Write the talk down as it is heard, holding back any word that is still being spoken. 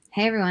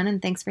Hey everyone, and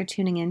thanks for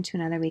tuning in to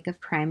another week of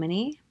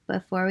Criminy.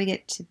 Before we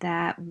get to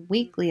that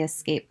weekly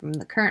escape from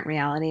the current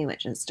reality,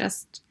 which is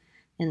just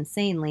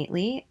insane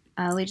lately,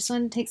 we just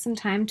want to take some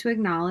time to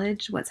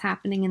acknowledge what's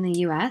happening in the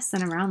US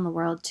and around the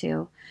world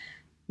too.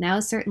 Now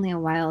is certainly a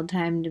wild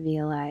time to be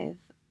alive.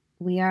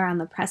 We are on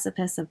the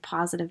precipice of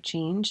positive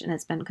change, and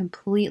it's been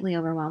completely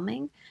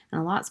overwhelming,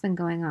 and a lot's been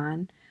going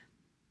on.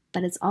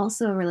 But it's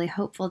also a really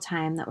hopeful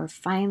time that we're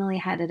finally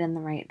headed in the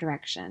right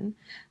direction.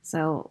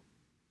 So,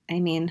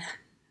 I mean,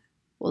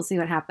 we'll see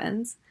what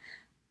happens.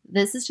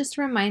 This is just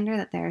a reminder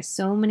that there are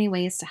so many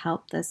ways to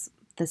help this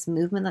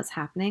movement that's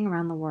happening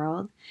around the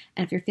world.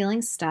 And if you're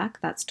feeling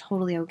stuck, that's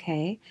totally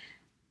okay.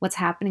 What's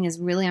happening is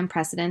really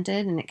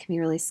unprecedented and it can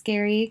be really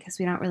scary because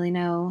we don't really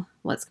know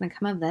what's going to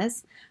come of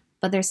this,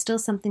 but there's still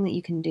something that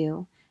you can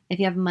do. If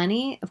you have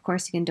money, of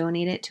course, you can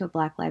donate it to a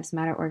Black Lives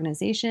Matter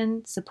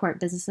organization, support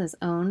businesses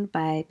owned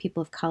by people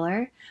of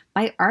color,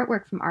 buy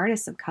artwork from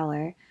artists of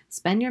color,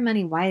 spend your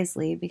money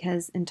wisely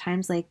because in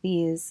times like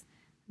these,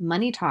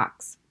 money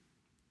talks.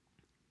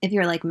 If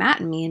you're like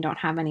Matt and me and don't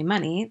have any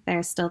money, there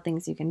are still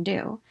things you can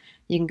do.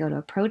 You can go to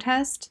a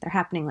protest. They're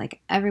happening like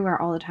everywhere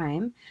all the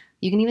time.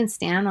 You can even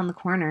stand on the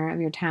corner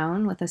of your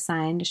town with a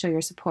sign to show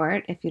your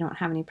support if you don't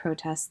have any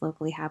protests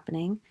locally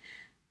happening.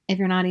 If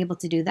you're not able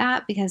to do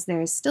that because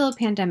there's still a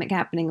pandemic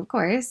happening, of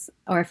course,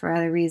 or for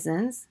other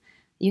reasons,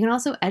 you can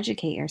also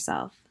educate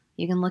yourself.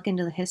 You can look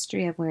into the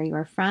history of where you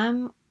are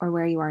from or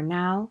where you are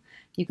now.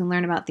 You can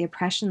learn about the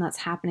oppression that's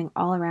happening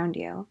all around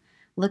you.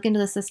 Look into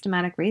the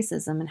systematic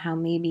racism and how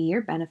maybe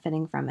you're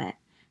benefiting from it.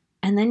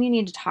 And then you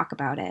need to talk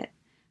about it.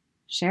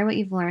 Share what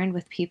you've learned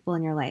with people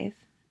in your life.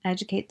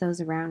 Educate those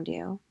around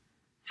you.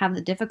 Have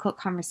the difficult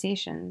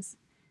conversations.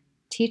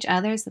 Teach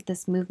others that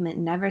this movement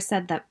never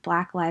said that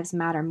Black Lives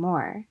Matter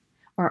more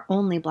or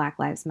only Black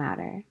Lives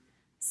Matter.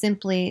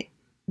 Simply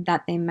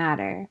that they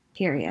matter,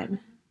 period.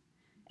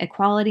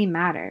 Equality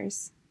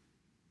matters.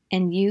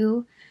 And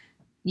you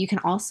can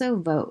also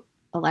vote.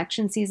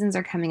 Election seasons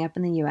are coming up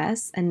in the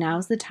US, and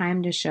now's the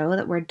time to show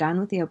that we're done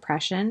with the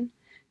oppression.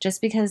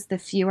 Just because the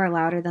few are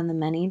louder than the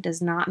many does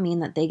not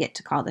mean that they get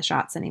to call the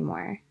shots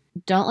anymore.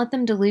 Don't let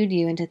them delude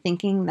you into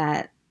thinking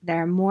that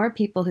there are more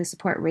people who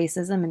support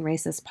racism and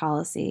racist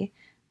policy.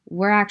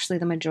 We're actually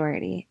the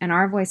majority, and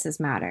our voices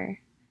matter.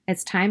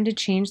 It's time to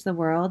change the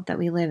world that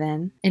we live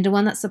in into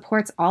one that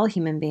supports all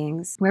human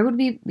beings. Where would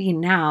we be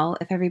now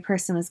if every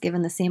person was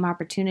given the same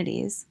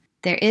opportunities?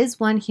 There is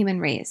one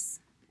human race,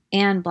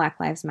 and Black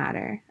Lives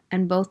Matter,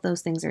 and both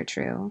those things are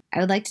true. I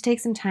would like to take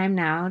some time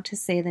now to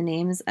say the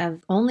names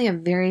of only a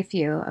very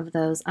few of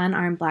those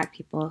unarmed Black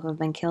people who have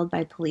been killed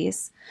by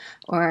police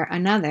or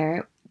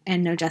another,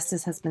 and no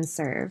justice has been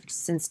served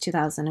since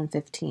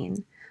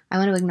 2015. I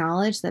want to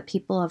acknowledge that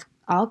people of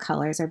all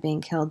colors are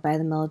being killed by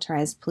the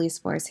militarized police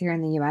force here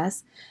in the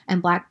US,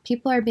 and Black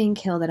people are being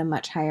killed at a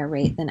much higher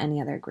rate than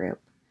any other group.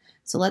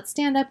 So let's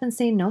stand up and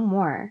say no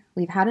more.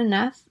 We've had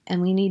enough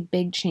and we need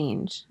big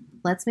change.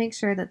 Let's make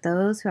sure that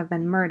those who have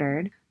been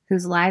murdered,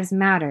 whose lives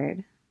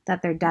mattered,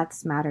 that their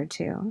deaths matter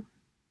too.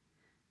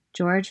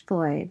 George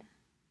Floyd,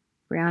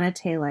 Breonna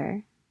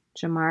Taylor,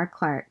 Jamar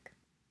Clark,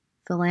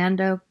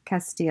 Philando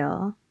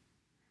Castile,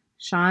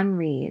 Sean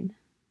Reed,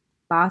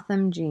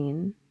 Botham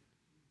Jean,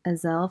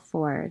 Ezell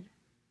Ford,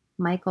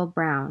 Michael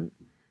Brown,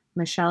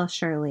 Michelle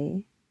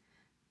Shirley,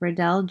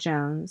 Riddell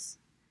Jones,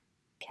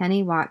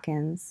 Kenny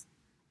Watkins,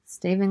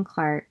 Stephen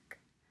Clark,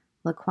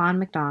 Laquan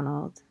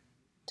McDonald,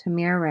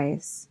 Tamir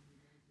Rice,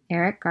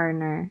 Eric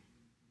Gardner,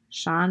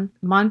 Sean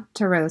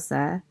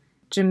Monterosa,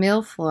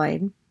 Jamil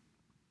Floyd,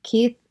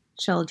 Keith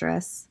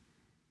Childress,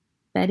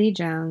 Betty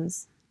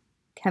Jones,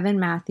 Kevin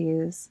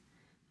Matthews,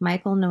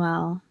 Michael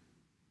Noel,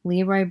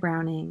 Leroy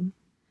Browning,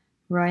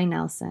 Roy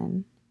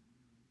Nelson,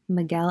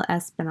 Miguel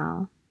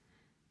Espinal,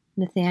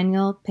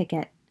 Nathaniel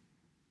Pickett,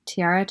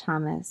 Tiara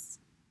Thomas,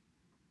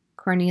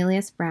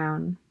 Cornelius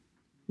Brown,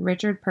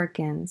 Richard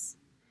Perkins,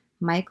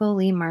 Michael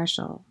Lee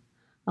Marshall,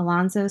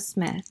 Alonzo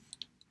Smith.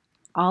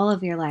 All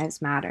of your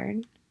lives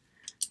mattered,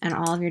 and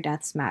all of your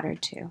deaths mattered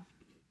too.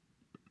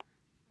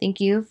 Thank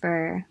you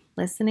for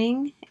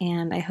listening,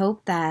 and I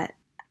hope that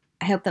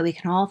we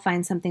can all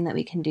find something that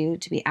we can do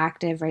to be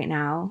active right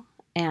now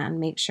and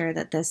make sure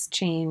that this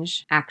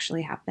change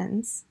actually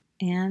happens.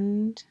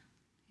 And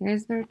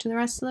here's to the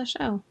rest of the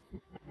show.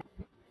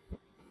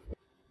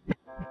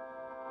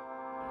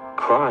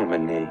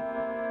 Criminy.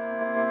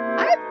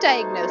 I've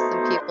diagnosed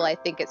some people. I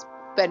think it's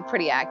been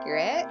pretty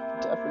accurate.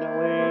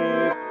 Definitely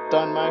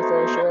done my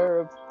fair share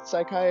of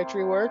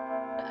psychiatry work.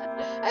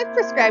 I've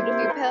prescribed a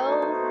few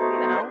pills, you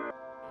know.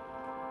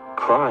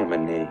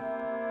 Criminy.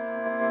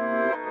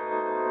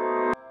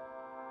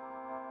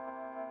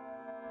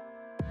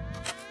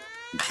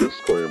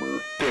 Disclaimer.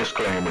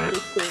 Disclaimer.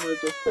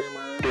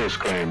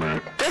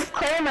 Disclaimer.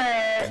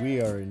 Disclaimer.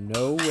 We are in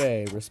no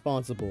way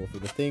responsible for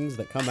the things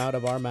that come out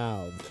of our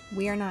mouths.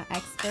 We are not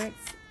experts,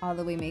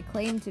 although we may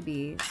claim to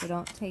be, so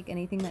don't take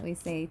anything that we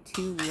say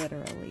too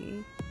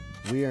literally.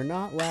 We are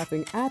not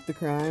laughing at the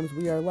crimes,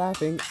 we are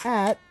laughing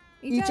at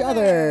each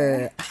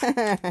other.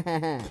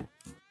 other.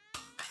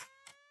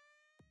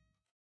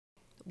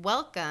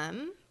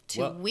 Welcome to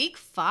Well- week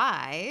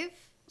 5.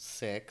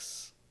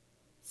 6.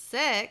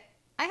 I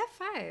have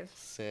 5.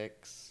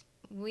 6.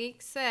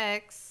 Week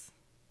 6.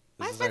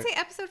 Why This did is I say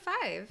episode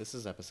 5? This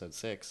is episode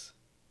 6.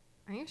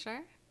 Are you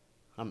sure?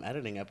 I'm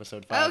editing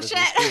episode 5. Oh, as we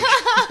shit.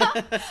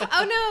 speak.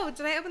 Oh, no.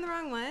 Did I open the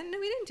wrong one? No,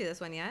 we didn't do this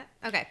one yet.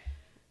 Okay.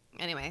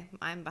 Anyway,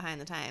 I'm behind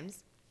the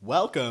times.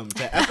 Welcome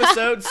to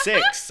episode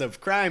 6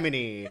 of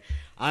Criminy.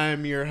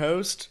 I'm your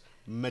host,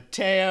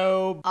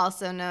 Mateo.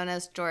 Also known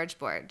as George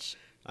Borge.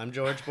 I'm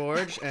George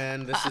Borge,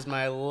 and this is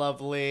my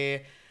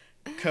lovely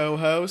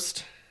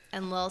co-host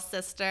And little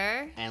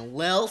sister, and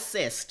lil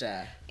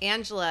sister,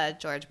 Angela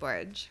George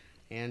Borge.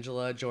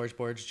 Angela George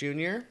Borge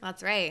Jr.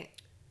 That's right.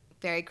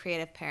 Very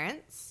creative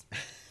parents.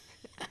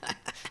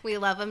 We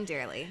love them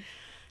dearly.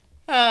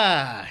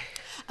 Ah,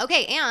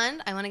 Okay,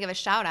 and I want to give a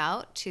shout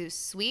out to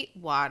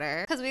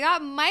Sweetwater because we got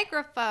we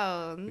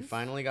microphones.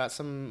 finally got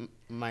some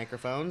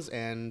microphones,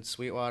 and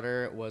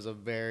Sweetwater was a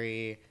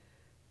very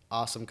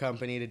awesome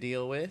company to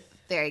deal with.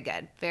 Very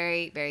good.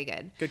 Very, very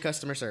good. Good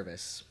customer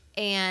service.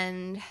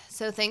 And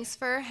so thanks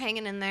for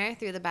hanging in there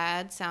through the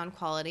bad sound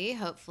quality.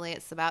 Hopefully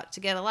it's about to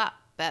get a lot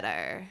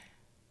better.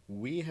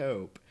 We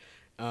hope.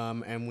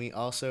 And we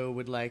also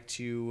would like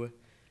to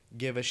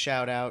give a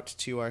shout out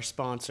to our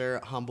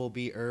sponsor,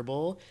 Humblebee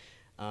Herbal.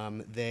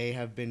 They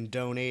have been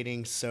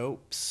donating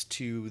soaps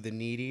to the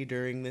needy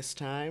during this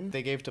time.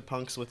 They gave to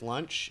Punks with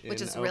Lunch,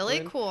 Which in is really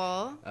Oakland,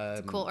 cool. It's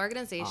a cool a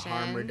organization.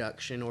 harm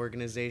reduction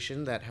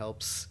organization that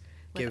helps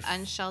with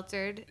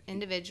unsheltered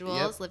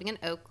individuals living in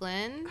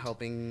Oakland.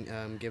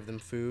 helping give them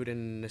food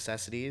and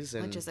necessities.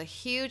 And Which is a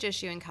huge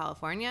issue in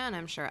California and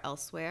I'm sure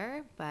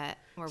elsewhere, but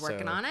we're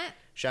working So- on it.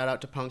 shout out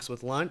to Punks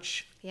with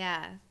Lunch.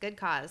 Yeah, good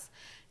cause.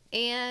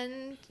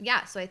 And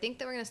yeah, so I think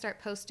that we're going to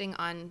start posting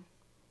on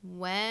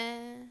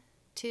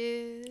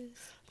I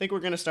think we're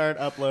going to start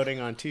uploading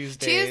on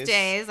Tuesdays.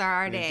 Tuesdays are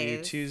our We do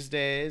days.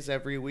 Tuesdays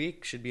every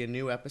week. Should be a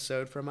new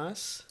episode from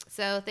us.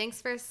 So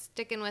thanks for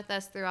sticking with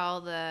us through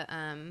all the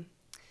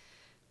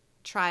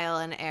trial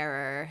and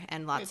error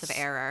and lots of It's-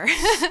 error.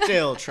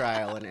 Still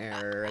trial and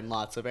error and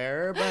lots of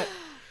error, but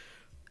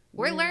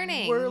We're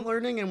learning. We're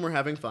learning and we're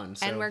having fun.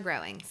 So and we're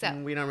growing. So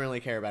we don't really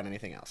care about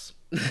anything else.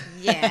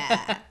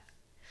 yeah.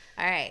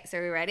 All right, so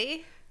are we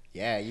ready?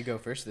 Yeah, you go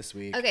first this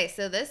week. Okay,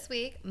 so this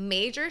week,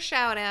 major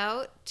shout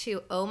out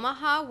to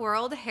Omaha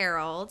World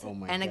Herald Oh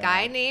my and a God.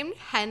 guy named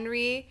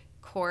Henry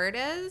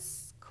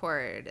Cordes.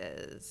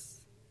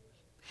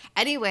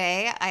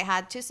 Anyway, I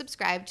had to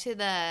subscribe to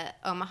the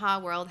Omaha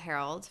World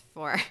Herald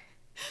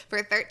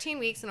for 13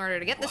 weeks in order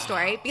to get the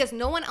story because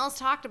no one else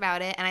talked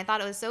about it, and I thought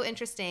it was so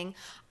interesting.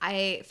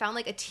 I found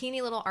like a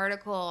teeny little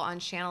article on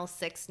Channel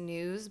 6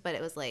 News, but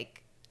it was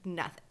like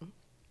nothing.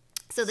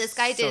 So this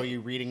guy So did. you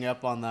reading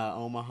up on the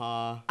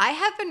Omaha? I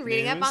have been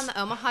reading up News? on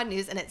the Omaha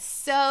News, and it's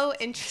so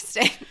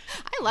interesting.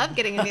 I love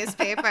getting a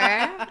newspaper.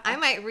 I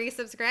might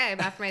resubscribe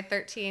after my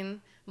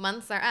 13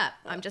 months are up.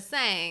 I'm just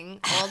saying,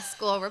 old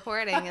school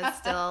reporting is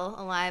still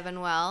alive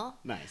and well.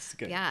 Nice,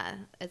 good. Yeah,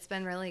 it's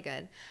been really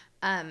good.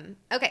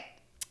 Okay,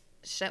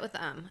 shit with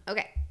the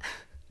Okay,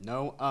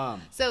 No,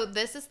 so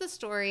this is the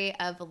story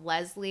of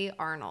Leslie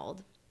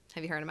Arnold.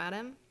 Have you heard about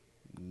him?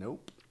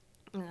 nope.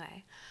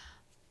 Okay.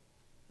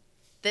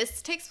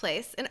 This takes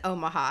place in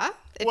Omaha,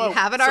 if Whoa, you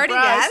haven't already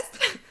surprise.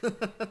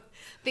 guessed.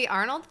 The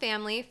Arnold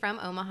family from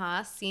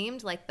Omaha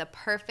seemed like the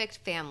perfect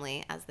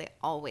family, as they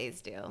always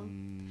do.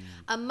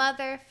 A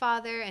mother,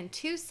 father, and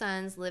 2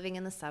 sons living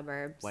in the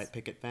suburbs. White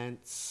picket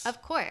fence.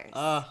 Of course.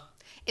 Uh,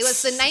 It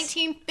was the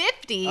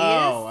 1950s.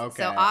 Oh,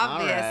 okay. So All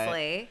obviously.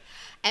 right.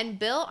 And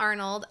Bill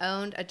Arnold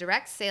owned a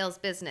direct sales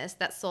business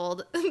that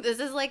sold, this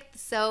is like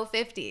so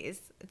 50s.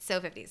 It's so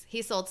 50s.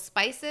 He sold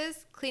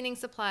spices, cleaning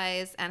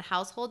supplies, and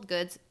household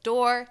goods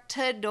door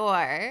to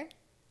door.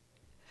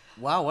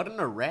 wow, what an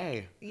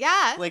array.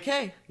 Yeah. Like,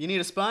 hey, you need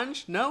a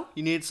sponge? No?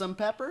 You need some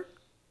pepper?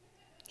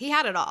 He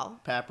had it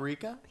all.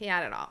 Paprika? He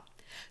had it all.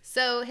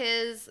 So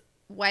his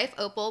wife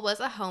Opal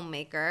was a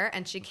homemaker,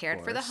 and she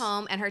cared for the course.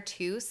 home, and her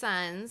 2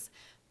 sons,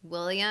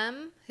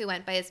 William, who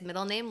went by his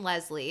middle name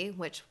Leslie,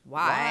 which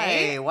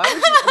why? Why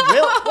would you?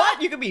 Will?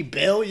 What? You could be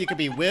Bill. You could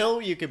be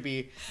Will. You could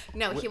be.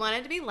 No, he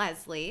wanted to be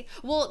Leslie.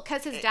 Well,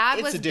 because his dad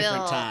It's was a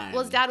different Bill. time.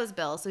 Well, his dad was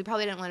Bill, so he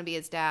probably didn't want to be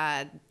his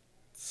dad.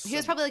 He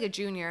was probably like a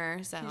junior,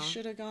 so. You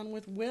should have gone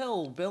with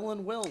Will. Bill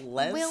and Will.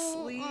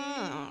 Leslie.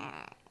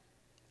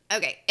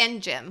 Okay,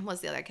 and Jim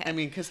was the other kid. I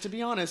mean, because to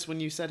be honest, when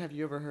you said, "Have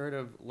you ever heard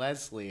of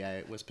Leslie?"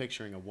 I was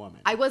picturing a woman.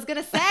 I was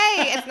gonna say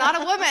it's not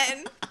a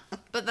woman,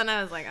 but then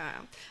I was like,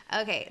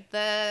 oh. Okay,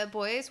 the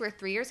boys were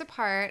 3 years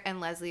apart, and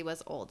Leslie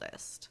was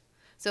oldest.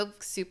 So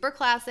super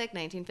classic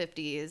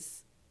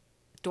 1950s,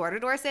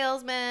 door-to-door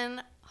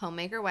salesman,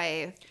 homemaker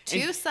wife, 2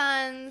 And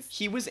sons.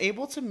 He was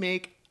able to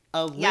make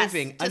a Yes,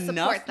 living, to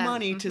enough support them.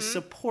 money to Mhm.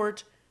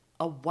 support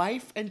a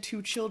wife and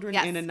 2 children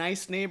Yes. in a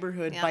nice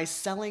neighborhood Yep. by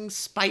selling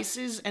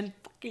spices and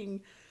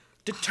fucking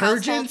Household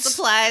detergents.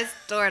 supplies,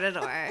 door to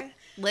door.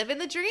 Living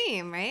the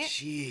dream, right?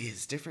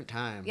 Jeez, different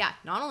time. Yeah,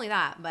 not only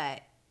that,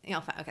 but,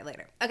 okay,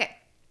 later. Okay.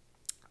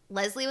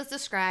 Leslie was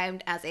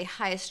described as a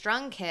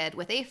high-strung kid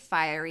with a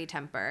fiery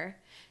temper.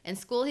 In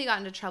school, he got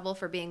into trouble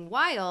for being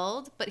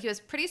wild, but he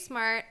was pretty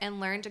smart and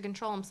learned to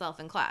control himself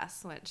in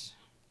class, which...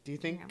 Do you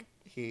think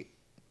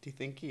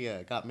he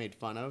got made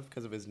fun of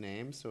because of his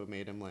name, so it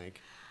made him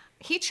like...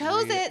 He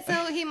chose it,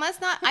 so he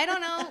must not... I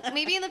don't know.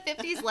 Maybe in the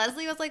 50s,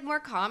 Leslie was like more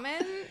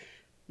common?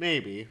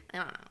 Maybe. I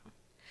don't know.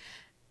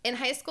 In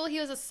high school, he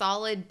was a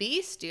solid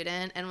B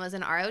student and was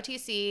in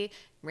ROTC,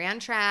 ran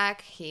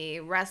track, he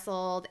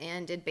wrestled,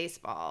 and did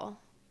baseball.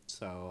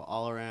 So,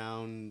 all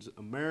around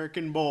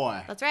American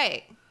boy. That's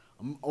right.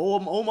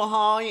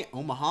 Omahan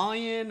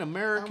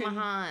American.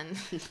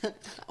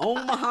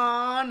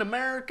 Omahan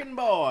American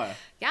boy.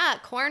 Yeah,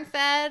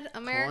 corn-fed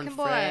American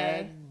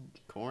boy.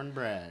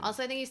 Cornbread.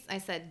 Also, I think I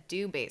said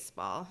do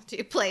baseball. Do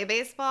you play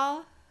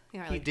baseball?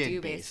 You He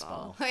did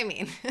baseball. I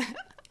mean.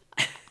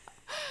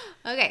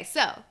 Okay,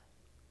 so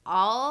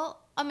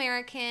all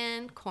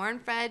American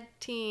corn-fed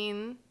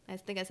teen. I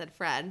think I said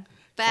Fred.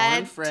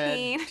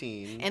 Corn-fed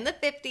teen. In the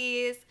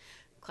 50s.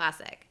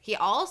 Classic. He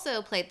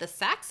also played the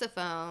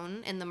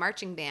saxophone in the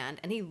marching band,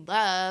 and he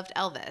loved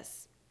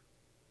Elvis.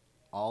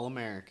 All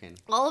American.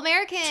 All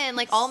American,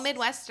 like all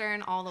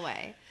Midwestern, all the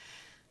way.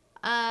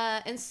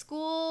 In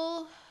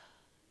school,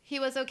 he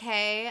was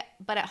okay,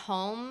 but at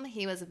home,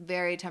 he was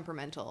very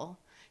temperamental.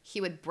 He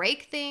would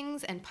break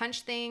things and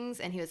punch things,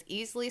 and he was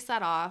easily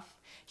set off.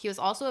 He was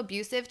also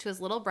abusive to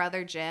his little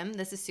brother, Jim.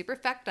 This is super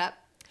fucked up.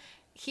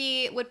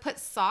 He would put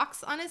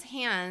socks on his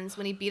hands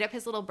when he beat up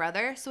his little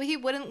brother, so he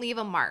wouldn't leave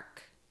a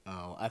mark.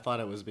 Oh, I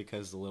thought it was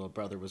because the little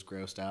brother was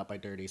grossed out by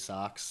dirty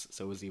socks,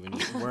 so it was even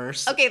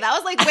worse. Okay, that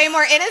was like way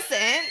more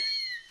innocent.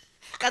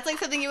 That's like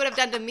something you would have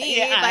done to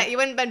me, but you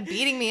wouldn't have been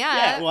beating me up.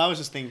 Yeah, well, I was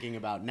just thinking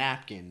about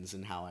napkins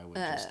and how I would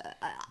just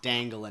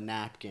dangle a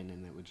napkin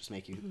and it would just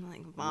make you I'm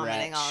like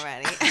vomiting retch.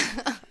 already.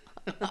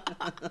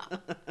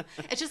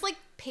 It's just like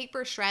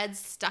paper shreds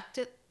stuck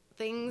to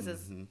things.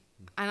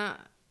 I don't.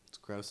 It's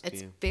gross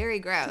It's to you. very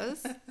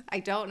gross. I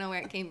don't know where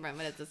it came from,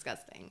 but it's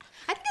disgusting.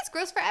 I think it's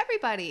gross for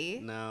everybody.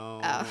 No.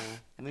 Oh.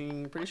 I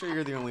mean, pretty sure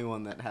you're the only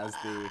one that has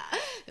the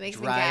It makes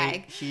me dry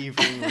gag.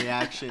 heaving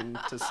reaction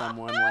to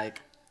someone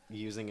like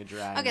using a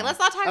dry Okay, mouth. let's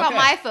not talk about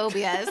my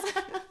phobias.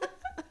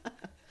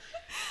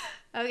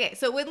 Okay,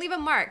 so it wouldn't leave a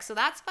mark. So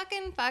that's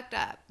fucking fucked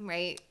up,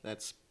 right?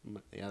 That's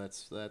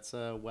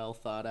well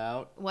thought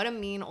out. What a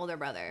mean older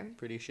brother.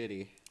 Pretty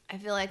shitty. I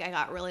feel like I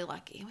got really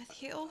lucky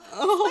with you. Oh,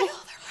 My older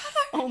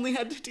brother. only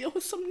had to deal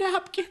with some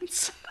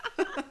napkins.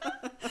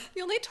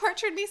 You only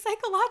tortured me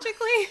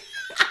psychologically.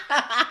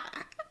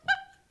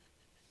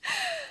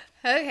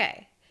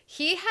 Okay.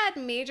 He had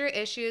major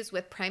issues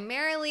with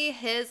primarily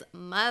his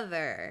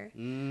mother.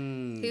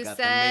 Who Got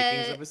said the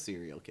makings of a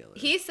serial killer.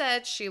 He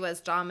said she was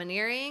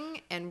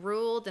domineering and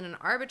ruled in an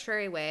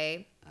arbitrary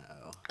way.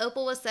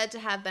 Opal was said to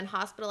have been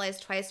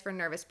hospitalized twice for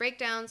nervous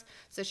breakdowns,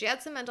 so she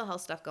had some mental health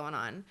stuff going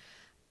on.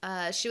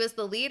 She was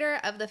the leader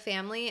of the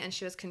family, and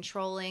she was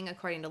controlling,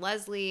 according to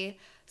Leslie.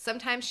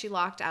 Sometimes she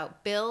locked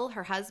out Bill,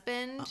 her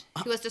husband,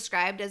 who was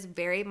described as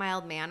very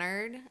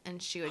mild-mannered,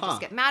 and she would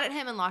just get mad at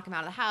him and lock him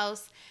out of the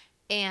house.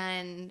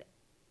 And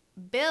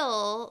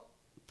Bill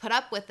put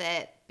up with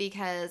it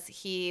because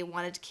he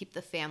wanted to keep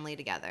the family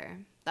together.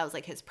 That was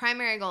like his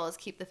primary goal, is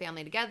keep the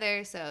family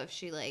together. So if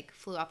she like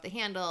flew off the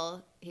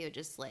handle, he would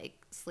just like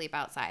sleep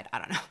outside. I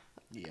don't know.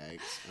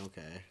 Yikes.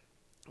 Okay.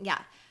 Yeah.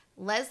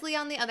 Leslie,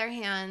 on the other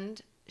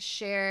hand,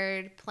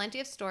 shared plenty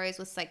of stories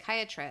with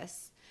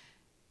psychiatrists.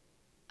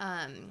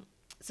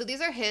 So these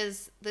are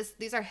his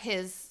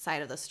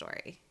side of the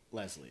story.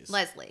 Leslie's.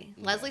 Leslie.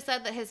 Okay. Leslie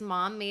said that his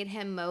mom made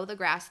him mow the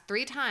grass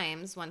 3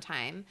 times one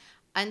time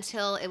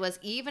until it was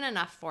even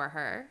enough for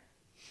her.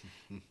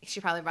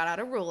 She probably brought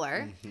out a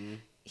ruler.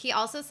 He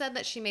also said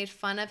that she made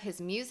fun of his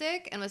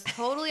music and was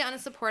totally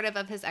unsupportive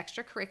of his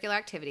extracurricular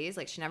activities.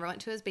 Like, she never went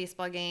to his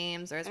baseball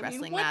games or his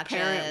wrestling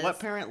matches. What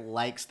parent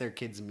likes their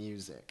kid's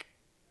music?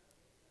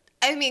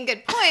 I mean,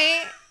 good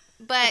point.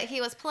 But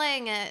he was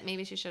playing it.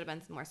 Maybe she should have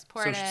been more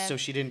supportive. So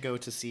she didn't go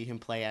to see him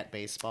play at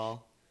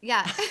baseball?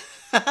 Yeah.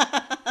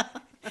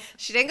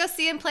 She didn't go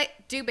see him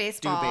do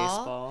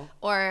baseball.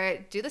 Or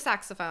do the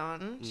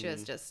saxophone. She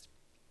was just...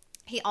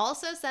 He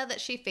also said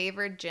that she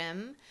favored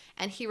Jim,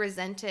 and he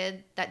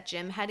resented that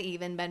Jim had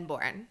even been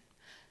born.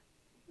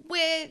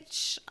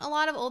 Which a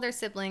lot of older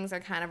siblings are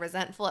kind of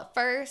resentful at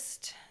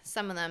first.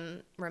 Some of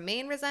them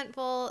remain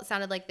resentful. It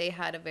sounded like they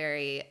had a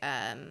very...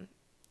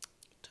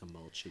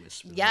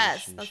 tumultuous relationship.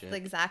 Yes, that's the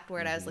exact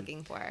word I was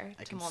looking for.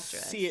 I can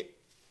Tumultuous. see it.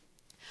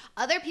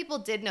 Other people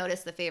did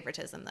notice the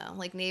favoritism, though.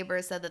 Like,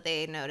 neighbors said that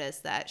they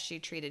noticed that she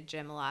treated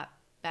Jim a lot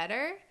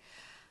better.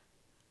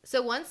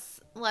 So once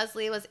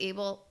Leslie was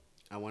able...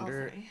 I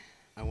wonder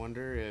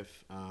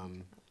if... I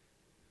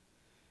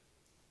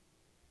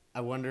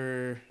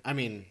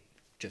mean,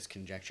 just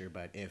conjecture,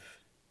 but if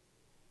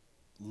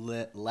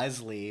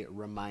Leslie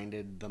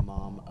reminded the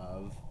mom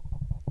of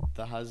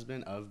the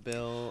husband of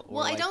Bill... Or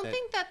Well, I like don't that,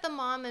 think that the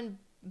mom and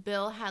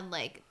Bill had,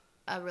 like,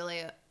 a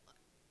really...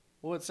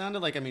 Well, it sounded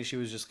like, I mean, she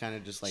was just kind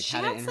of just, like, She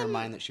had had it in her some-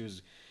 mind that she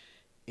was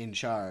in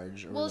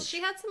charge. Or Well, that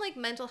she had some, like,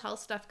 mental health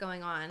stuff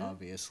going on.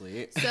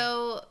 Obviously.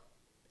 So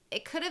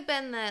it could have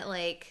been that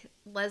like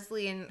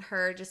Leslie and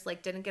her just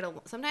like didn't get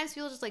along. Sometimes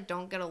people just like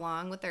don't get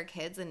along with their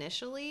kids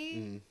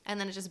initially, and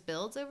then it just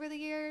builds over the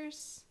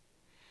years.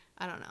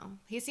 I don't know.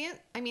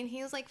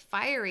 He was like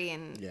fiery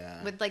and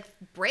would like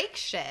break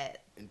shit.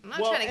 I'm not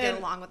trying to get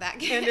along with that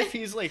kid. And if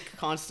he's like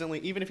constantly,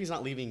 even if he's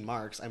not leaving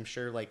marks, I'm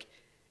sure like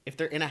if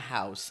they're in a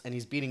house and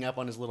he's beating up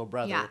on his little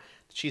brother,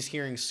 she's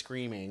hearing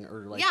screaming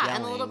or like yelling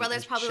and the little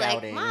brother's probably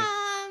shouting. Like,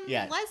 Mom,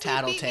 yeah,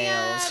 Leslie beat me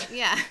tattletales. up.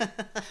 Yeah.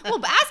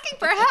 Well, asking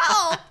for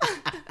help.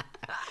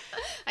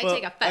 I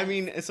take offense. I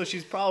mean, so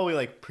she's probably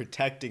like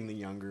protecting the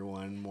younger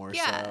one more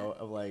so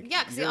of like,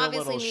 because he you're a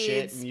obviously little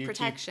shit needs and you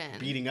protection.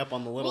 Keep beating up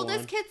on the little one. Well,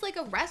 this kid's like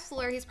a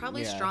wrestler. He's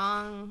probably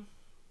strong.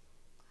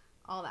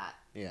 All that.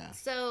 Yeah.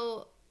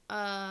 So,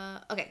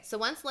 okay. So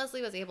once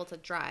Leslie was able to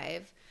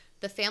drive,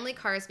 the family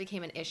cars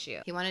became an issue.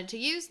 He wanted to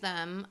use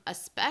them,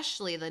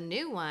 especially the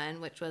new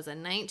one, which was a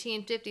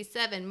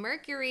 1957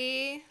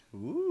 Mercury.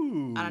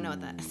 Ooh. I don't know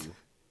what that is.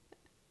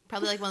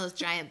 Probably like one of those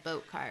giant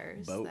boat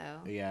cars. Boat.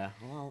 So. Yeah.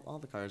 Well, all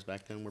the cars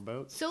back then were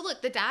boats. So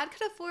look, the dad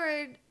could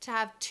afford to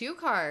have 2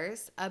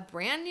 cars, a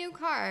brand new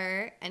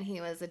car, and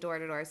he was a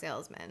door-to-door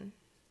salesman.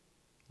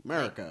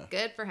 America. Like,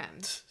 good for him.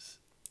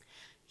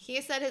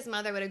 He said his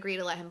mother would agree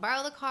to let him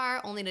borrow the car,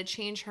 only to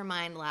change her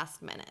mind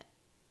last minute.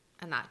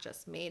 And that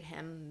just made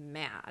him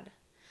mad.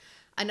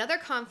 Another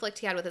conflict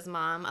he had with his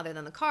mom, other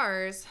than the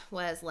cars,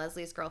 was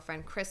Leslie's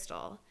girlfriend,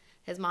 Crystal.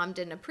 His mom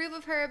didn't approve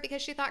of her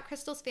because she thought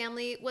Crystal's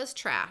family was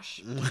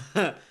trash.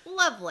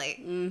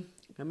 Lovely.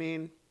 I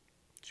mean,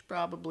 she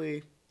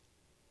probably,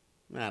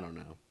 I don't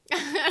know.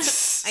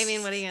 I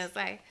mean, what are you going to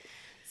say?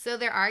 So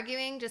their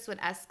arguing just would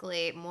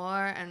escalate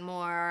more and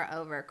more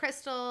over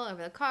Crystal,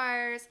 over the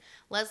cars.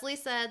 Leslie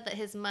said that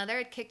his mother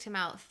had kicked him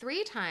out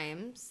 3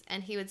 times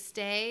and he would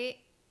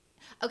stay.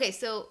 Okay,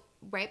 so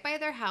right by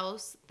their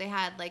house, they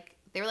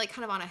were like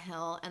kind of on a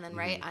hill, and then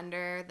right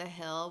under the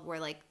hill were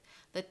like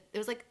it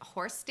was like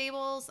horse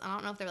stables. I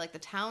don't know if they were like the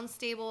town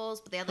stables,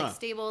 but they had like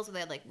stables where they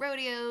had like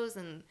rodeos,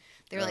 and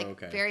they were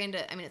like very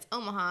into. I mean, it's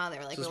Omaha. They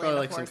were like so it's really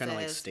probably into like horses. some kind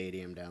of like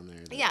stadium down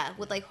there. Yeah,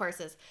 with like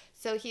horses.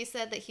 So he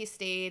said that he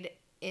stayed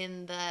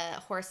in the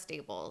horse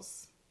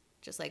stables,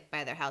 just like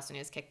by their house when he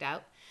was kicked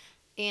out,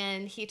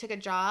 and he took a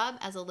job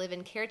as a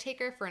live-in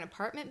caretaker for an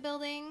apartment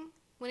building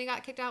when he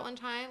got kicked out one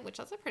time, which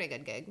that's a pretty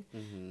good gig.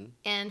 Mm-hmm.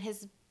 And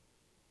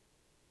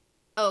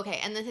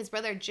and then his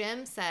brother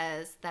Jim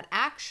says that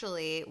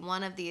actually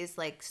one of these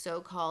like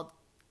so-called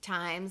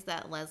times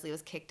that Leslie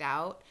was kicked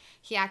out,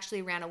 he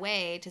actually ran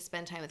away to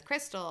spend time with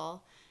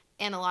Crystal,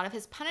 and a lot of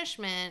his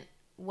punishment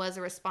was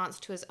a response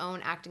to his own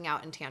acting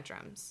out in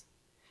tantrums.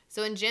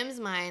 So in Jim's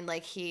mind,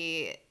 like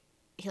he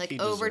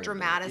over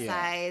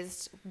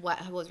dramatized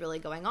what was really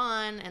going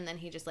on, and then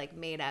he just like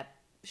made up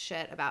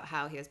shit about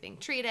how he was being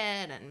treated.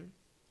 And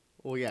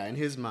well, yeah, in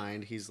his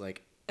mind, he's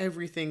like,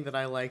 everything that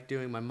I like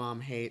doing, my mom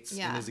hates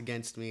and is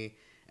against me,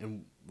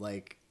 and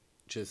like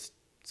just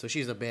so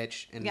she's a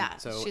bitch, and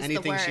so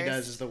anything she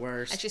does is the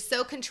worst. And she's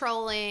so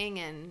controlling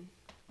and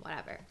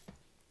whatever.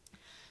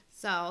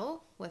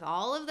 So with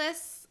all of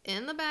this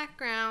in the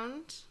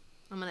background,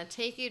 I'm going to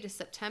take you to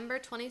September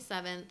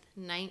 27th,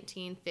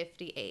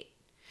 1958.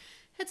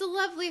 It's a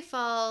lovely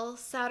fall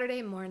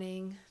Saturday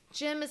morning.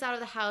 Jim is out of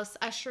the house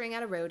ushering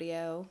at a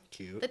rodeo.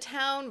 Cute. The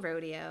town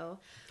rodeo.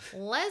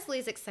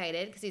 Leslie's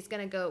excited because he's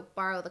going to go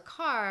borrow the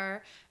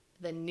car,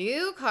 the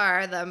new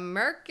car, the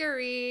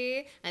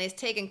Mercury, and he's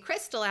taking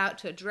Crystal out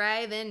to a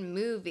drive-in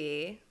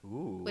movie.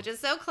 Ooh, which is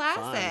so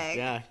classic.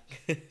 Fun.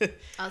 Yeah.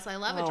 Also, I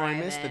love a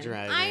drive-in. I miss the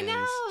drive-ins. I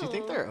know. Do you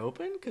think they're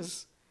open?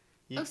 Because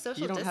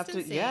social you don't distancing.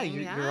 have to. Yeah,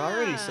 you're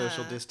already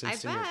social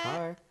distanced in your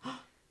car.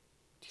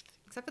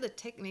 Except for the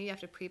ticket, maybe you have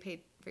to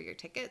prepay for your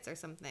tickets or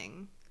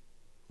something.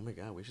 Oh my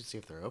god, we should see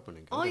if they're open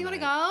and go. Oh, you want to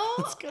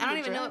go? I don't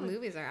even know what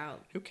movies are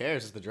out. Who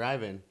cares? It's the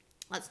drive-in.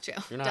 That's true.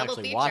 You're not double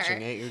actually feature.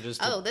 watching it. You're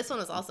just. This one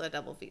was also a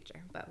double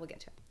feature, but we'll get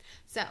to it.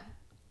 So,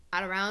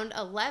 at around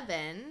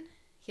 11,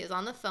 he was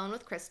on the phone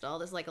with Crystal.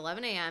 This is like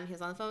 11 a.m. He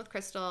was on the phone with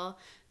Crystal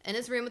in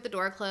his room with the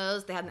door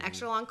closed. They had an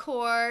extra long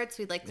cord,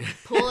 so we'd like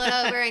pull it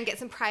over and get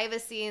some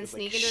privacy and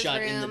sneak into his room.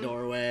 Shut in the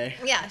doorway.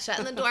 Yeah, shut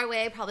in the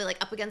doorway, probably like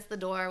up against the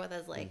door with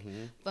his like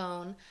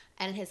phone.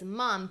 And his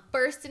mom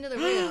burst into the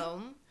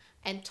room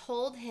and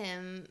told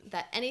him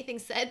that anything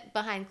said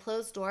behind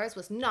closed doors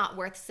was not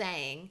worth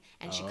saying.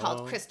 And she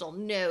called Crystal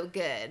no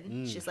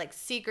good. She's like,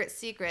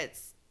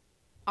 secrets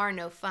are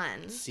no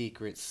fun.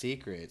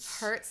 Secrets.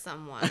 Hurt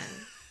someone.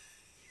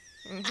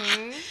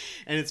 And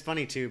it's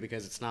funny too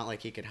because it's not like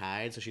he could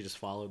hide, so she just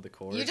followed the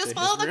cord. You just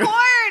followed the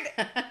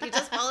cord. You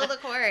just followed the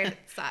cord.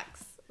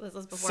 Sucks. This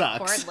was before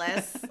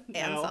cordless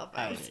and cell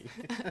phones.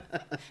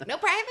 No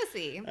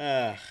privacy.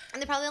 And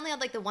they probably only had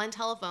like the one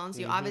telephone, so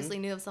you obviously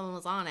knew if someone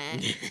was on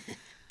it.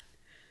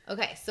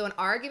 Okay, so an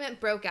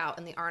argument broke out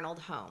in the Arnold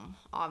home,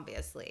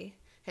 obviously.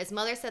 His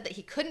mother said that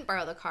he couldn't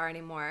borrow the car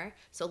anymore,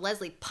 so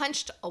Leslie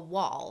punched a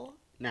wall.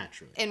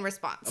 Naturally. In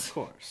response. Of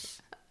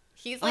course.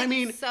 He's like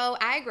so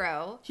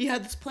aggro. He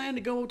had this plan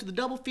to go to the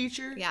double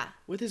feature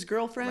with his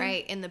girlfriend.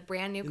 Right, in the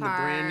brand new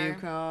car.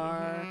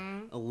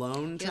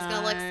 Alone time. He was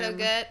going to look so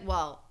good.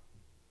 Well,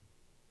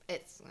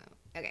 It's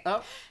okay.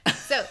 Oh.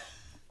 So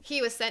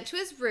he was sent to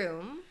his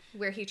room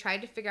where he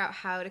tried to figure out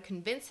how to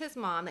convince his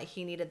mom that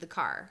he needed the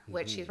car,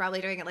 which he's probably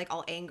doing it like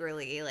all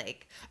angrily,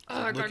 like, oh, I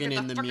gotta Looking get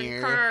in the fucking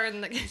mirror. car.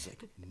 And He's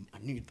like, I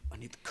need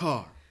the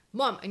car.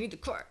 Mom, I need the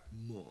car.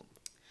 Mom.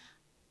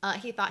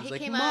 He thought He's he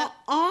like, came up.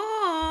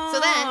 Mom. So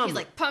then he's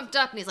like pumped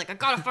up and he's like, I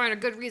gotta find a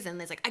good reason.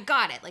 And he's like, I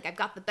got it. Like, I've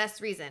got the best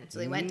reason. So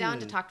they went down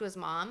to talk to his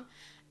mom,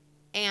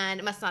 and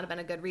it must not have been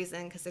a good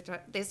reason because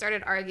they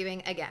started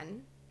arguing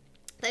again.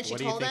 Then she What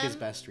do you told think him, his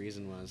best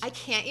reason was? I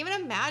can't even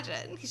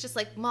imagine. He's just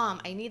like, Mom,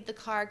 I need the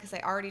car because I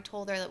already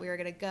told her that we were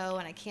gonna go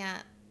and I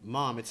can't.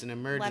 Mom, it's an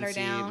emergency.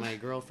 down. My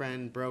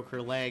girlfriend broke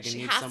her leg and She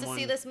needs has to someone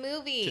see this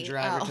movie. to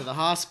drive her to the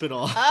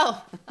hospital.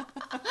 Oh.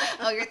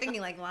 Oh, you're thinking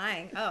like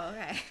lying. Oh,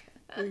 okay.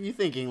 What are you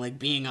thinking? Like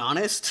being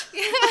honest?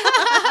 Yeah,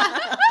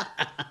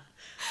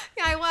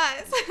 I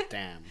was.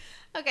 Damn.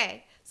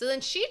 Okay, so then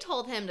she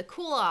told him to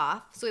cool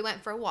off, so he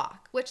went for a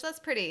walk, which that's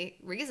pretty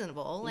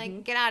reasonable.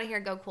 Like, get out of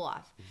here, go cool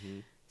off.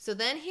 So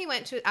then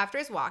after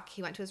his walk,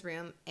 he went to his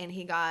room and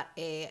he got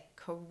a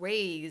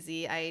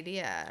crazy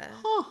idea.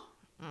 Huh.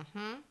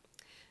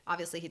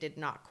 Obviously, he did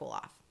not cool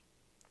off.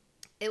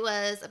 It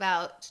was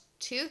about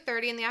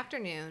 2:30 in the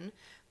afternoon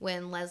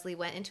when Leslie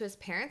went into his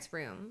parents'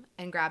 room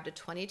and grabbed a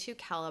 .22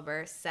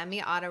 caliber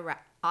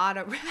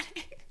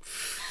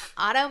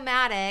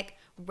automatic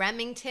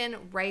Remington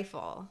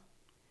rifle.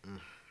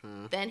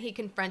 Then he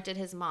confronted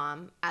his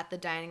mom at the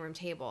dining room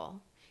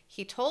table.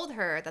 He told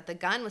her that the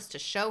gun was to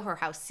show her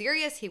how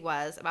serious he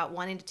was about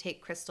wanting to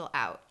take Crystal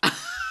out.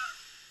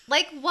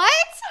 Like, what?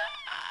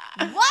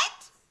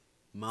 What?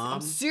 Mom,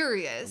 I'm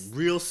serious.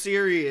 real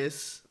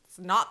serious. It's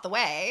not the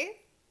way.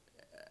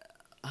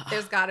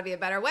 There's got to be a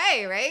better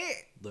way, right?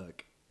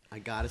 Look, I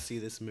gotta see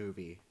this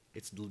movie.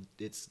 It's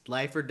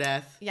life or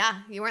death. Yeah,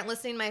 you weren't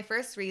listening to my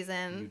first You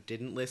reason.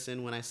 didn't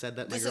listen when I said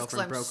that my This is 'cause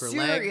girlfriend I'm broke her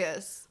leg.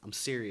 serious. I'm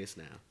serious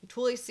now. I'm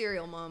totally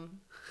serial,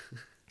 Mom.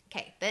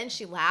 Okay, then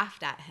she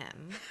laughed at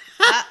him.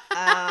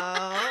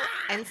 Uh-oh.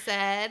 And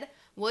said,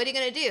 what are you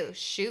going to do?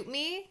 Shoot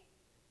me?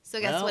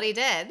 So guess Well. what he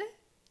did?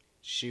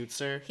 Shoots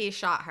her. He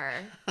shot her.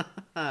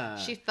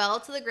 She fell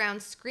to the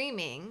ground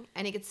screaming,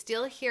 and he could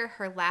still hear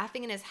her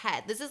laughing in his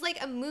head. This is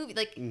like a movie,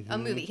 a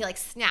movie. He like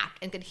snapped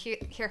and could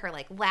hear her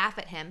like laugh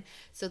at him.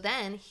 So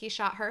then he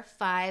shot her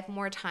 5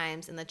 more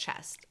times in the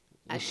chest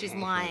as she's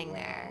lying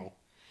there. Wow.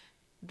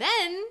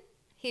 Then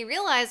he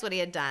realized what he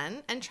had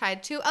done and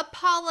tried to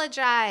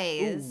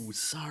apologize. Ooh,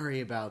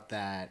 sorry about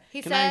that.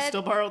 He Can I said-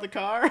 still borrow the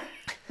car?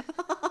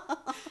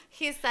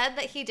 He said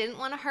that he didn't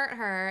want to hurt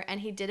her and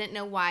he didn't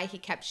know why he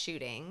kept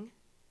shooting.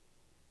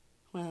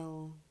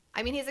 Well,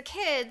 I mean, he's a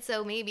kid,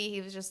 so maybe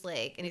he was just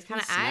like, and he's kind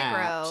of snapped,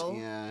 aggro.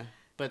 Yeah,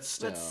 but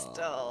still.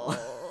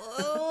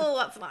 Oh,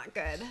 that's not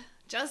good.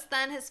 Just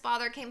then, his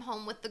father came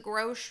home with the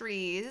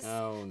groceries.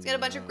 Oh, He's got a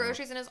bunch of no.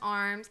 groceries in his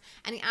arms,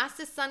 and he asked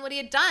his son what he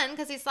had done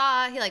because he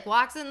like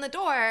walks in the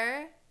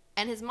door,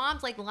 and his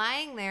mom's like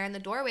lying there in the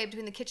doorway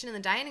between the kitchen and the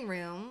dining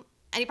room,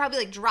 and he probably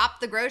like dropped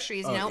the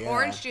groceries, Oh, yeah.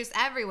 orange juice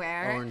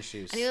everywhere. Orange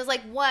juice. And he was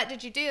like, "What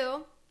did you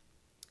do?"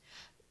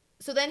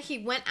 So then he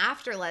went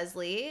after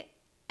Leslie,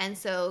 and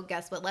so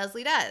guess what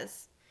Leslie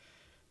does?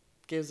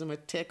 Gives him a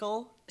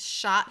tickle.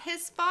 Shot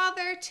his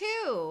father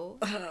too.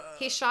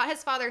 He shot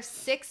his father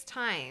 6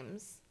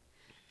 times.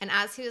 And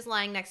as he was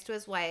lying next to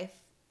his wife,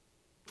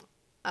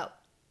 as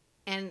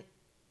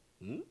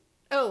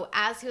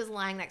he was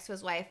lying next to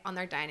his wife on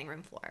their dining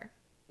room floor.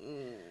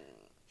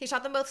 He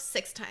shot them both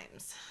 6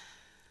 times.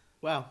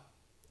 Wow.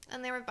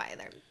 And they were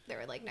they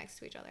were like next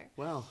to each other.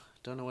 Well,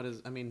 don't know what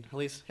is. I mean, at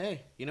least,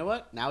 hey, you know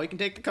what? Now we can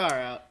take the car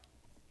out.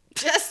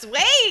 Just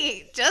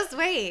wait.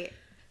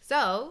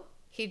 So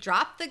he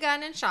dropped the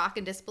gun in shock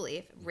and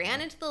disbelief,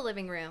 ran into the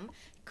living room,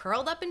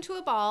 curled up into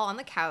a ball on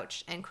the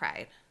couch, and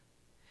cried.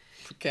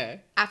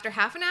 Okay. After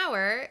half an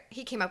hour,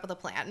 he came up with a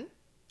plan.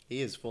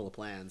 He is full of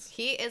plans.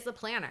 He is a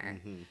planner.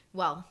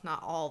 Well,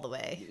 not all the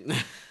way.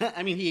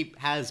 I mean, he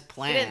has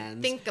plans. He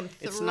didn't think them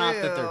through. It's not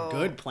that they're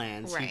good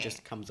plans. Right. He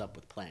just comes up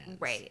with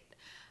plans. Right.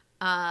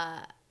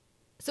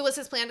 So was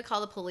his plan to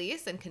call the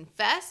police and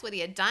confess what he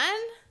had done?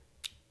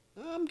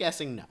 I'm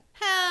guessing no.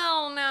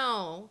 Hell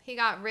no. He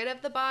got rid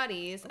of the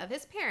bodies of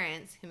his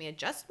parents, whom he had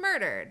just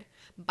murdered,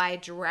 by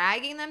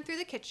dragging them through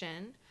the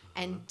kitchen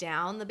and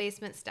down the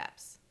basement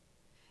steps.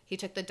 He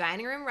took the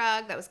dining room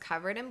rug that was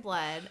covered in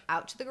blood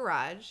out to the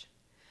garage.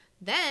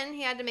 Then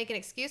he had to make an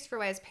excuse for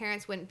why his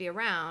parents wouldn't be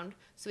around,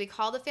 so he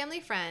called a family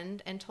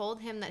friend and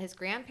told him that his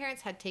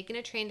grandparents had taken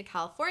a train to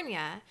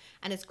California,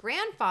 and his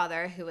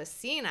grandfather, who was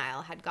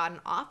senile, had gotten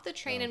off the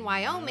train in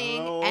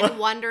Wyoming no. and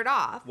wandered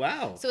off.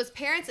 Wow. So his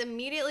parents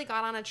immediately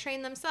got on a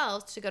train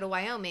themselves to go to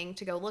Wyoming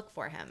to go look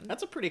for him.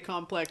 That's a pretty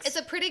complex. It's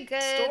a pretty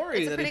good story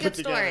It's a that pretty he good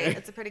put story. together.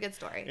 It's a pretty good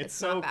story.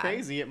 It's not so bad.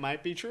 crazy. It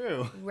might be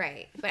true.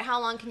 Right. But how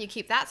long can you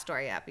keep that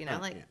story up, you know?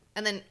 Oh, Like yeah.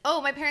 and then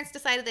my parents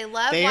decided they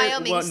love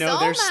Wyoming so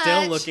they're much.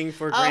 still looking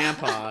for Oh.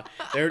 Grandpa.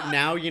 They're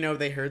now,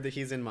 they heard that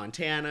he's in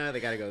Montana. They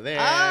got to go there.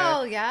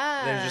 Oh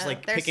yeah. They're just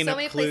like There's picking so up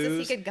many clues.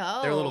 places he could go.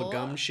 Their little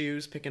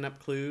gumshoes picking up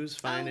clues,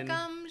 finding.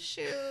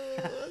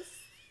 gumshoes.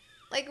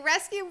 Like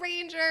rescue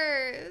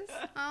rangers.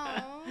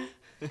 Oh.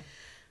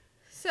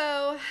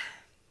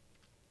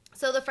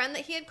 So the friend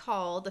that he had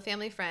called, the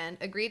family friend,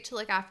 agreed to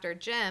look after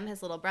Jim,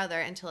 his little brother,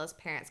 until his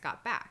parents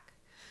got back.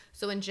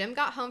 So when Jim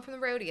got home from the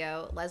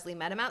rodeo, Leslie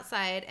met him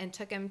outside and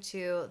took him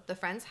to the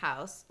friend's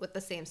house with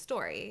the same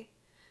story.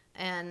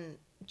 And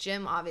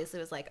Jim obviously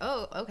was like,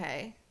 oh,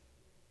 okay.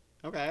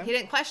 Okay. He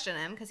didn't question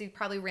him because he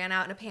probably ran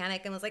out in a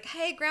panic and was like,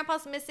 hey,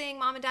 Grandpa's missing.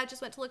 Mom and Dad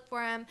just went to look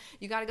for him.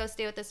 You got to go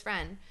stay with this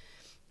friend.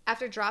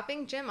 After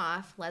dropping Jim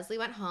off, Leslie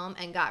went home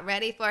and got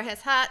ready for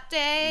his hot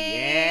date.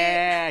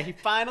 Yeah, he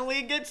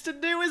finally gets to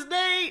do his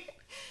date.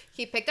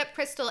 He picked up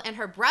Crystal and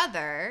her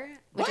brother,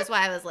 which is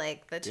why I was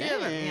like, the two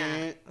of them. Yeah, Yeah.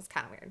 it was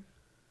kind of weird.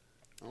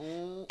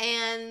 Oh.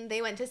 And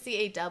they went to see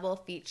a double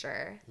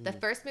feature. The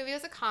first movie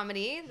was a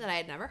comedy that I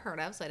had never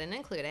heard of, so I didn't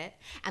include it.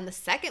 And the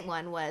second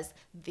one was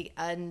The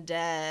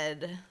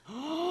Undead.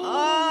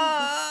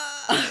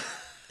 Oh!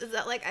 Is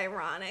that like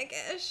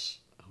ironic-ish?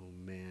 Oh,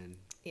 man.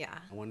 Yeah.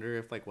 I wonder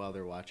if, like, while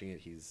they're watching it,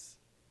 he's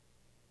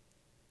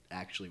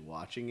actually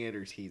watching it,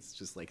 or he's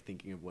just, like,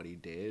 thinking of what he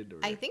did. Or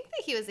I think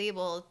that he was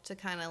able to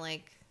kind of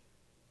like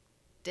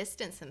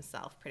distance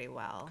himself pretty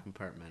well.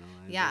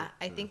 compartmentalize Yeah, it.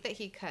 I think that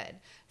he could.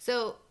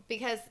 So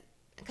because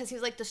he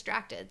was like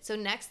distracted. So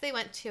next they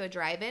went to a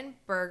drive-in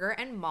burger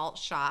and malt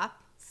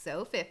shop,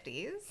 so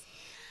 50s.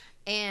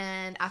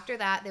 And after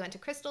that they went to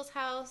Crystal's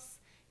house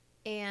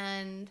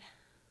and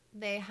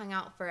they hung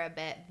out for a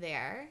bit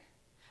there.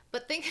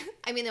 But they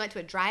went to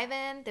a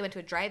drive-in, they went to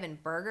a drive-in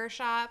burger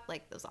shop.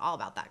 Like it was all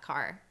about that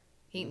car.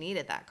 He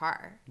needed that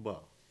car.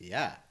 Well,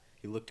 yeah.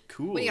 He looked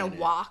cool. What, are you in gonna it.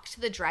 walk to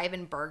the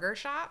drive-in burger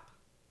shop?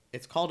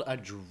 It's called a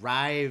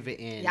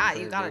drive-in. Yeah, you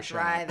burger gotta shop.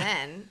 drive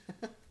in.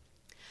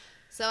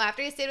 So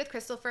after he stayed with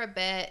Crystal for a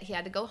bit, he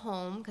had to go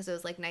home because it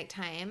was like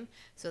nighttime.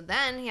 So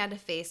then he had to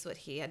face what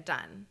he had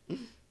done.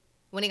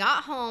 When he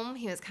got home,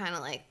 he was kind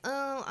of like,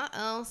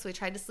 oh. So he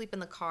tried to sleep in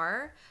the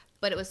car,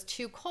 but it was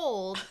too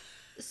cold.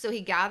 So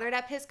he gathered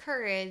up his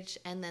courage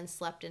and then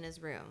slept in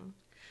his room.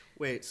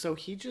 Wait, so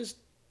he just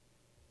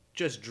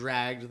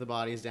dragged the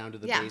bodies down to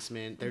the Yeah.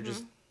 basement. They're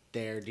just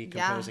there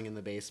decomposing in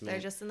the basement. They're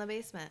just in the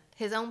basement.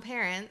 His own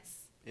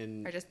parents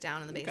in... are just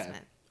down in the Okay.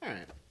 basement. All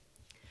right.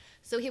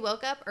 So he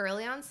woke up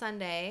early on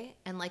Sunday,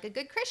 and like a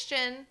good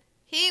Christian,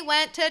 he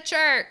went to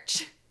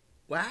church.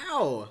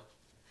 Wow.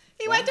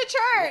 He went to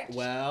church.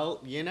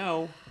 Well, you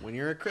know, when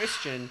you're a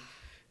Christian,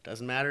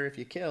 doesn't matter if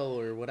you kill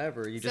or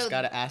whatever. You just So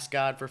got to ask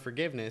God for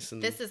forgiveness.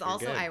 And This is you're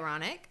also good.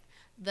 ironic.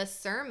 The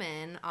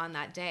sermon on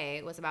that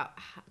day was about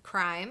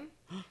crime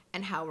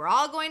and how we're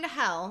all going to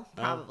hell.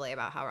 Probably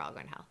about how we're all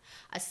going to hell.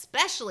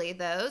 Especially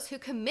those who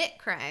commit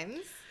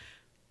crimes.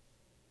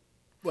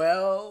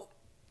 Well,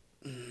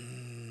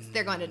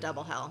 They're going to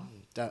double hell.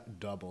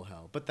 double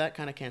hell. But that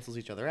kind of cancels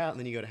each other out, and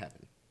then you go to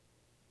heaven.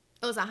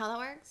 Oh, is that how that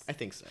works? I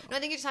think so. No, I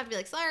think you just have to be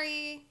like,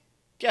 sorry,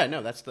 Yeah,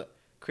 no, that's the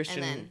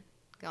Christian, and then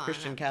go on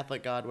Christian, up.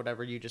 Catholic, God,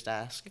 whatever you just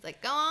ask. It's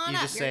like, go on You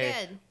up, just you're say,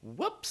 good.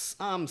 whoops,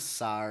 I'm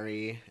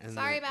sorry. And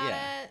Sorry about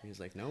yeah. it. He's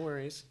like, no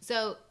worries.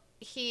 So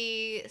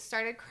he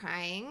started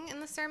crying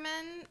in the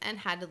sermon and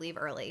had to leave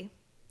early.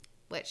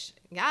 Which,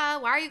 yeah,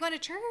 why are you going to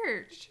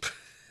church?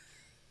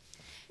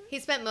 He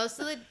spent most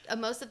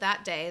of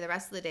that day, the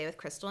rest of the day, with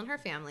Crystal and her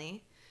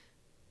family.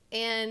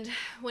 And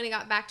when he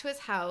got back to his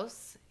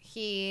house,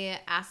 he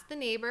asked the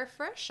neighbor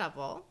for a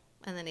shovel,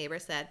 and the neighbor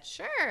said,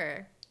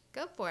 "Sure,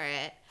 go for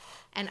it."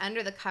 And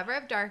under the cover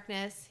of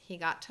darkness, he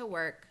got to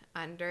work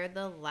under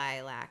the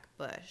lilac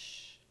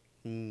bush.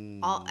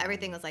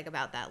 Everything was like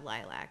about that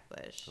lilac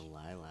bush. The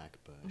lilac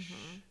bush.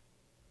 Mm-hmm.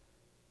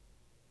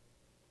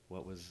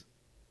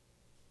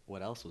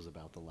 What else was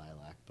about the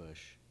lilac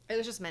bush? It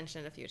was just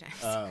mentioned a few times.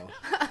 Oh.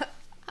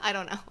 I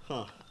don't know.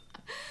 Huh.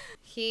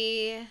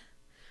 He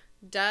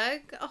dug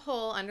a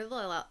hole under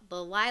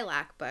the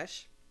lilac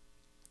bush,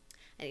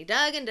 and he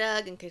dug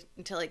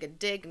until he could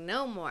dig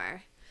no more.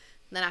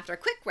 And then after a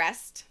quick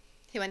rest,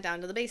 he went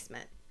down to the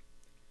basement.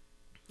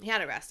 He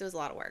had a rest. It was a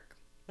lot of work.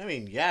 I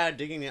mean, yeah,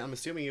 digging. I'm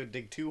assuming you would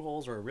dig 2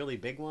 holes or a really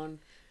big one.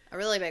 A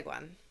really big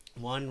one.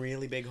 One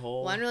really big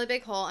hole. One really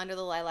big hole under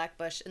the lilac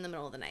bush in the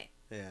middle of the night.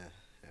 Yeah.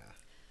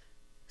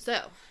 So,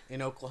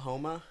 In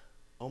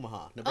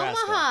Omaha, Nebraska.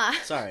 Omaha.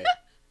 Sorry.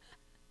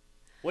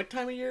 What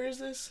time of year is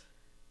this?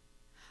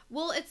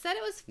 well, it said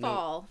it was No.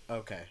 fall.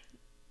 Okay.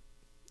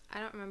 I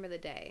don't remember the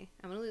day.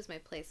 I'm going to lose my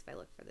place if I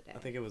look for the day. I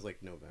think it was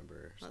like November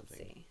or Let's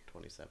something. see.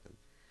 27th.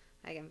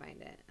 I can find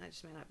it. I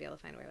just might not be able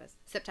to find where it was.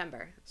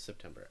 September.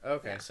 September.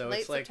 Okay, Yeah, so late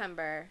it's like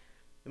September.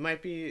 it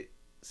might be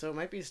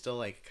still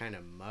like kind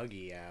of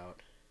muggy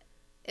out.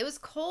 It was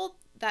cold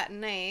that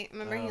night.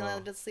 Remember, he Oh.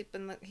 allowed to sleep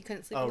he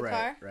couldn't sleep Oh, in the right,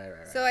 car.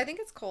 right. So I think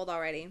it's cold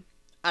already.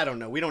 I don't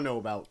know. We don't know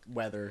about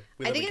weather.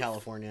 We I live in think it's-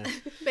 California.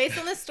 Based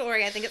on this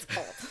story, I think it's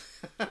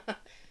cold.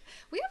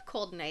 We have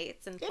cold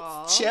nights in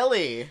fall. It's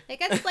chilly. It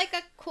gets like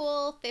a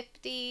cool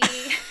 50.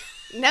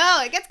 No,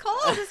 it gets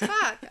cold as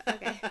fuck.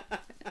 Okay.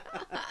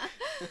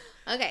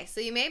 Okay, so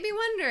you may be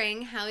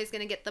wondering how he's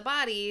going to get the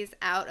bodies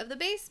out of the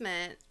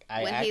basement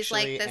I when he's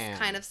like actually this am.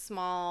 kind of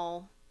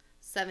small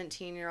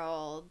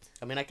 17-year-old.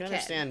 I mean, I can kid.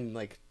 understand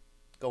like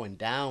going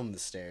down the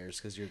stairs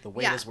because the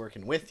weight Yeah. is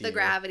working with you. The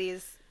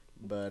gravity's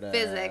but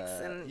physics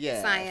and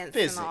science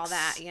and all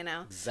that, you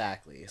know.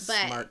 Exactly.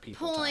 But Smart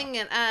people pulling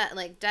talk. it up,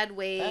 like dead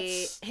weight.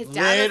 That's His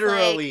dad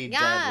literally was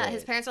like, dead weight.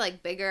 his parents are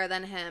like bigger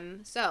than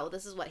him. So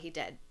this is what he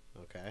did.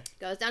 Okay.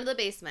 Goes down to the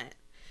basement.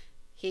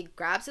 He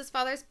grabs his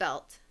father's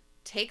belt,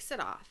 takes it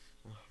off,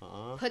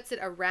 puts it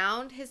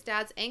around his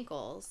dad's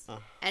ankles,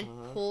 and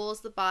pulls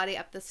the body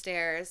up the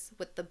stairs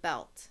with the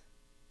belt.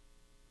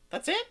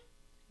 That's it?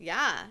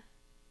 Yeah.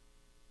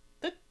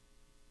 That-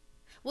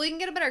 Well, you can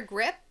get a better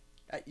grip.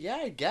 Yeah,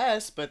 I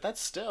guess, but that's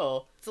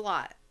still... It's a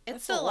lot. It's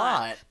That's still a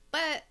lot.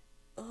 But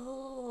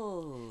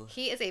Oh.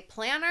 he is a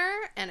planner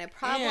and a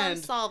problem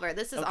And- solver.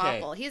 This is okay.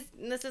 awful.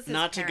 This is his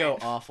Not to go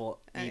parent.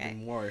 awful, Okay.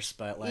 even worse,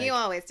 but like... You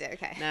always do.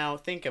 Okay. Now,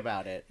 think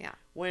about it. Yeah.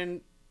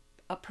 When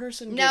a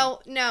person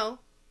No.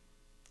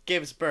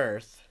 gives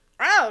birth,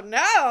 Oh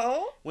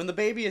no. when the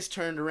baby is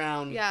turned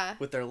around Yeah.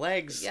 with their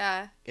legs,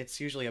 Yeah. it's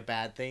usually a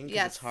bad thing because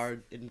Yes. it's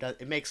hard.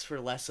 It makes for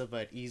less of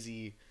an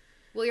easy...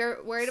 Well,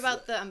 you're worried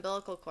about the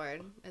umbilical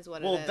cord, is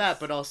what Well, it is. that,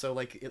 but also,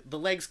 like, the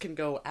legs can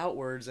go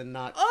outwards and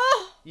not...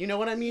 Oh. You know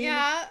what I mean?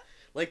 Yeah.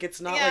 Like,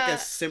 it's not like Yeah. a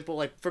simple,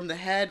 like, from the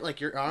head,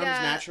 like, your arms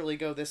Yeah. naturally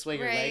go this way,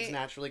 your legs Right.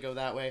 naturally go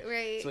that way.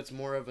 Right. So it's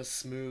more of a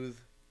smooth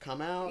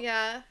come out.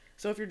 Yeah.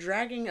 So if you're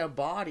dragging a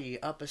body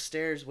up a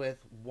stairs with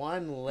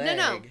one leg...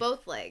 No,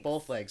 both legs.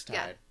 Both legs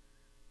tied.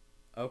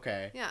 Yeah.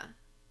 Okay. Yeah.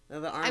 Now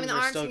the arms I mean, the are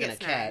arms still can gonna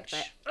get snagged,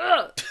 catch. but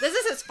ugh, this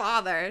is his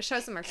father. Show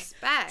some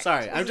respect.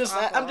 Sorry, This I'm is just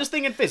awful.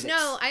 thinking physics.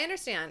 No, I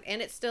understand,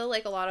 and it's still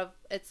like a lot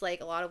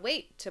of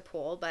weight to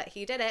pull, but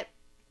he did it.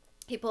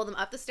 He pulled him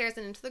up the stairs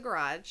and into the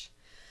garage.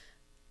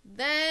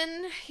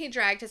 Then he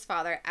dragged his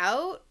father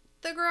out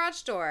the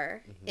garage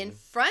door, in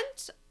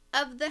front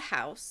of the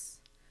house,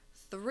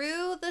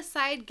 through the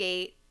side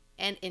gate,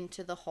 and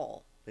into the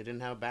hole. They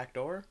didn't have a back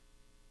door?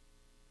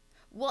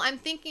 Well, I'm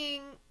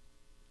thinking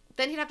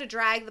then he'd have to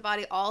drag the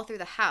body all through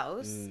the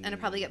house, and it'd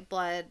probably get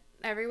blood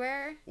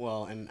everywhere.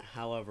 Well, and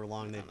however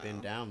long they've been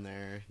know. down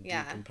there,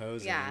 Yeah,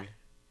 decomposing. yeah.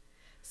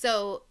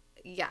 So,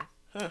 yeah.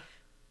 Huh.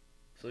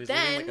 So he's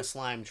Then- leaving like a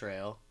slime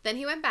trail. Then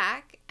he went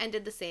back and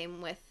did the same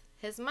with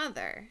his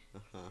mother.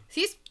 Uh-huh.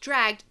 He's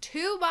dragged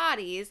 2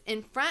 bodies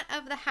in front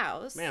of the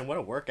house. Man, what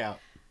a workout.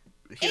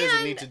 He doesn't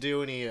And, need to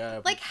do any...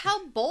 Like,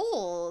 how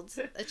bold.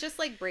 It's just,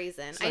 like,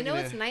 brazen. He's I not know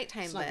gonna- it's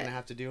nighttime, He's not but... going to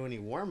have to do any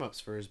warm-ups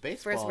for his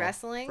baseball.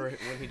 wrestling? For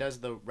when he does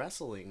the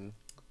wrestling.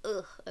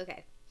 Ugh,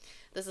 okay.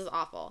 This is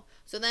awful.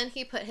 So then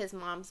he put his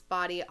mom's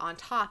body on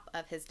top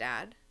of his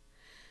dad.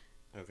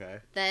 Okay.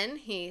 Then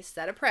he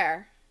said a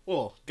prayer.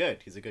 Well,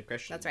 good. He's a good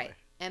Christian. That's right.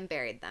 And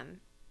buried them.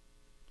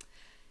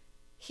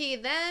 He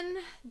then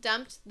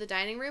dumped the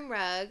dining room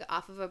rug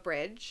off of a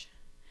bridge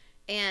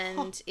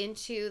and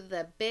into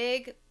the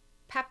big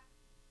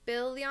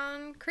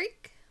Papillion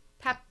Creek?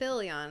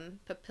 Papillion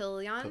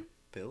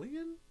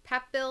Billion?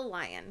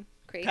 Papillion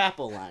Creek.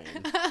 Papal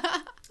lion.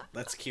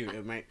 That's cute.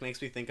 It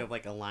makes me think of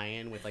like a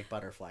lion with like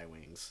butterfly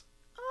wings.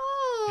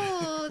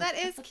 Oh, that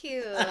is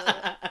cute.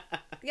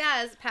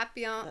 Yeah, it's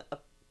Papillon. What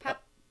is it,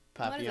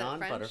 Papillon,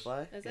 French?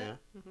 butterfly. Is yeah.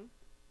 it?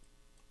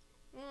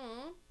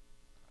 Mm.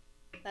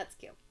 That's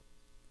cute.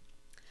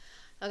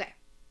 Okay.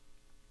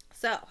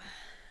 So,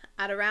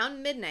 at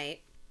around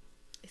midnight,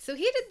 so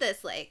he did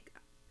this like,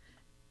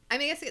 I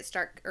mean, I guess it gets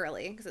dark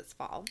early because it's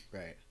fall.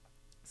 Right.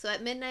 So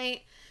at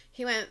midnight,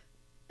 he went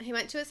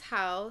to his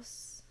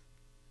house.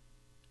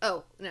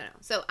 Oh, no.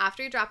 So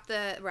after he dropped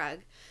the rug,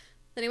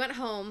 then he went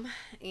home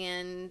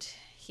and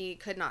he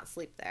could not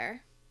sleep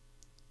there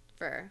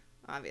for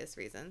obvious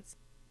reasons.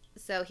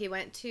 So he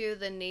went to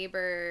the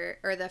neighbor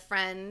or the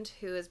friend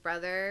who his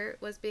brother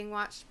was being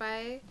watched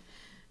by,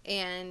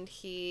 and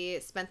he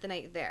spent the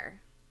night there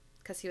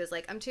because he was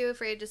like, I'm too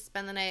afraid to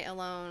spend the night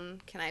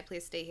alone. Can I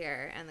please stay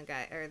here? And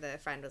the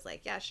friend was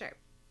like, yeah, sure.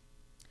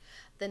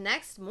 The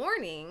next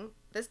morning,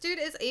 this dude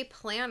is a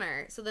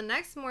planner. So the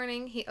next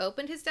morning, he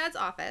opened his dad's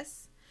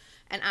office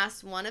and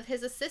asked one of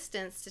his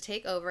assistants to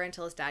take over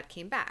until his dad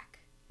came back.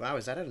 Wow,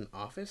 is that an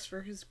office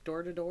for his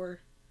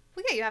door-to-door?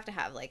 Well, yeah, you have to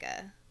have like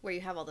where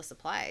you have all the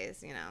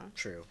supplies, you know.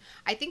 True.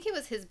 I think it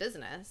was his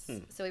business,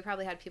 so he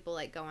probably had people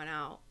like going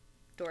out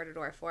door to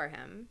door for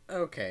him.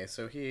 Okay,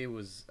 so he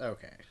was...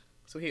 Okay.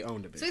 So he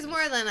owned a business. So he's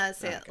more than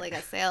Okay. like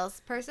a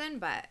salesperson,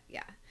 but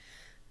yeah.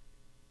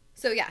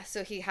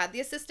 So he had the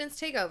assistants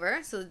take over,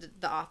 so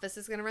the office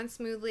is going to run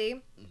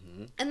smoothly.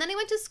 Mm-hmm. And then he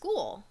went to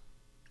school.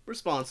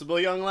 Responsible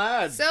young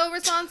lad. So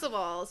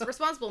responsible.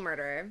 Responsible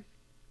murderer.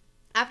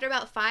 After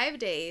about 5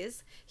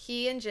 days,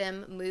 he and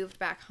Jim moved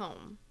back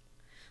home.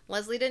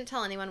 Leslie didn't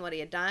tell anyone what he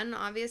had done,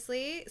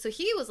 obviously. So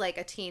he was like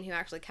a teen who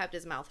actually kept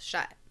his mouth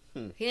shut. He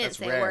didn't That's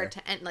say rare. a word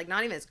to like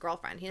not even his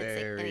girlfriend. He didn't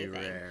Very say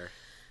anything. rare.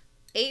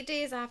 8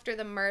 days after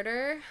the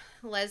murder,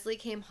 Leslie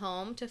came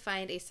home to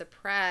find a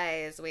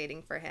surprise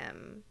waiting for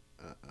him.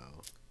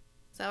 Uh-oh.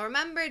 So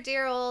remember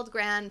dear old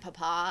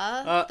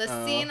grandpapa, Uh-oh. the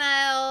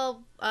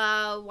senile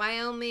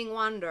Wyoming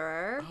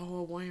wanderer, Oh,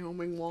 a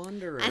Wyoming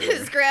wanderer. and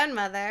his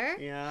grandmother.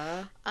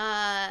 Yeah.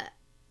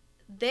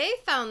 They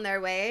found their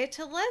way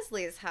to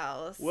Leslie's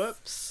house.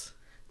 Whoops.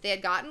 They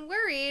had gotten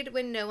worried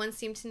when no one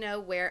seemed to know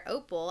where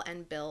Opal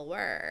and Bill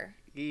were.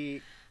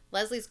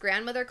 Leslie's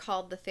grandmother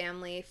called the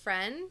family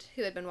friend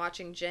who had been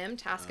watching Jim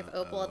to ask if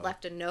Opal had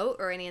left a note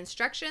or any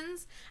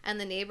instructions, and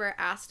the neighbor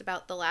asked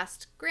about the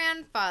last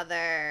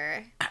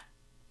grandfather.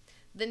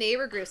 The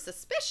neighbor grew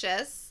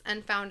suspicious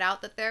and found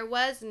out that there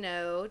was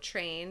no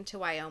train to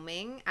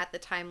Wyoming at the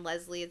time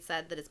Leslie had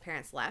said that his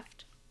parents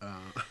left.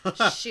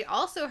 She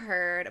also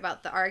heard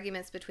about the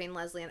arguments between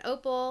Leslie and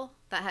Opal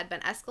that had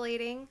been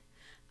escalating,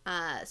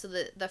 so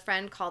the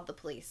friend called the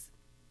police.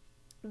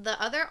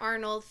 The other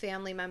Arnold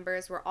family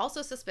members were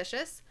also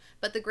suspicious,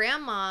 but the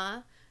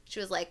grandma, she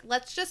was like,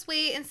 let's just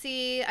wait and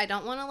see. I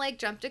don't want to, like,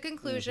 jump to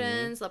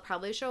conclusions. They'll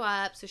probably show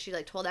up. So she,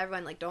 like, told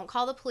everyone, like, don't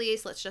call the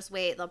police. Let's just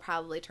wait. They'll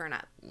probably turn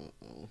up.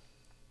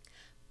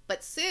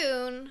 But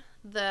soon,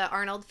 the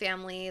Arnold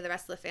family, the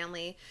rest of the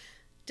family,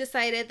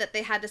 decided that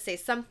they had to say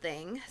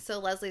something. So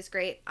Leslie's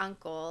great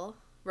uncle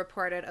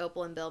reported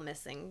Opal and Bill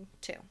missing,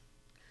 too.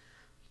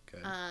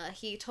 Good.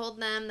 He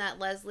told them that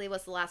Leslie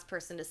was the last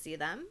person to see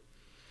them.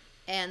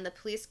 And the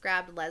police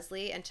grabbed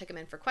Leslie and took him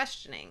in for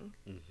questioning.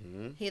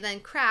 He then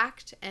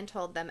cracked and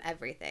told them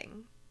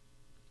everything.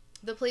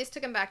 The police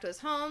took him back to his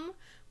home,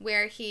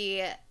 where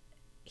he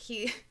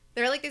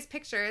there are like these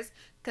pictures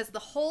because the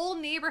whole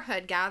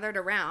neighborhood gathered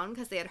around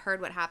because they had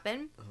heard what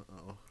happened.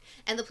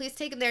 And the police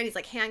take him there, and he's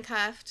like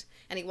handcuffed,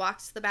 and he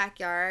walks to the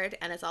backyard,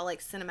 and it's all like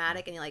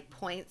cinematic, and he like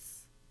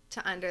points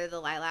to under the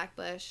lilac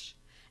bush,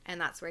 and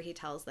that's where he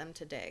tells them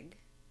to dig.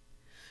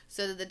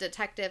 So the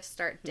detectives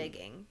start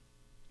digging.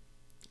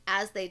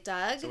 As they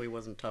dug... So he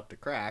wasn't tough to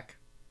crack.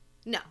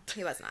 No,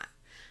 he was not.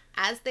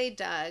 As they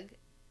dug,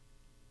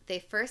 they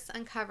first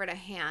uncovered a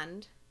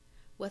hand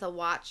with a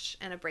watch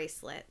and a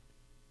bracelet.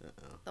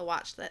 The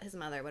watch that his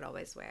mother would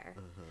always wear.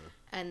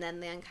 And then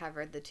they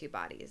uncovered the two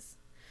bodies.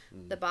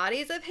 The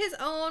bodies of his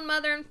own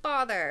mother and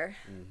father.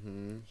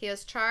 He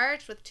was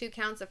charged with 2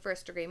 counts of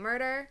first-degree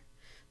murder.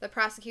 The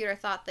prosecutor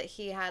thought that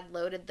he had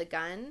loaded the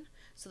gun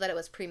so that it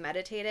was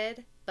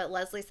premeditated, but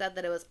Leslie said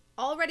that it was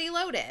already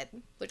loaded,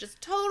 which is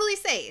totally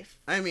safe.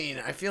 I mean,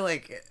 I feel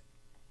like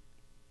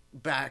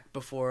back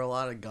before a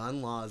lot of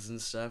gun laws and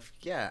stuff,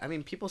 yeah, I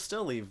mean, people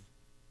still leave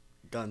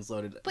guns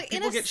loaded. But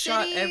people get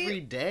shot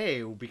every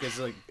day because,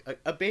 like,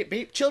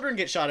 children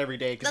get shot every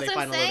day because they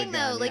find a loaded gun. That's what I'm saying,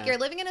 though. Like, you're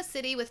living in a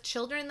city with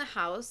children in the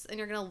house, and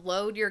you're going to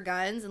load your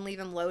guns and leave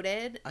them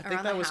loaded I think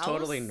around that the was house?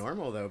 totally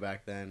normal, though,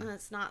 back then.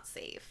 That's not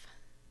safe.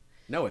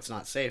 No, it's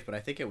not safe, but I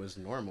think it was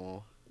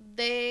normal.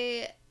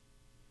 They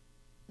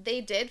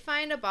did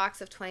find a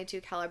box of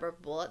 .22 caliber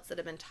bullets that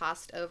had been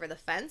tossed over the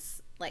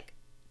fence, like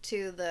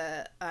to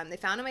the. They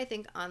found them, I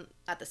think,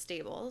 at the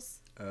stables.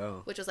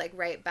 Oh. Which was like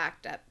right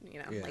backed up,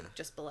 like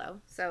just below.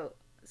 So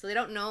they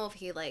don't know if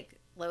he like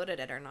loaded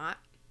it or not,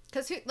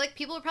 because like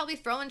people were probably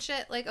throwing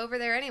shit like over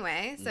there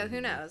anyway. So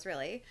who knows,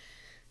 really?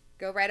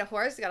 Go ride a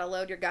horse, you gotta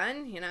load your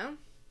gun, you know.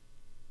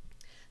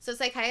 So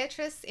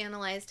psychiatrists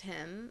analyzed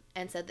him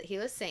and said that he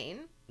was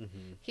sane.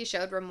 He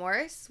showed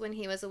remorse when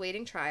he was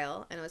awaiting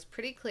trial, and it was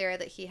pretty clear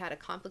that he had a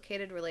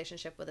complicated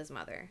relationship with his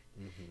mother.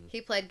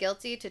 He pled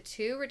guilty to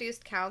 2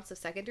 reduced counts of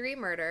second-degree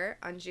murder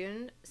on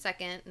June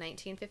 2nd,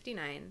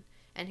 1959,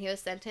 and he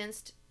was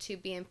sentenced to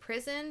be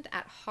imprisoned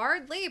at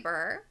hard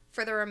labor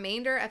for the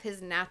remainder of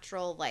his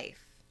natural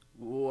life.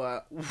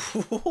 Wow.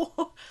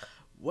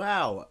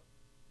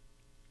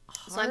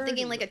 So I'm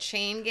thinking like a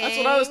chain gang. That's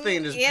what I was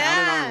thinking, just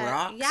pounding on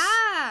rocks.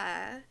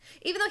 Yeah.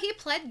 Even though he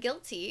pled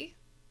guilty.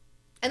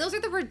 And those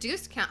are the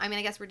reduced count. I mean,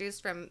 I guess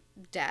reduced from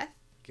death.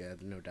 Yeah,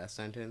 no death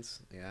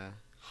sentence. Yeah.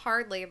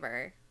 Hard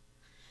labor.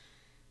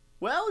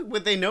 Well,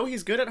 would they know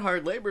he's good at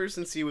hard labor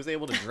since he was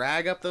able to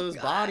drag up those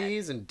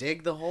bodies and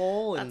dig the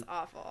hole? And, that's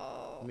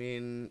awful. I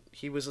mean,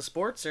 he was a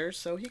sportser,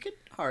 so he could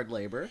hard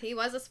labor. He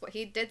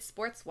did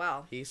sports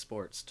well. He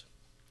sportsed.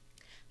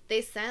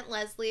 They sent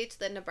Leslie to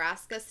the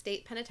Nebraska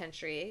State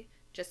Penitentiary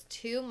just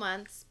 2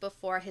 months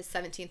before his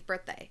 17th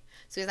birthday.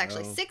 So he was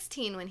actually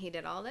 16 when he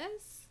did all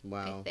this.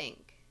 Wow. I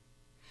think.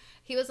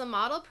 He was a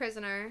model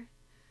prisoner.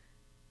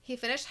 He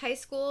finished high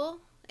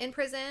school in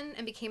prison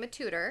and became a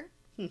tutor.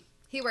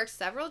 He worked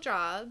several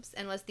jobs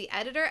and was the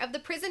editor of the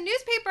prison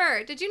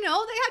newspaper. Did you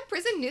know they had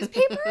prison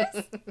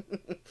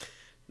newspapers?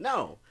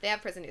 No. They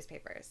have prison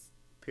newspapers.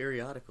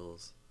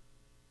 Periodicals.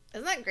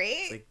 Isn't that great?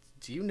 It's like,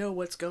 do you know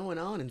what's going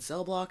on in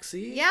Cell Block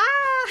C? Yeah.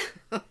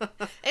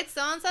 It's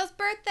so-and-so's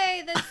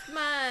birthday this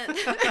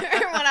month.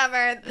 Or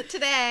whatever.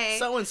 Today.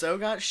 So-and-so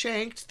got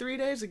shanked 3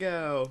 days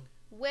ago.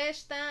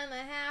 Wish them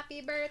a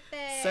happy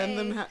birthday. Send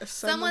them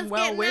Someone's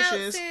well getting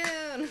wishes.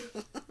 out soon.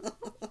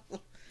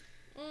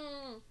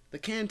 The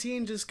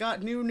canteen just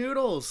got new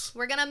noodles.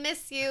 We're gonna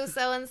miss you,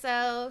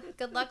 so-and-so.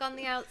 Good luck on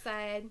the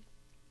outside.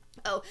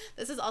 Oh,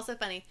 this is also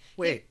funny.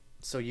 Wait,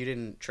 so you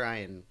didn't try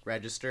and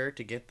register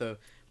to get the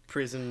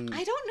prison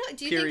I don't know.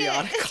 Do you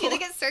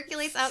think it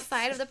circulates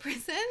outside of the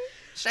prison?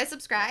 Should I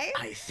subscribe?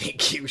 I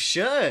think you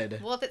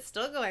should. Well, if it's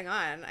still going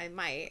on, I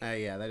might.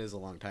 Yeah, that is a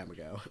long time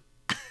ago.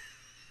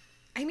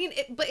 I mean,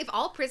 but if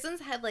all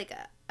prisons had like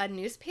a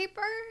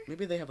newspaper?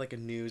 Maybe they have like a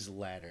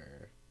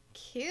newsletter.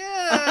 Cute.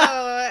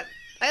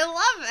 I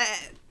love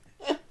it.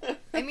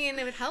 I mean,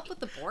 it would help with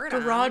the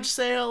boredom. Garage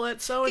sale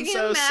at so and Can you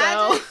so imagine?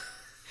 cell.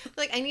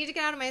 Like, I need to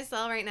get out of my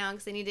cell right now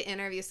because I need to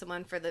interview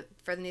someone for the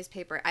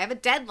newspaper. I have a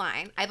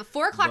deadline. I have a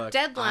 4:00 Look,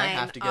 deadline. I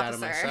have to get out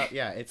officer. of my cell.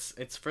 Yeah,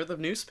 it's for the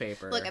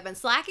newspaper. Look, I've been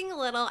slacking a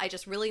little. I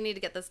just really need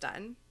to get this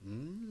done.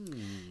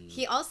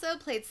 He also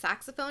played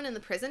saxophone in the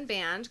prison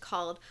band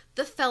called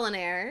the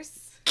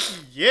Felonaires.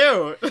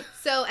 Cute.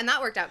 So, and that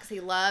worked out because he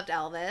loved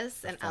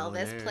Elvis, and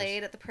Elvis Felonaires.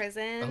 played at the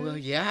prison. Oh well,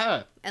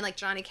 yeah. And like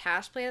Johnny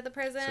Cash played at the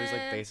prison. So he's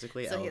like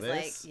basically so Elvis. he's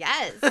like,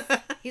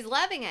 yes, he's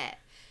loving it.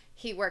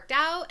 He worked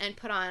out and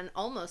put on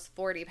almost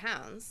 40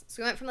 pounds.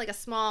 So he went from like a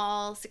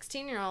small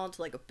 16-year-old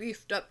to like a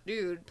beefed up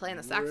dude playing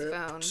the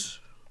saxophone, Ripped.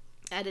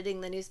 editing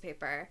the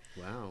newspaper.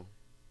 Wow,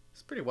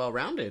 it's pretty well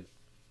rounded.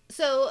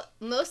 So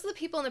most of the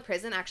people in the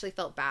prison actually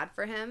felt bad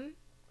for him,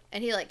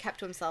 and he like kept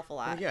to himself a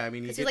lot. Well, yeah, I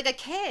mean, because he was like a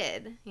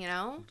kid, you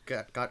know.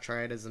 got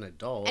tried as an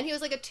adult. And he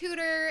was like a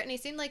tutor, and he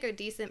seemed like a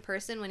decent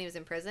person when he was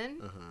in prison.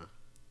 Uh-huh.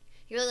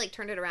 He really like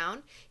turned it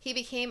around. He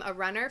became a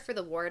runner for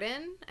the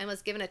warden and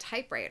was given a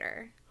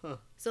typewriter. Huh.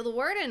 So the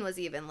warden was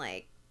even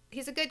like,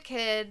 he's a good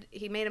kid.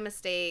 He made a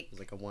mistake. It was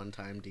like a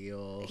one-time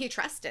deal. He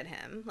trusted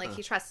him. Like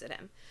he trusted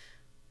him.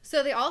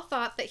 So they all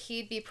thought that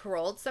he'd be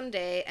paroled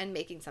someday and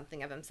making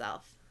something of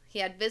himself. He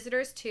had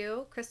visitors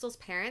too. Crystal's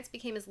parents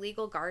became his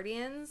legal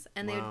guardians,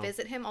 and they Wow. would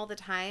visit him all the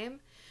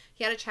time.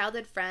 He had a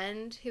childhood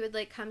friend who would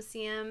like come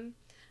see him.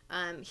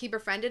 He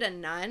befriended a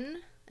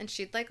nun, and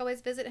she'd like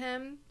always visit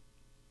him.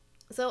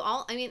 So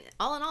all in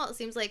all, it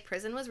seems like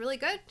prison was really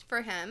good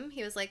for him.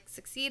 He was like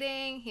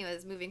succeeding. He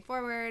was moving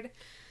forward.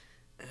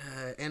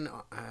 I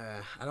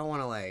don't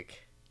want to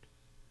like.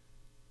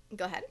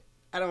 Go ahead.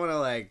 I don't want to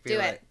like. Be Do it.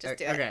 like, Just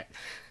do okay. it.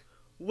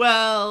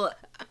 Well,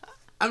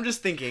 I'm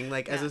just thinking,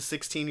 like, as Yeah. a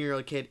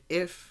 16-year-old kid,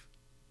 if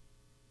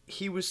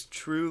he was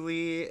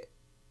truly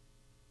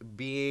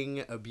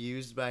being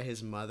abused by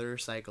his mother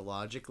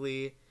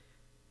psychologically,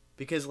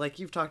 because, like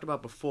you've talked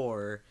about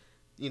before,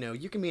 you know,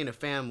 you can be in a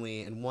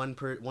family and one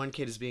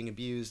kid is being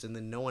abused and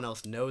then no one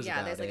else knows Yeah,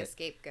 about there's like it. a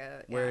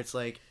scapegoat. Where yeah. it's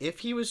like, if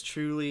he was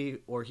truly,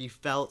 or he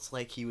felt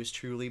like he was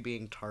truly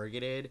being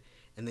targeted,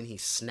 and then he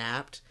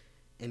snapped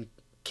and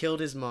killed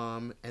his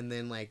mom, and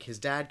then, like, his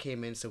dad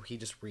came in, so he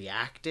just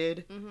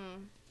reacted.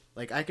 Mm-hmm.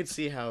 Like, I could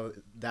see how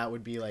that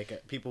would be, like,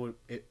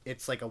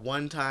 it's like a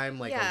one-time,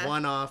 like, Yeah. a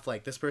one-off,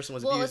 like, this person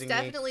was Well, abusing it's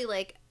me. definitely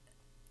like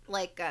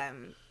I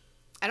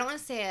don't want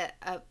to say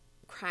a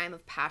crime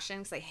of passion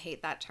because I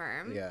hate that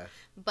term. Yeah.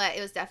 But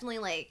it was definitely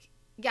like,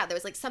 yeah, there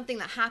was like something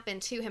that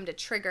happened to him to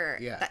trigger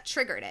that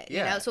triggered it. You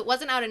Yeah. know, so it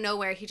wasn't out of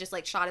nowhere. He just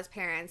like shot his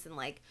parents and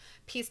like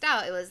pieced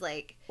out. It was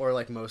like Or,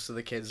 like, most of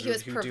the kids He who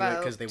was do it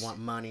because they provoked. want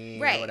money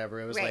right, or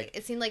whatever. It was right. like,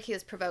 It seemed like he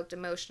was provoked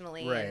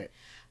emotionally. right.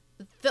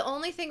 The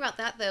only thing about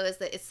that though is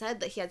that it said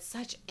that he had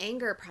such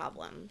anger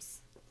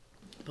problems.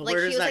 But Like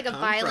where he does was that like a come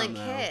violent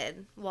from, though?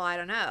 kid. Well, I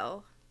don't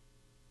know.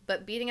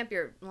 But beating up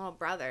your little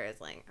brother is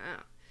like,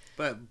 oh.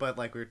 But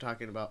like we were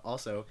talking about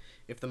also,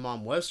 if the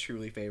mom was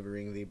truly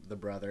favoring the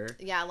brother,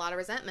 Yeah, a lot of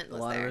resentment a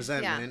was lot there. of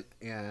resentment.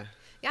 Yeah.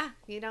 Yeah,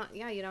 you don't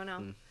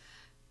know.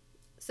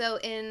 So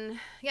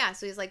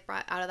so he's like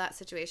brought out of that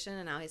situation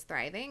and now he's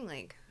thriving,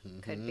 like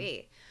could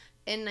be.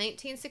 In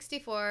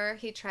 1964,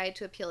 he tried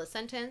to appeal his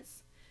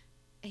sentence.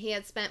 He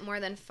had spent more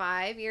than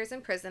 5 years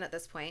in prison at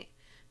this point.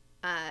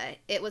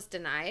 It was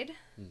denied.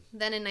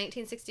 Then in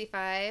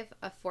 1965,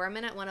 a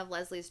foreman at one of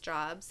Leslie's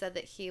jobs said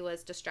that he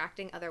was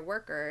distracting other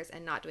workers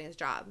and not doing his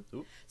job.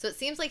 Oop. So it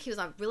seems like he was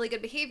on really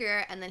good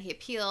behavior, and then he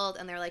appealed,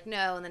 and they're like,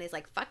 no, and then he's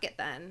like, fuck it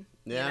then.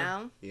 Yeah. You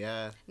know?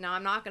 Yeah. No,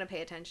 I'm not going to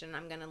pay attention.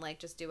 I'm going to like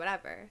just do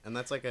whatever. And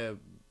that's like a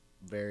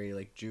very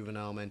like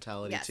juvenile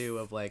mentality Yes. too,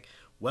 of like,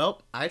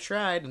 well, I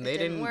tried and It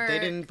didn't they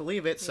didn't work.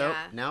 believe it, so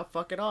Yeah. now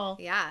fuck it all.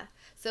 Yeah.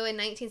 So in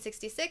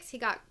 1966, he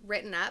got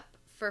written up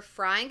for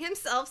frying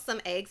himself some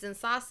eggs and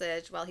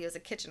sausage while he was a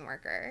kitchen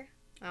worker.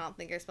 I don't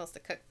think you're supposed to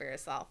cook for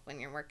yourself when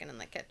you're working in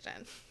the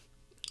kitchen.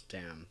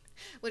 Damn.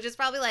 Which is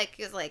probably like,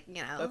 he was like,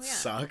 you know, That yeah,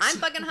 sucks. I'm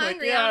fucking Like,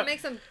 hungry. yeah, I'm gonna make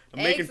some I'm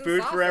eggs making and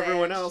food for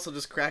everyone sausage. else. I'll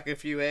just crack a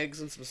few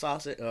eggs and some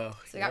sausage. Oh.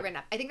 So he got written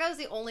up. I think that was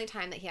the only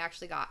time that he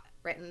actually got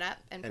written up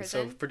in And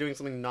so prison. for doing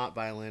something not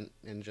violent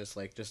and just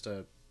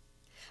a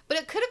But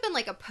it could have been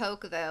like a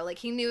poke though. Like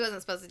he knew he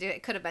wasn't supposed to do it.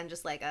 It could have been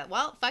just like a,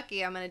 well, fuck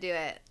you, I'm gonna do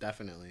it.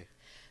 definitely.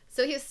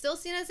 So he was still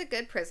seen as a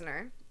good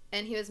prisoner,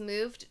 and he was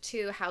moved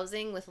to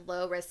housing with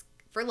low risk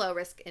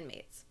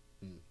inmates.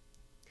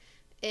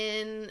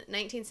 In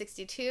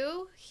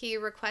 1962, he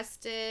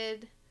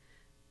requested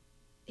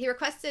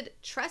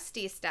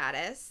trustee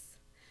status,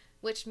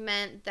 which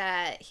meant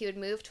that he would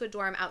move to a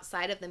dorm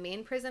outside of the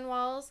main prison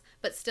walls,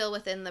 but still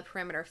within the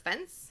perimeter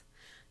fence.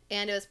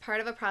 And it was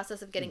part of a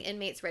process of getting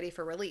inmates ready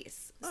for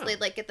release. So Oh.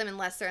 they'd like get them in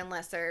lesser and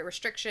lesser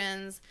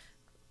restrictions,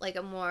 like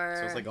a more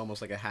So it's like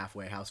almost like a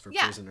halfway house for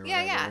yeah, prison or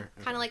yeah, whatever.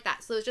 yeah, kind of like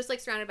that. So it was just like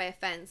surrounded by a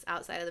fence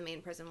outside of the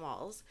main prison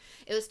walls.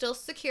 It was still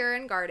secure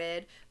and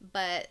guarded,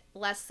 but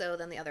less so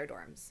than the other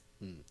dorms.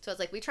 So it's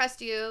like, we trust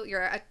you.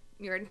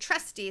 You're in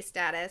trustee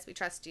status. We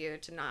trust you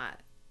to not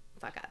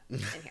fuck up in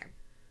here.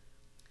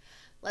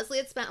 Leslie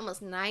had spent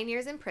almost 9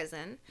 years in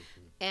prison,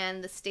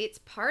 and the state's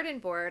pardon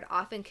board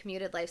often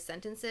commuted life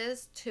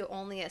sentences to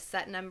only a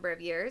set number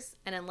of years.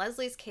 And in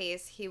Leslie's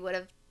case, he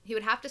would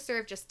have to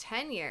serve just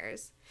 10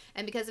 years.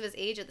 And because of his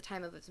age at the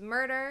time of his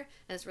murder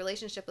and his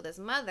relationship with his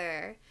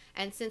mother,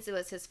 and since it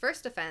was his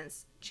first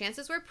offense,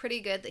 chances were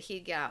pretty good that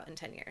he'd get out in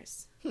 10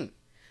 years.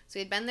 So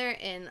he'd been there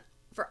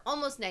for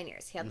almost 9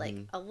 years. He had like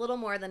a little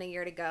more than a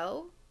year to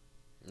go.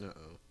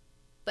 Uh-oh.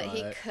 But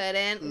he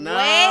couldn't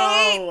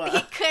No! wait.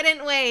 He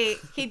couldn't wait.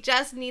 He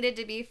just needed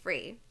to be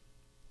free.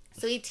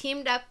 So he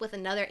teamed up with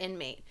another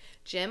inmate,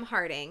 Jim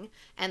Harding,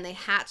 and they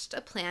hatched a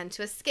plan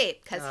to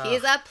escape because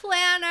he's a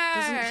planner.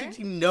 Doesn't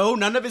he know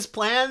none of his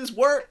plans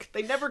work?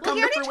 They never come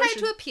He to already fruition.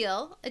 tried to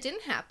appeal. It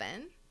didn't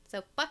happen.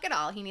 So fuck it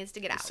all. He needs to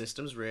get The out.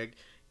 system's rigged.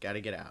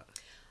 Gotta get out.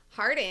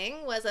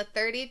 Harding was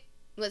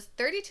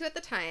 32 at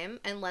the time,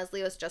 and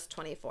Leslie was just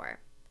 24.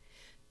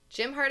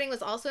 Jim Harding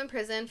was also in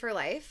prison for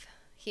life.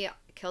 He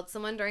killed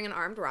someone during an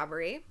armed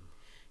robbery,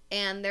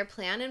 and their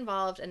plan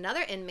involved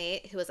another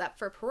inmate who was up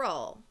for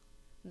parole.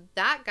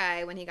 That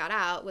guy, when he got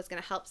out, was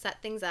going to help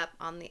set things up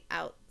on the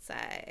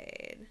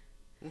outside.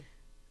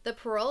 The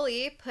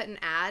parolee put an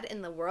ad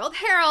in the World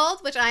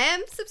Herald, which I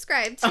am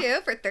subscribed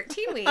to, for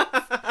 13 weeks.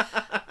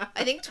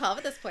 I think 12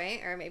 at this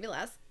point, or maybe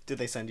less. Did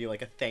they send you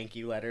like a thank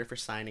you letter for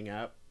signing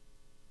up?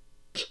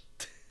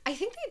 I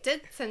think they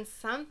did send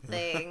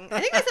something.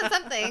 I think they sent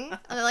something.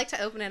 And I like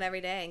to open it every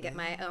day and get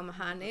my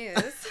Omaha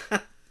news.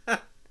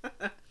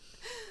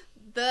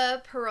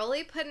 The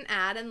parolee put an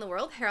ad in the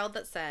World Herald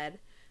that said,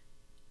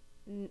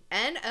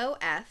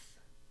 NOF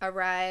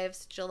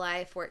arrives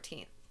July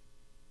 14th.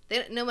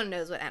 No one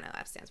knows what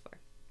NOF stands for.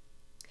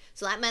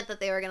 So that meant that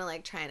they were going to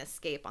like try and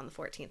escape on the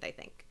 14th, I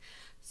think.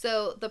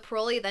 So the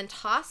parolee then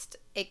tossed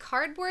a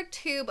cardboard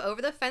tube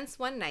over the fence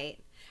one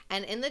night,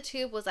 and in the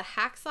tube was a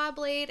hacksaw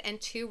blade and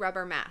 2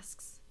 rubber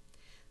masks.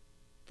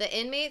 The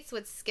inmates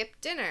would skip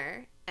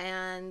dinner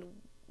and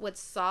would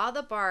saw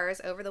the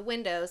bars over the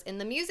windows in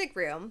the music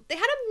room. They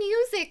had a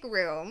music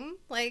room.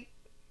 Like,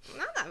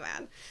 not that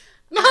bad.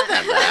 Not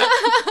that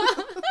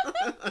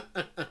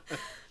bad.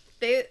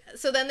 They'd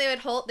saw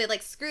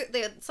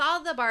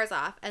the bars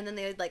off, and then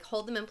they would like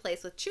hold them in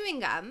place with chewing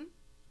gum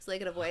so they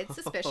could avoid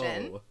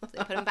suspicion. Oh. So they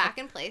put them back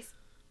in place.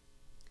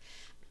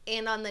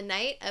 And on the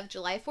night of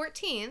July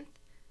 14th,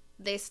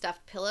 they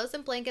stuffed pillows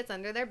and blankets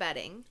under their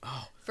bedding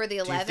for the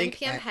 11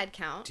 p.m. head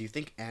count. Do you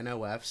think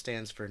NOF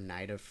stands for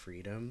Night of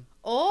Freedom?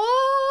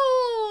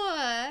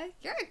 Oh,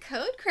 you're a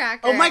code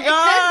cracker. Oh my It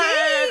god!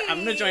 could be. I'm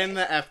gonna join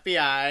the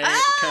FBI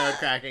code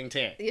cracking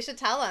team. You should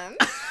tell them.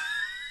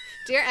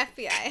 Dear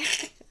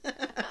FBI.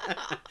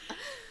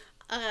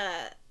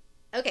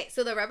 Okay,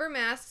 so the rubber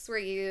masks were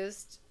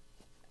used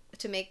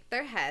to make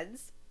their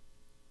heads.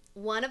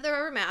 One of the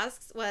rubber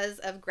masks was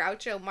of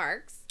Groucho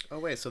Marx. Oh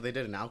wait, so they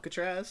did an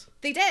Alcatraz?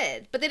 They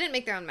did, but they didn't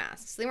make their own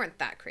masks. They weren't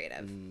that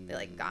creative. They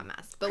like got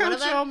masks. But Groucho one of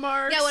them,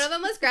 Marx. yeah, one of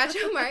them was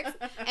Groucho Marx.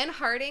 And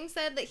Harding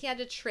said that he had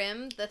to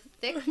trim the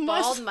thick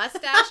bald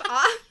mustache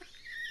off.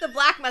 The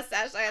black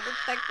mustache. I had the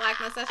thick black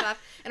mustache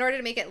off in order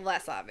to make it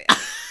less obvious.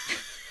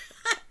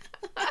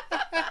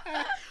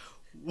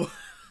 Wow.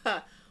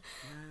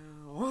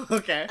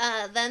 Okay.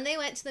 Then they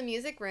went to the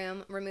music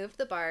room, removed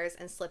the bars,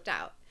 and slipped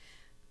out.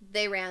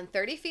 They ran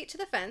 30 feet to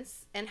the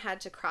fence and had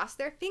to cross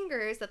their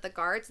fingers that the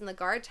guards in the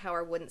guard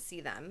tower wouldn't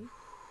see them.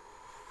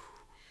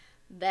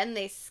 Then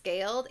they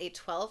scaled a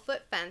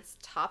 12-foot fence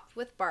topped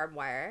with barbed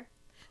wire.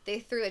 They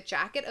threw a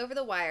jacket over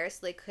the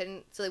wires so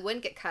they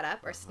wouldn't get cut up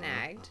or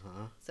snagged.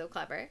 So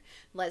clever.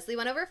 Leslie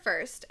went over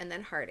first, and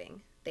then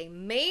Harding. They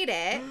made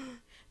it.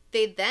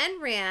 They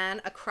then ran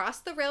across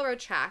the railroad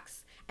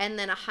tracks and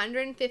then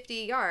 150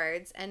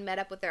 yards and met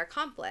up with their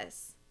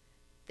accomplice.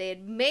 They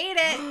had made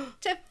it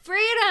to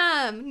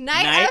freedom.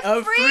 Night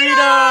of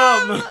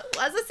freedom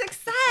was a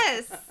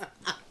success.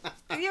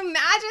 Can you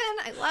imagine?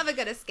 I love a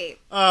good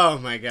escape. Oh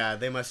my god,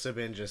 they must have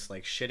been just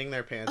like shitting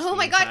their pants. Oh the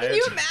my god, entire can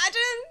you time.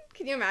 imagine?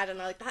 Can you imagine?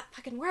 They're like, that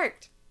fucking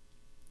worked.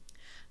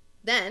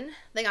 Then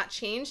they got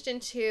changed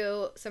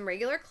into some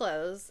regular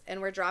clothes and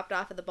were dropped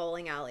off at the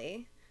bowling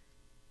alley.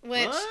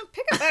 Which, What?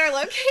 pick a better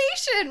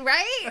location,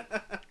 right?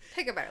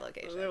 Pick a better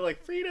location. They were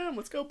like, freedom,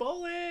 let's go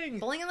bowling.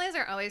 Bowling alleys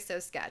are always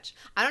so sketch.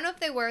 I don't know if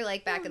they were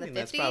like back in the 50s.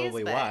 That's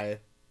probably but why.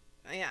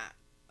 Yeah,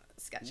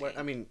 sketchy. What,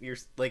 I mean, you're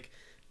like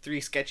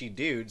 3 sketchy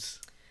dudes.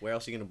 Where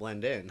else are you gonna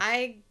blend in?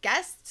 I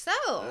guess so.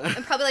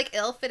 And probably like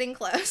ill-fitting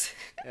clothes.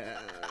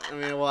 I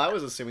mean, well, I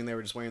was assuming they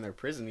were just wearing their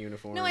prison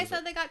uniforms. No, I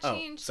said they got Oh,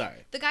 changed.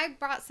 sorry. The guy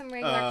brought some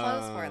regular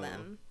clothes for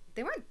them.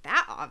 They weren't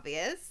that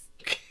obvious.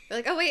 They're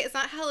like, oh wait, it's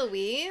not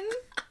Halloween?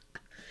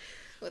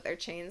 With their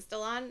chains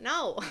still on?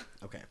 No.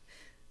 Okay.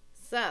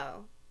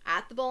 So,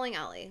 at the bowling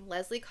alley,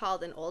 Leslie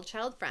called an old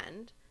child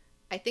friend,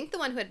 I think the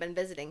one who had been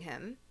visiting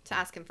him, to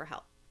ask him for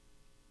help.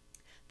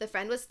 The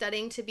friend was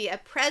studying to be a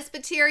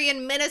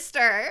Presbyterian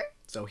minister.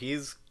 So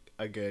he's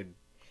a good,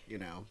 you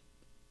know.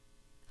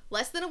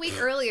 Less than a week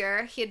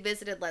earlier, he had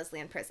visited Leslie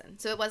in prison.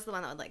 So it was the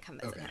one that would like come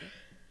visit him.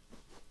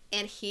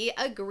 And he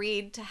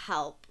agreed to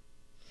help.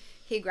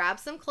 He grabbed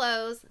some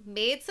clothes,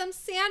 made some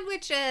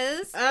sandwiches,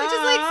 which is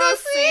like so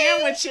sweet.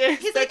 Sandwiches.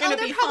 He's They're like, gonna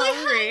they're be probably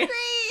hungry.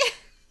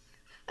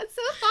 That's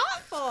so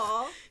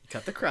thoughtful.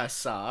 Cut the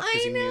crusts off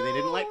because I he knew they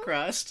didn't like know.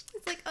 crust.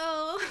 It's like,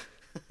 oh,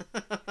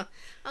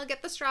 I'll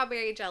get the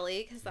strawberry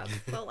jelly because that's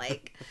what I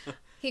like.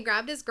 He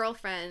grabbed his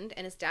girlfriend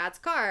and his dad's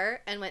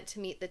car and went to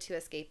meet the two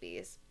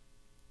escapees.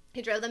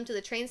 He drove them to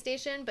the train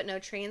station, but no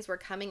trains were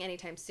coming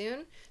anytime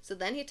soon. So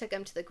then he took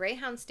them to the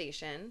Greyhound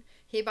station.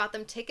 He bought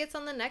them tickets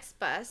on the next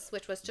bus,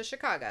 which was to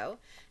Chicago,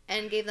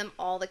 and gave them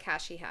all the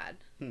cash he had.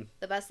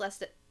 The bus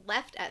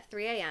left at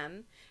 3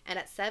 a.m., and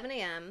at 7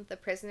 a.m., the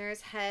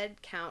prisoners'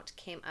 head count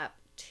came up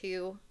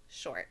too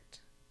short.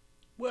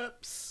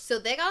 Whoops. So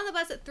they got on the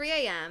bus at 3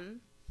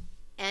 a.m.,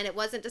 and it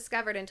wasn't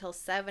discovered until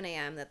 7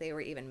 a.m. that they were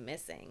even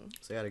missing.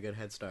 So he had a good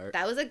head start.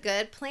 That was a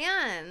good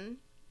plan.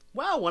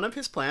 Wow, one of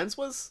his plans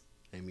was,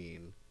 I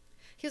mean,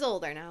 He's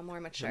older now,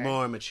 more mature.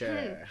 more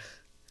mature.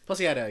 Plus,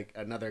 he had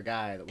another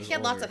guy that was He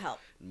had lots older of help.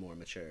 and more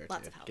mature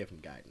Lots to of help. give him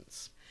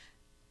guidance.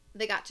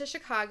 They got to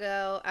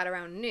Chicago at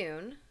around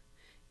noon,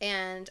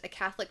 and a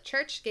Catholic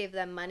church gave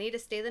them money to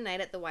stay the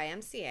night at the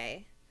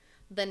YMCA.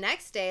 The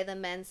next day, the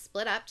men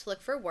split up to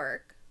look for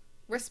work.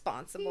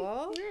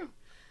 Responsible. Yeah.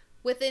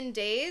 Within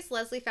days,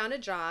 Leslie found a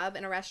job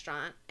in a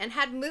restaurant and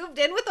had moved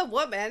in with a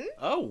woman.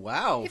 Oh,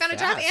 wow. He found a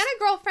job and a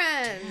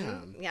girlfriend.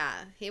 Damn. Yeah,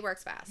 he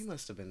works fast. He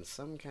must have been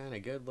some kind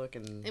of good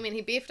looking. I mean, he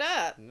beefed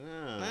up. No.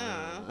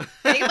 Oh.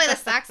 And he can play the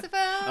saxophone.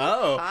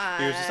 Oh, Hot.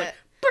 he was just like.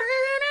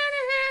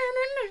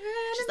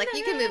 She's like,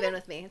 you can move in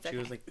with me. It's okay. She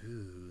was like,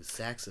 ooh,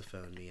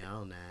 saxophone me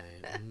all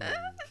night.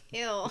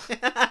 Ew.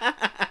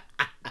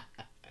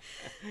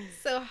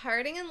 So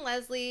Harding and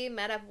Leslie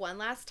met up one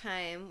last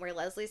time where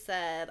Leslie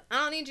said, I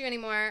don't need you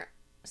anymore.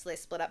 So they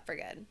split up for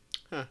good.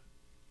 Huh.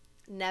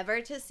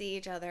 Never to see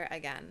each other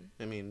again.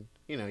 I mean,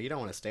 you know, you don't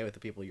want to stay with the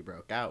people you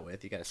broke out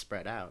with. You got to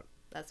spread out.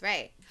 That's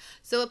right.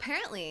 So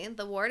apparently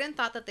the warden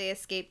thought that they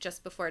escaped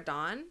just before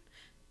dawn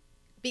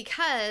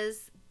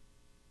because,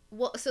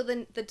 well, so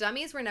the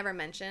dummies were never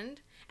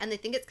mentioned, and they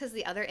think it's because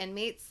the other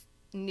inmates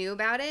knew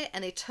about it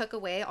and they took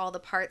away all the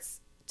parts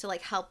to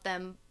like help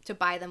them to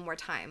buy them more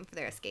time for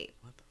their escape.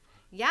 What the fuck?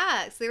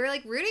 Yeah, so they were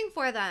like rooting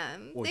for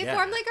them. Well, They yeah.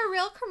 formed like a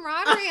real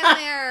camaraderie in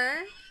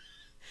there.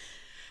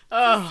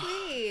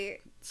 Oh,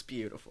 Sweet. it's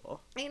beautiful.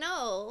 I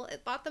know.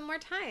 It bought them more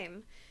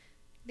time.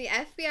 The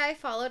FBI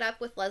followed up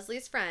with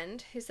Leslie's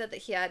friend, who said that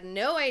he had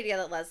no idea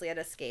that Leslie had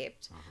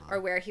escaped or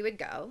where he would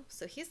go.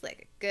 So he's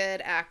like a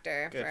good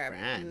actor Good for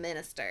friend. a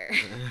minister.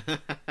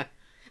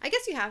 I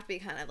guess you have to be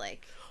kind of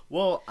like,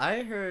 Well,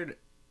 I heard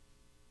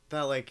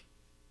that like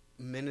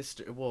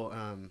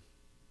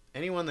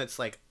anyone that's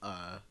like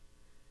a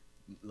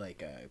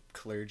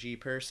clergy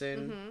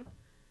person,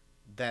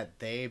 that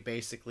they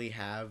basically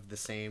have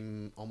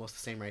almost the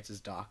same rights as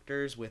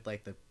doctors with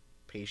like the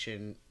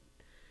patient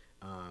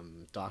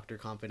doctor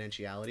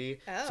confidentiality.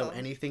 So Oh.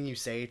 anything you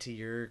say to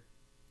your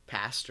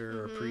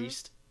pastor or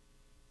priest,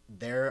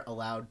 they're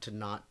allowed to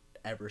not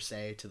ever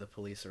say to the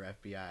police or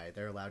FBI.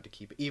 They're allowed to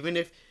keep it, even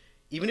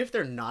if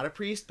they're not a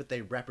priest, but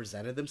they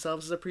represented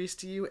themselves as a priest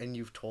to you, and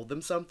you've told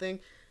them something,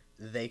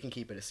 they can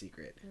keep it a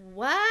secret.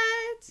 what?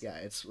 Yeah,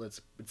 it's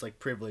like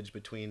privilege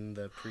between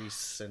the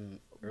priests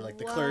or like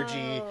the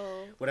clergy,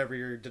 Whoa. whatever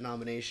your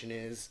denomination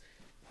is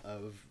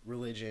of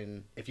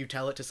religion. If you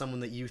tell it to someone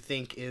that you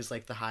think is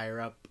like the higher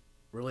up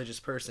religious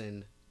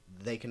person,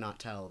 they cannot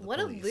tell the What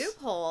police. a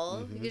loophole.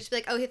 You could just be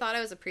like, oh, he thought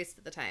I was a priest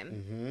at the time.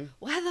 Mm-hmm.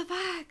 What the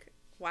fuck?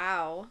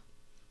 Wow.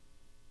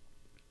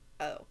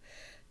 Oh.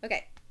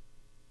 Okay.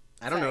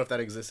 I don't know Sorry. if that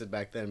existed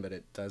back then, but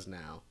it does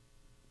now.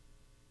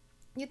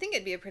 You'd think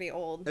it'd be a pretty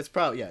old. It's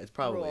probably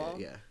Rule.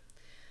 yeah.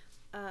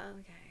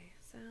 Okay.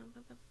 So.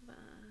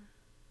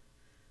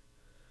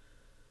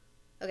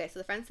 Okay, so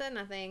the friend said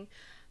nothing.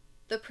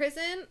 The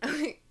prison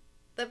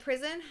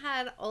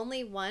had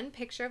only one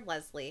picture of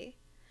Leslie,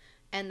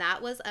 and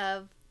that was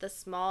of the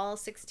small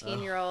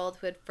 16-year-old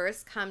who had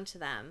first come to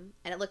them,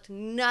 and it looked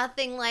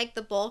nothing like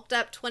the bulked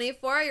up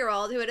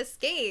 24-year-old who had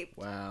escaped.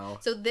 Wow.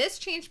 So this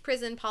changed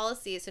prison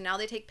policy, so now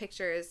they take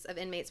pictures of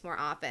inmates more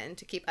often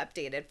to keep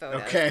updated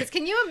photos. Okay. 'Cause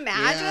can you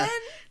imagine? Yeah.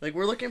 Like,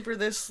 we're looking for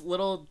this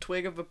little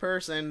twig of a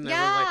person.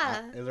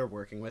 Yeah. And they're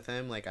working with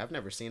him. Like, I've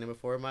never seen him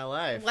before in my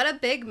life. What a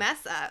big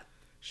mess up.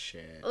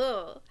 Shit.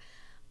 Ugh.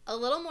 A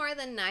little more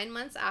than 9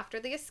 months after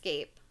the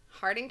escape,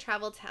 Harding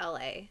traveled to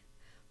LA.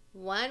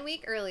 1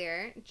 week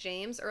earlier,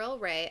 James Earl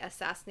Ray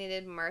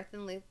assassinated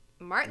Martin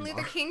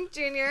Luther King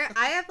Jr.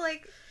 I have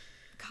like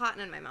cotton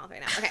in my mouth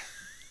right now. Okay.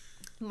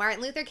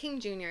 Martin Luther King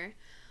Jr.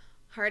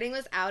 Harding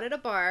was out at a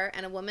bar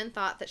and a woman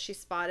thought that she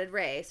spotted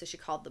Ray, so she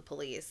called the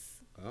police.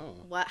 Oh.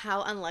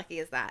 How unlucky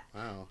is that?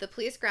 Wow. The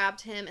police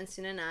grabbed him and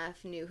soon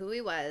enough knew who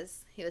he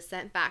was. He was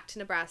sent back to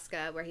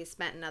Nebraska where he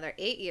spent another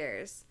 8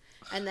 years.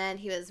 And then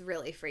he was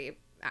really free,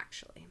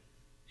 actually.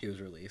 He was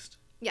released.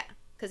 Yeah,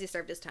 because he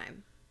served his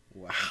time.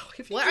 Wow.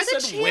 If he What are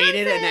just the had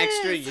waited an chances?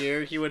 extra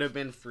year, he would have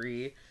been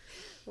free.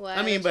 What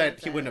I mean, a but chance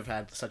he that- wouldn't have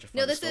had such a fun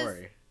No, this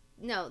story.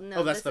 No,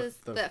 Oh, that's this is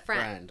the the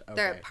friend. friend.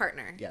 Their Okay.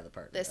 partner. Yeah, the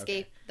partner. The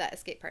escape, Okay. that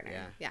escape partner.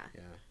 Yeah. Yeah.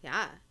 Yeah.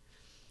 Yeah.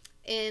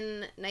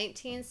 In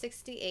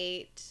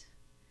 1968,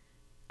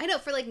 I know,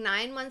 for like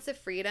 9 months of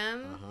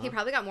freedom, he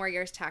probably got more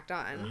years tacked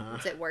on.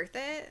 Is it worth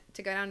it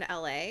to go down to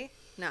LA?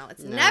 No,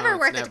 it's never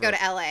worth it to go to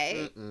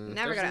LA.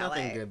 Never go to LA. There's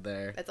nothing good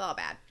there. It's all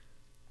bad.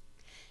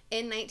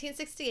 In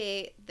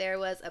 1968, there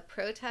was a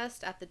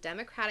protest at the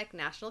Democratic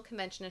National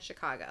Convention in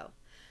Chicago.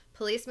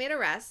 Police made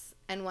arrests,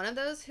 and one of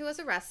those who was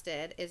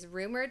arrested is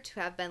rumored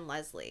to have been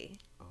Leslie.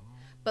 Oh.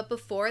 But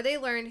before they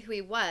learned who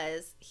he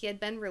was, he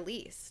had been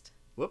released.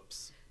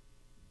 Whoops.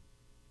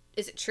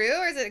 Is it true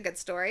or is it a good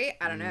story?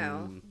 I don't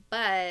know.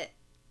 But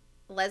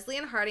Leslie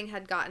and Harding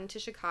had gotten to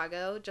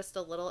Chicago just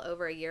a little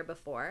over a year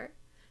before.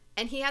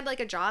 And he had like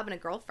a job and a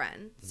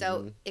girlfriend.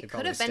 So it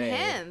could have been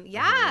him.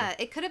 Yeah,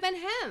 it could have been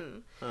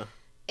him. Huh.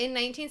 In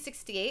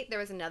 1968, there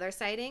was another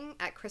sighting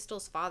at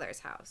Crystal's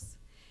father's house.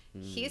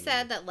 He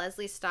said that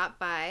Leslie stopped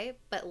by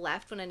but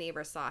left when a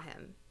neighbor saw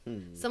him.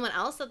 Someone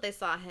else said they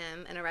saw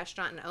him in a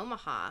restaurant in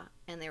Omaha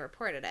and they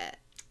reported it.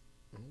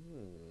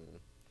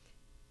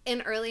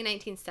 In early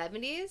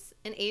 1970s,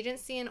 an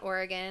agency in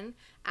Oregon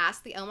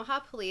asked the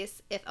Omaha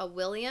police if a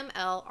William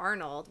L.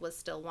 Arnold was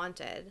still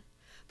wanted.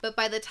 But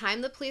by the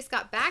time the police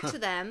got back to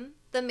them,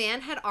 the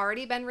man had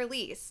already been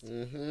released.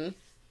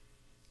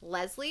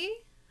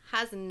 Leslie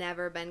has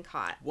never been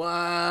caught. What?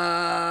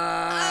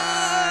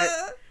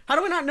 How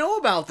do we not know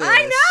about this?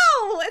 I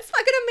know! It's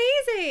fucking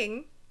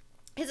amazing!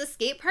 His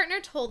escape partner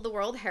told the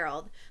World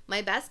Herald,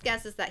 "My best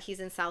guess is that he's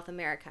in South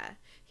America."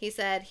 He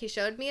said, "He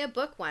showed me a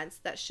book once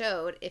that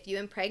showed if you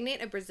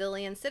impregnate a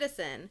Brazilian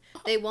citizen,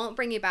 they won't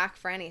bring you back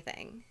for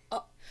anything."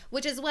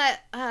 Which is what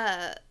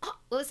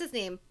was his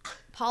name?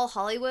 Paul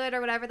Hollywood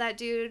or whatever, that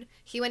dude.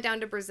 He went down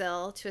to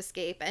Brazil to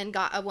escape and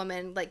got a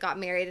woman, like got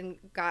married and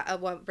got a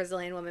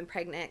Brazilian woman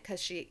pregnant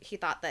because he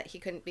thought that he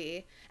couldn't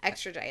be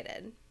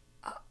extradited.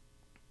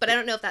 But I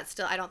don't know if that's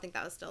still, I don't think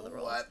that was still the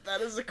rule. What?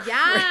 That is a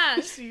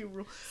crazy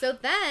rule. So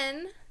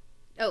then,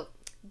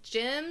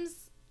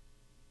 Leslie's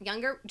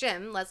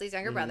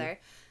younger brother,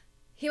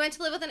 he went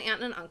to live with an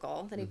aunt and an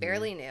uncle that he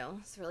barely knew.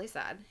 It's really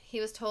sad.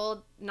 He was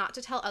told not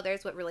to tell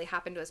others what really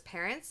happened to his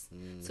parents,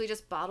 so he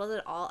just bottled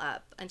it all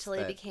up until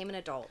he became an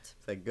adult.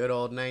 It's like good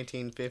old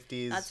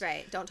 1950s. That's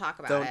right. Don't talk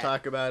about it. Don't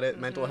talk about it.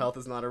 Mental health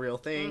is not a real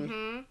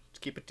thing.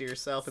 Just keep it to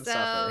yourself and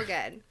suffer. So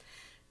good.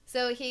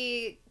 So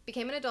he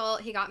became an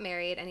adult, he got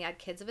married, and he had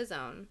kids of his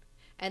own.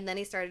 And then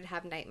he started to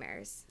have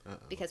nightmares.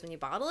 Because when you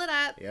bottle it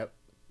up,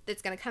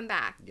 it's going to come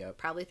back.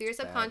 Probably through your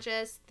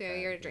subconscious, through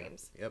your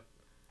dreams.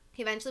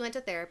 He eventually went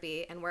to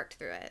therapy and worked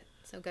through it.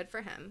 So good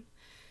for him.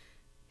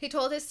 He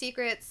told his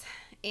secrets,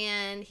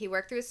 and he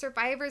worked through his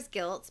survivor's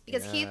guilt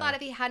because he thought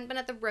if he hadn't been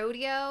at the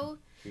rodeo,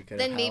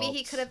 then maybe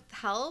he could have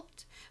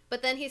helped.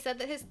 But then he said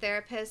that his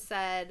therapist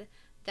said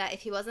that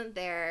if he wasn't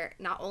there,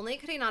 not only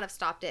could he not have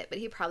stopped it, but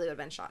he probably would have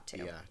been shot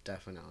too. Yeah,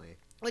 definitely.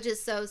 Which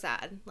is so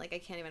sad. Like, I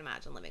can't even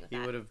imagine living with that.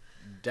 He would have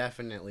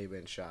definitely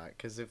been shot.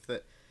 Because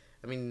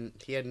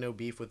he had no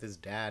beef with his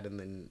dad, and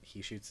then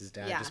he shoots his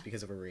dad just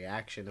because of a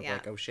reaction of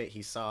like, oh shit,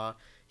 he's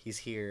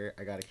here,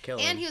 I gotta kill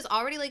him. And he was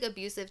already, like,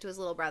 abusive to his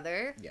little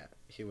brother. Yeah,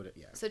 he would have,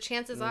 So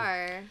chances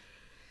are...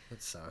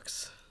 That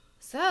sucks.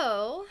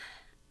 So...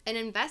 An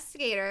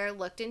investigator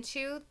looked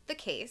into the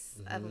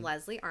case of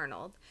Leslie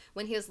Arnold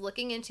when he was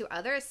looking into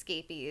other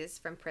escapees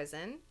from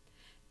prison,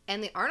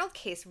 and the Arnold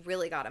case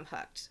really got him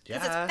hooked.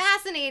 Because it's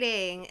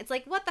fascinating. It's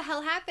like, what the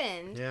hell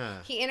happened?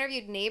 Yeah. He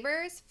interviewed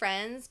neighbors,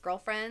 friends,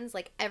 girlfriends,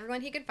 like everyone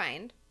he could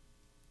find.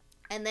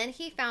 And then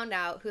he found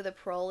out who the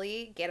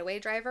parolee getaway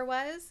driver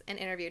was and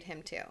interviewed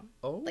him too.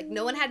 Oh. Like,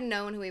 no one had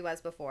known who he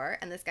was before,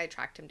 and this guy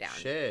tracked him down.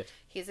 Shit.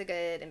 He's a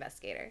good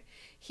investigator.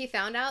 He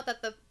found out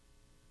that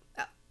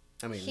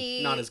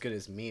not as good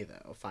as me,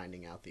 though,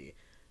 finding out the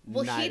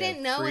he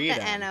didn't know what the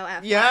NOF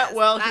was. Yeah,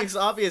 well, he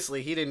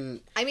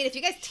didn't... I mean, if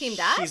you guys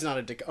teamed up... He's not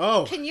a dick...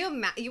 Oh! Can you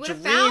imagine? You would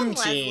have Dream found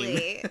team.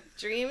 Leslie.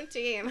 Dream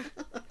team.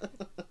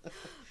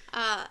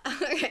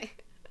 Okay.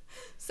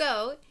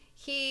 So,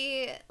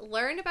 he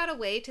learned about a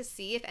way to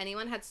see if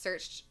anyone had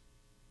searched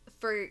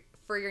for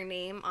your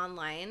name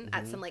online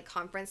at some, like,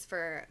 conference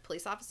for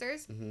police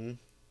officers.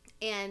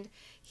 And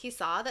he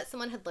saw that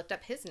someone had looked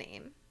up his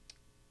name.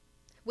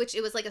 Which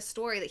it was like a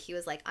story that he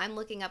was like, I'm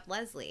looking up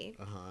Leslie.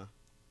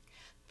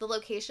 The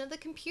location of the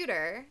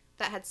computer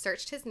that had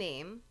searched his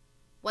name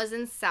was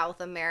in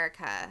South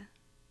America.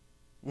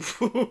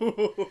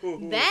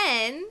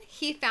 Then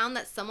he found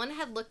that someone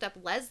had looked up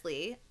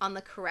Leslie on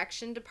the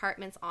correction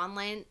department's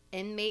online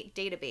inmate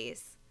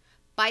database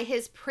by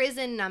his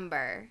prison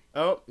number.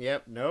 Oh,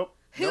 yep, nope.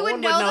 Who would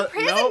know the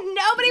prison?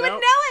 Nobody would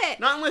know it.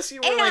 Not unless you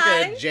were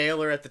like a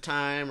jailer at the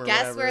time or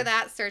guess whatever. where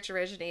that search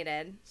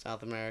originated?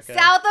 South America.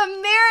 South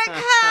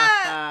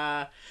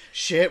America!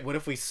 Shit, what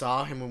if we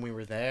saw him when we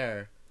were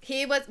there?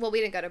 We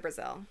didn't go to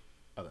Brazil.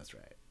 Oh, that's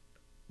right.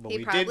 But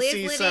he probably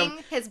is living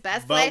his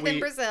best life in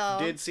Brazil.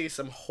 We did see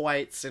some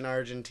whites in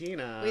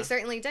Argentina. We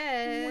certainly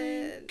did.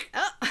 Wink.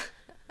 Oh.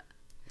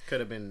 Could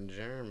have been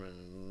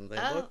German. They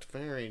looked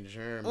very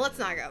German. Well, let's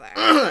not go there.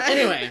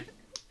 Anyway.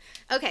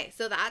 Okay,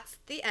 so that's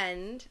the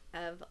end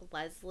of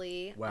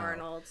Leslie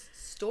Arnold's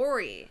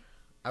story.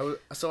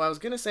 So I was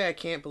gonna say I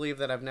can't believe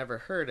that I've never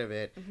heard of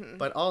it,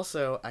 but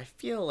also I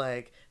feel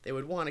like they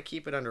would want to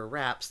keep it under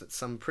wraps that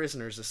some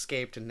prisoners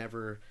escaped and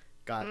never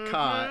got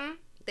caught.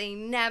 They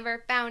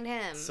never found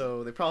him.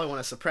 So they probably want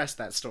to suppress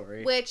that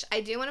story. Which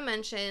I do want to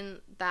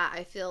mention that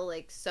I feel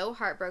like so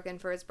heartbroken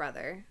for his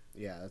brother,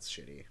 Yeah, that's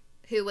shitty.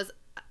 who was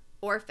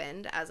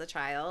orphaned as a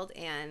child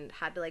and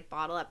had to like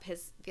bottle up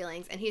his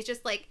feelings. And he's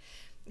just like,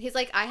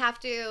 I have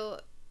to.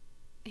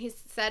 He's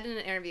said in an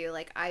interview,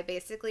 like, I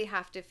basically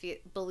have to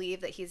believe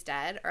that he's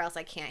dead or else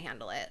I can't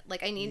handle it.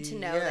 Like, I need to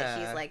know that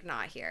he's, like,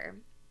 not here.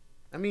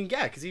 I mean,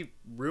 yeah, because he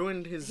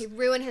ruined his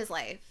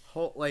life.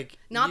 whole, like...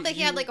 Not that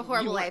he had, like, a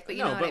horrible life, but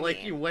you know what I mean. No,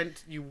 but,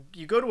 like,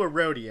 you go to a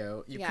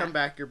rodeo, you Yeah. come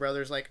back, your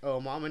brother's like, oh,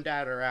 mom and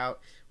dad are out,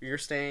 you're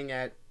staying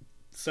at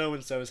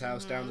so-and-so's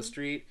house down the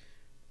street.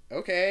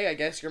 Okay, I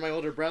guess you're my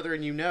older brother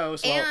and you know,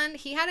 so... And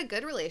he had a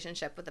good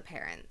relationship with the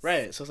parents.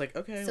 Right, so it's like,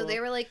 okay, So they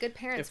were, like, good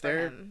parents for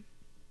him.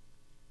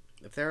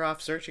 If they're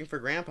off searching for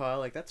grandpa,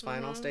 like, that's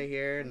fine, I'll stay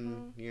here,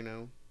 and, you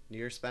know,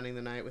 you're spending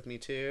the night with me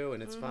too,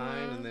 and it's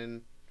fine, and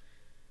then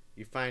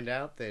you find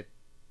out that...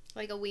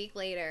 Like, a week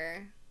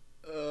later.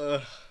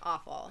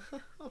 Awful.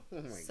 Oh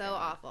my So God.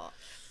 awful.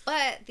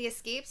 But the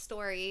escape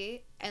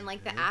story and,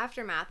 like, the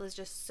aftermath was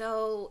just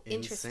so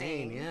interesting.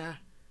 Insane, yeah.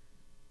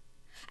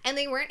 And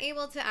they weren't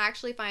able to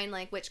actually find,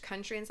 like, which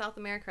country in South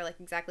America or, like,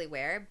 exactly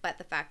where, but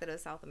the fact that it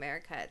was South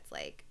America, it's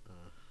like,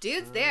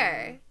 dude's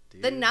there.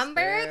 The Dude's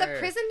number, the there.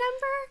 prison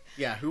number?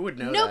 Yeah, who would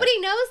know Nobody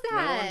that? knows No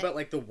that. one but,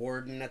 like, the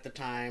warden at the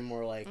time,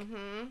 or, like...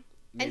 And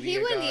maybe he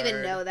a wouldn't even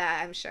guard. know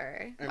that, I'm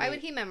sure. I Why mean- would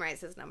he memorize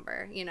his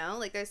number? You know?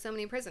 Like, there's so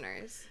many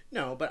prisoners.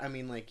 No, but, I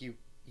mean, like, you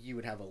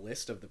would have a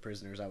list of the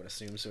prisoners, I would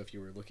assume, so if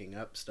you were looking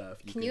up stuff...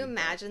 Can you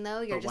imagine,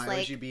 though? You're But just why like...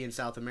 would you be in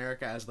South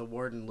America as the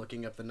warden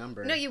looking up the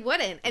number? No, you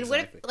wouldn't. And what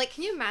Exactly. if, like,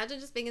 can you imagine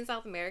just being in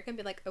South America and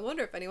be like, I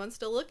wonder if anyone's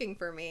still looking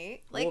for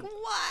me? Like, Well,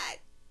 what?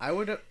 I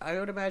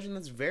would imagine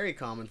that's very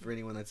common for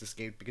anyone that's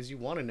escaped, because you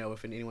want to know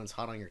if anyone's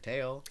hot on your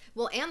tail.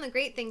 Well, and the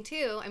great thing,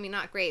 too, I mean,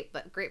 not great,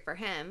 but great for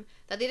him,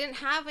 that they didn't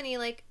have any,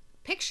 like,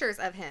 pictures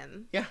of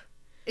him. Yeah.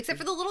 Except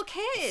for the little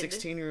kid.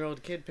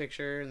 16-year-old kid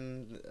picture,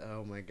 and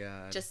oh my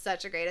god. Just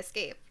such a great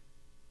escape.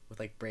 with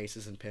like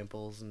braces and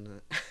pimples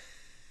and.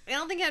 I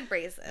don't think he had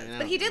braces, I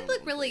but he don't did know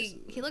look really.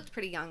 braces. He looked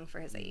pretty young for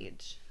his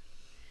age.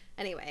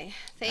 Anyway,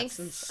 thanks,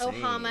 insane.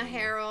 Omaha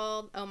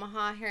Herald.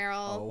 Omaha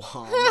Herald.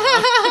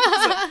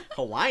 Oh,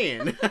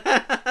 Hawaiian.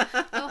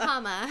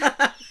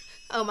 Omaha.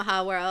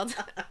 Omaha World.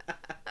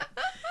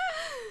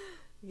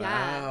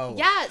 Yeah. Wow.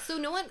 Yeah.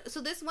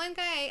 So this one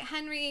guy,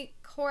 Henry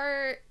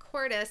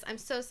Cordes. I'm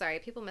so sorry.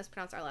 People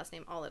mispronounce our last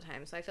name all the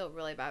time, so I feel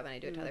really bad when I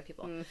do it to other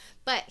people.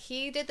 But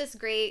he did this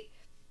great.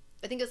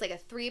 I think it was like a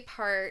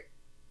 3-part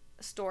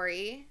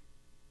story.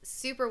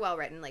 Super well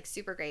written, like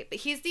super great. But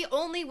he's the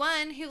only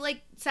one who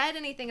like said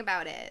anything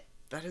about it.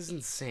 That is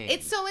insane.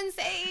 It's so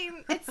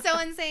insane. It's so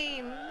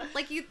insane.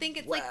 Like you think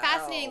it's like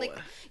fascinating. Like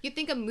you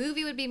think a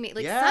movie would be made,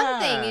 like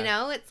something, you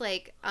know? It's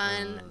like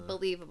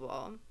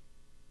unbelievable.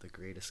 The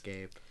Great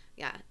Escape.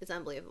 Yeah, it's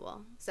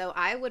unbelievable. So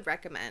I would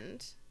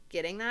recommend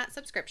getting that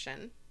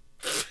subscription.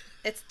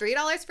 It's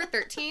 $3 for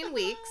 13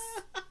 weeks.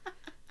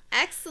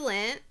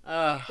 Excellent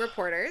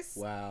reporters.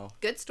 Wow.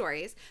 Good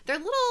stories. They're a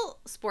little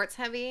sports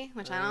heavy,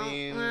 which I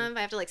mean- don't love.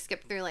 I have to like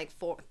skip through like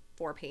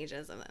four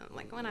pages of them. I'm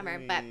like, whatever.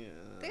 But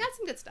they got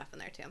some good stuff in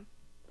there too.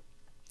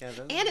 Yeah,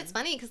 And it's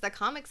funny because the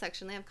comic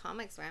section, they have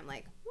comics where I'm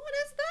like, what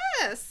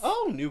is this?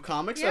 Oh, new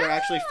comics that are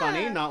actually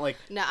funny, not like.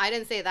 No, I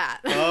didn't say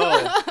that.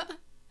 Oh.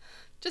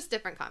 Just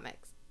different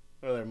comics.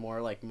 Or they're more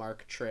like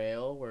Mark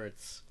Trail, where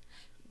it's.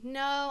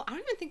 No, I don't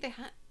even think they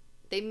had.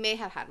 They may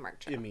have had Mark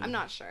Trail. I mean, I'm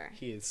not sure.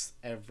 He is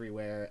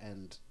everywhere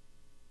and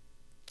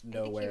I think he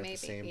nowhere at may the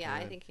same be. time.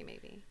 Yeah, I think he may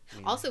be. I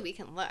mean, Also, we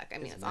can look. I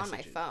mean, his it's on my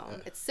messages,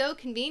 phone. It's so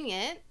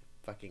convenient.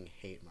 Fucking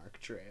hate Mark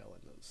Trail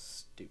and those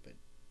stupid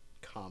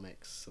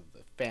comics of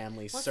the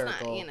family Well, it's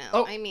circle. not, you know.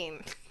 Oh, I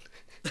mean,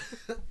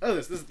 oh,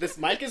 this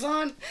mic is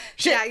on.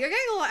 Shit. yeah, you're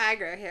getting a little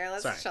aggro here.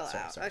 Let's Sorry, chill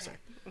sorry, out. sorry, okay. sorry.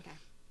 Okay.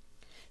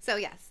 So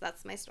yes,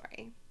 that's my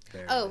story.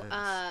 Very Oh,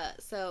 nice.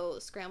 so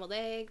scrambled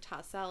egg,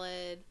 tossed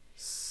salad.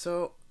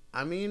 So,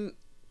 I mean,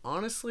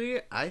 honestly,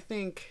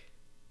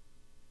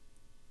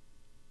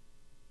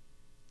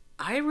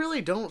 I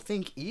really don't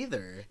think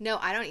either. No,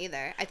 I don't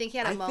either. I think he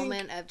had a I think-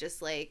 moment of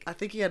just like. I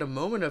think he had a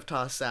moment of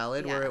tossed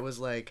salad where Yeah. it was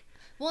like,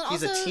 Well,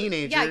 he's a also,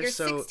 teenager, Yeah, you're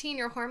so 16.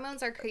 Your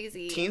hormones are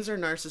crazy. teens are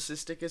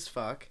narcissistic as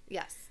fuck.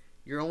 Yes.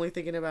 You're only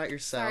thinking about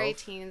yourself. Sorry,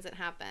 teens. It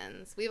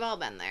happens. We've all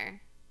been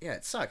there. Yeah,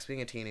 it sucks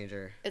being a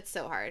teenager. It's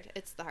so hard.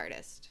 It's the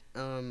hardest.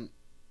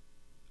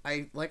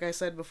 Like I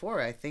said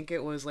before, I think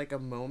it was like a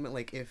moment,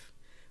 like if,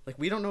 like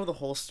we don't know the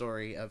whole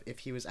story of if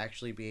he was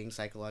actually being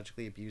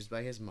psychologically abused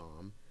by his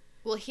mom.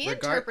 Well, he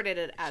Regard- interpreted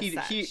it as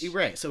such.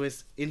 Right. So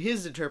in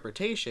his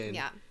interpretation,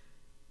 Yeah.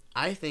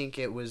 I think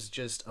it was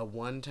just a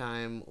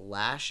one-time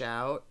lash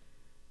out.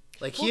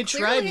 Like Well, he had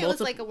clearly tried it was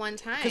multiple, like a one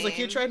time. because like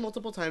he had tried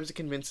multiple times to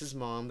convince his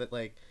mom that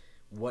like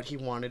what he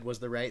wanted was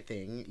the right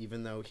thing,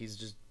 even though he's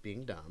just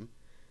being dumb.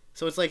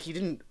 So it's like he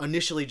didn't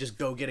initially just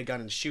go get a gun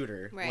and shoot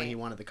her when Right. he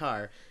wanted the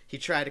car. He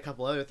tried a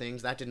couple other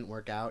things that didn't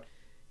work out,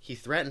 he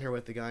threatened her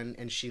with the gun,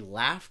 and she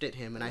laughed at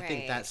him, and I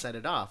think that Right. set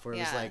it off. Where it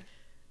was Yeah. like,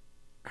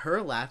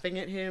 her laughing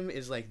at him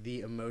is like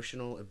the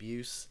emotional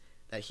abuse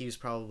that he was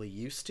probably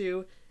used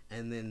to,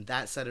 and then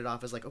that set it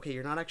off as like, okay,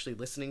 you're not actually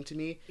listening to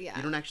me. Yeah.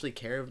 You don't actually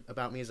care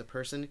about me as a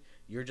person.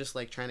 You're just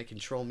like trying to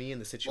control me in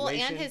the situation.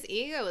 Well, and his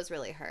ego was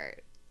really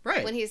hurt.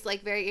 right. When he's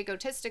like very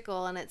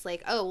egotistical, and it's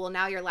like, oh, well,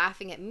 now you're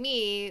laughing at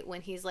me,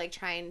 when he's like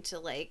trying to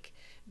like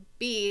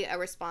be a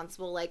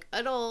responsible like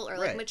adult or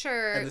like Right.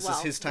 mature. And this well,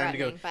 is his time to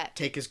go threatening, but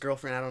take his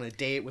girlfriend out on a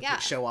date with yeah.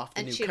 show off the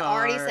and new she'd car.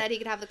 already said he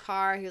could have the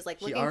car. He was like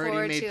He looking already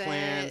forward made to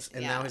plans, it.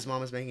 and now his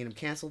mom is making him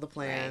cancel the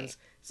plans. Right.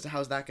 So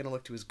how's that going to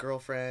look to his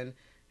girlfriend?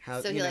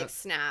 How So you he know, like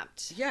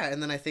snapped. yeah,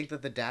 and then I think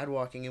that the dad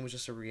walking in was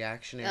just a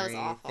reactionary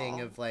awful.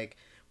 thing of like,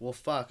 well,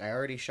 fuck, I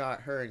already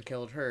shot her and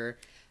killed her.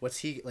 What's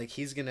he like?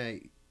 He's gonna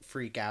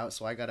freak out,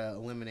 so I gotta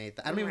eliminate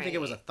that. I don't even think it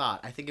was a Right.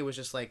 thought. I think it was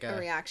just like A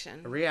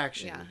reaction. A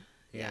reaction. Yeah.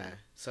 Yeah. Yeah.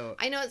 So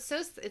I know it's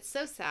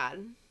so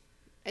sad.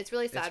 It's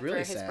really sad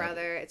really for his sad.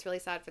 brother. It's really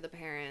sad for the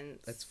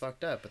parents. that's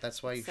fucked up. But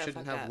that's why you So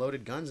shouldn't fucked have up.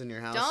 loaded guns in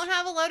your house. Don't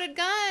have a loaded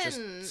gun.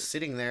 just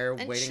sitting there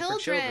And waiting for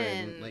children.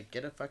 children. Like,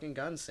 get a fucking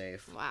gun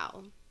safe.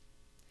 Wow.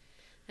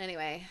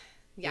 Anyway,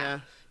 yeah.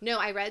 No,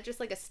 I read just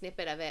like a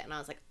snippet of it, and I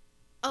was like,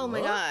 oh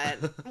my god,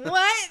 What?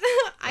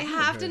 what? I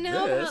have to heard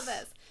know about this.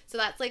 this. So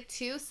that's like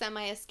 2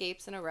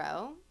 semi-escapes in a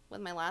row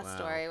with my last Wow,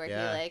 story where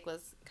yeah. he like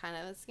was kind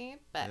of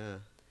escaped, but Yeah.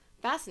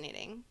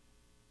 fascinating.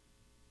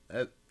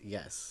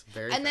 Yes.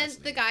 Very. And then the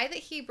fascinating. guy that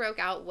he broke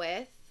out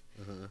with,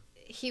 Uh-huh.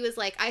 he was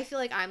like, I feel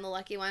like I'm the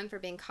lucky one for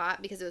being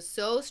caught because it was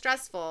so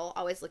stressful,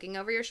 always looking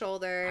over your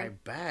shoulder. I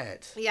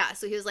bet. Yeah,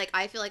 so he was like,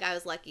 I feel like I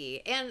was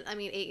lucky. And I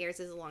mean, 8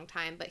 years is a long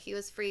time, but he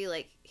was free.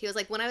 Like, he was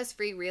like, when I was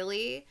free,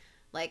 really,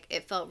 like,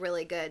 it felt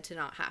really good to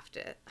not have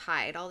to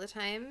hide all the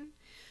time.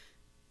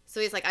 So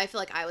he's like, I feel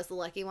like I was the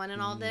lucky one in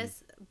all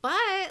this.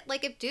 But,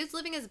 like, if dude's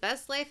living his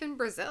best life in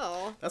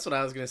Brazil, That's what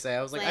I was gonna say.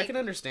 I was like, I Like- can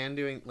understand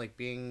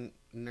being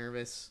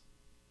nervous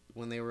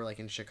when they were like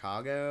in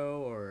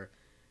Chicago or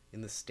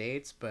in the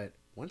States, but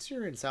once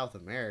you're in South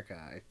America,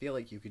 I feel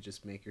like you could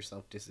just make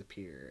yourself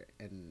disappear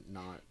and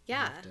not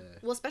yeah. have to.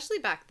 Well, especially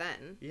back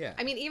then. Yeah.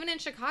 I mean, even in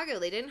Chicago,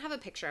 they didn't have a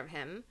picture of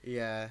him.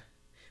 Yeah.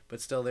 But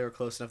still, they were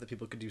close enough that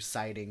people could do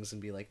sightings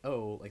and be like,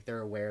 oh, like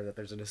they're aware that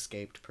there's an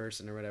escaped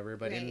person or whatever.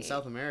 But in Right.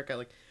 South America,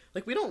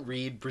 like we don't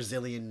read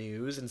Brazilian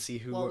news and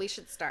see Well, we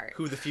should start.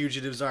 who the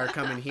fugitives are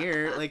coming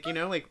here. Like, you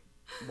know, like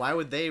why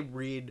would they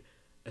read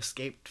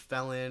escaped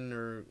felon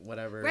or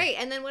whatever? Right,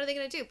 and then what are they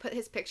going to do? Put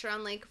his picture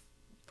on, like,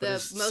 Put the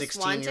his most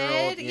 16-year-old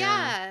wanted?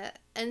 yeah. Yeah.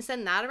 And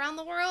send that around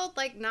the world?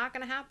 Like, not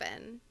going to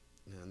happen.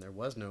 And there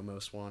was no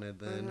most wanted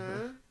then.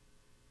 Mhm.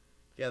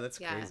 Yeah, that's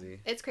Yeah, crazy.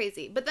 it's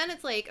crazy. But then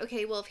it's like,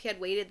 okay, well, if he had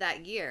waited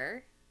that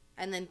year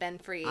and then been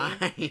free,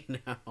 I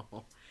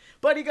know.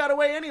 But he got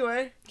away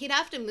anyway. he'd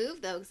have to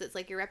move, though, because it's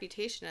like your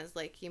reputation is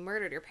like you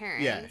murdered your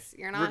parents. Yeah.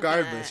 You're not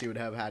Regardless, gonna... he would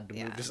have had to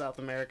move Yeah. to South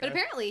America. But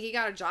apparently he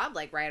got a job,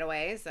 like, right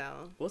away,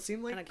 so... well, it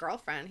seemed like and a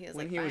girlfriend, he was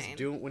when like, he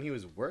fine. when he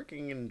was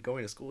working and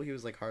going to school, he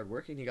was like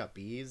hardworking. He got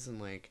B's and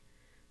like,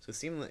 so it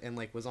seemed and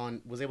like was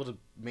able to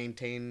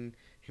maintain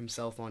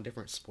himself on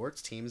different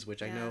sports teams,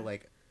 which I know Yeah.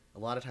 like a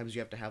lot of times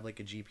you have to have like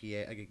a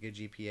GPA, like a good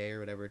GPA or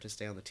whatever to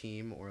stay on the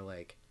team, or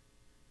like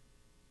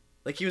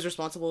he was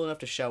responsible enough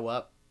to show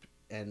up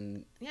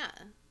and Yeah.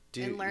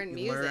 do And learn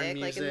music,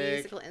 like a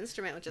musical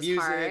instrument, which is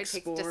music, hard, takes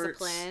sports,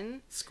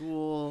 discipline.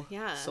 school.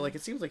 Yeah. So like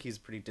it seems like he's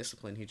pretty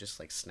disciplined. He just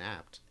like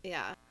snapped.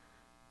 Yeah.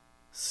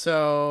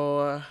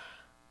 So,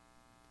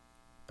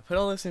 I put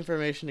all this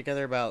information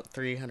together about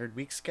 300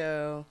 weeks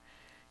ago,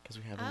 because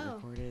we haven't Oh.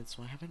 recorded,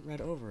 so I haven't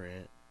read over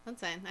it. That's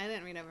fine. I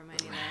didn't read over mine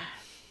either.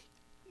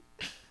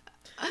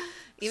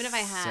 Even if I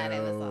had,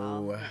 it was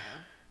all. So- you know,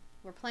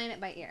 we're playing it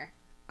by ear.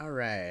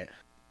 Alright.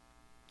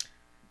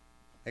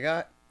 I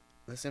got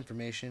this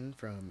information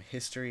from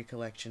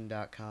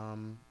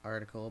historycollection.com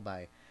article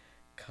by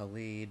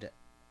Khalid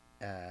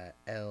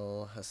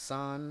El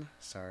Hassan.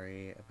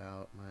 Sorry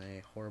about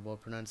my horrible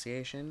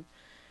pronunciation.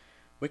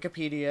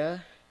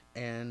 Wikipedia,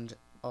 and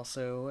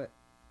also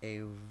a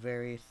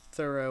very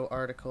thorough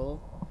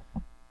article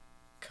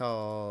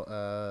called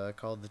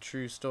The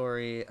True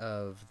Story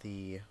of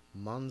the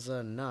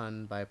Monza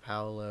Nun by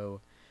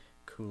Paolo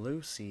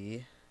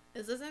Culusi.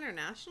 Is this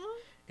international?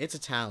 It's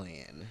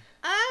Italian.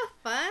 Oh,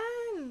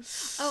 fun!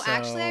 Oh,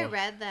 actually, I So-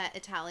 read that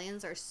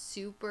Italians are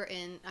super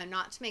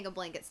not to make a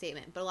blanket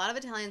statement, but a lot of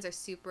Italians are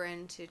super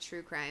into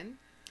true crime,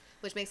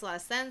 which makes a lot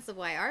of sense of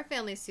why our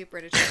family's super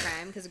into true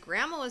crime, because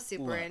Grandma was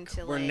super Look,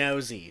 into, we're like,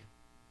 nosy.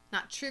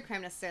 not true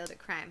crime necessarily, but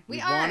crime.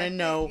 We are. wanna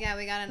know Yeah,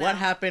 we gotta know. What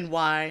happened,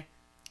 why,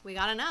 We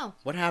gotta know.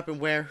 what happened,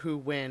 where, who,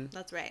 when.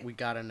 That's right. We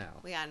gotta know.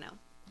 We gotta know.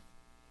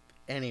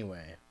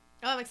 Anyway.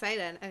 Oh, I'm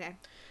excited. Okay.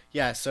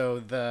 Yeah, so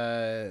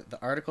the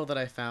article that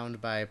I found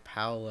by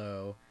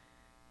Paolo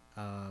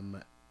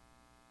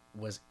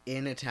was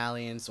in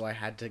Italian, so I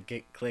had to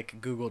click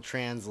Google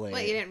Translate.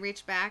 What, you didn't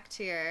reach back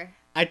to your...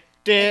 I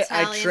did.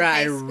 Italian I tried. I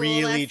high school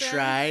really lessons?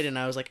 tried, and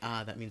I was like,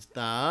 that means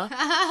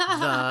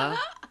the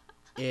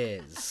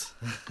is.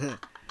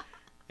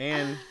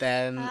 And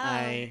then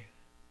I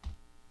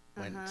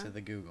went Uh-huh. to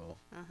the Google.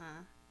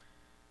 Uh-huh.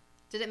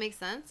 Did it make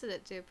sense? Did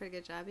it do a pretty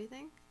good job, you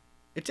think?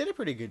 It did a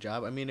pretty good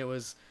job. I mean, it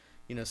was,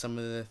 some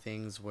of the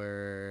things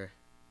were,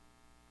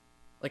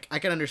 like, I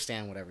could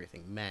understand what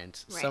everything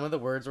meant. Right. Some of the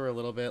words were a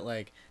little bit,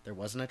 like, there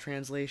wasn't a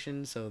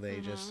translation, so they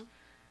just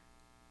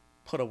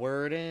put a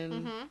word in.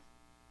 Mm-hmm.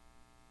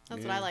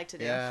 That's what I like to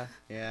do.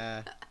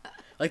 Yeah.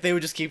 Like, they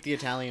would just keep the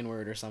Italian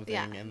word or something,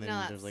 Yeah, and then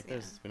no, there's, like,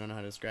 that's- we don't know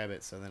how to describe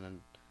it, so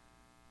then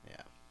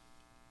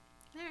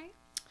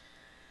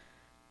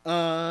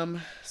All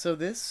right. So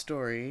this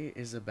story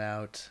is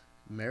about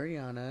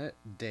Mariana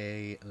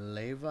de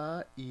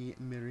Leyva y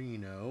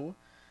Merino,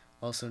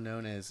 also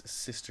known as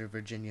Sister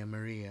Virginia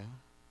Maria.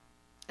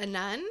 A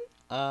nun?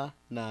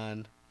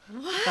 Nun.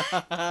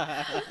 What?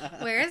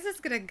 Where is this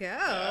gonna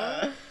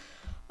go?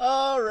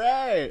 All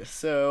right.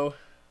 So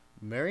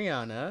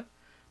Mariana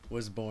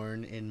was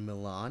born in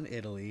Milan,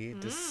 Italy,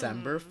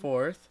 December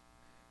 4th,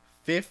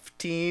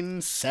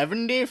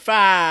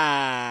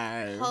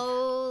 1575.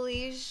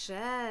 Holy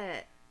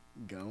shit.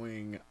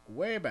 Going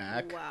way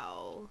back.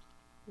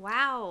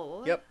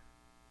 Wow. Yep.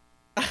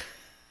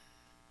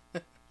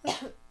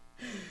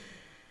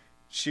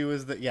 She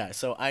was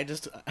so I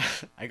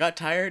got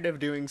tired of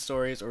doing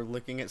stories or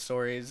looking at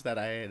stories that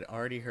I had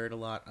already heard a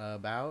lot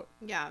about,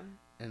 Yeah.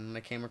 and when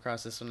I came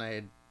across this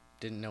one,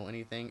 didn't know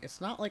anything.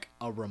 It's not like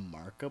a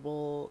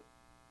remarkable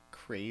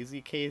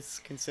crazy case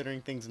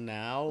considering things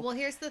now. Well,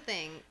 here's the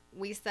thing.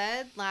 You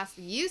said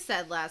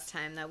last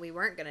time that we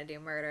weren't gonna do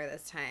murder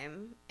this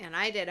time, and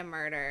I did a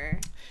murder.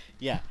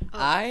 Yeah.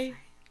 Oh,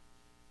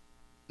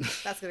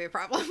 That's gonna be a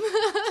problem.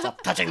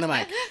 Stop touching the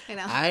mic. I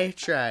know. I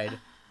tried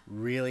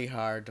really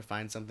hard to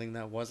find something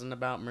that wasn't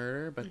about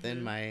murder, but then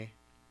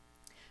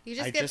You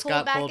just I get just pulled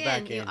got back pulled in.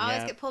 back You in, always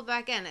yeah. get pulled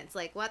back in. It's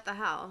like, what the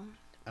hell?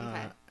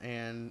 Okay.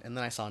 And then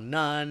I saw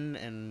Nun,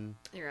 and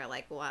You're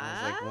like, what?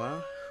 I was like,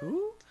 what?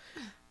 Who?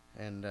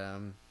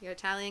 And Your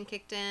Italian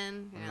kicked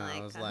in. You're And I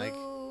like, was like,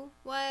 who?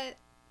 What?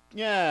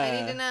 yeah. I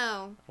need to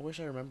know. I wish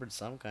I remembered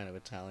some kind of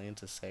Italian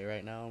to say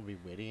right now and be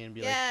witty and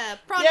be Yeah,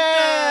 like, pronto.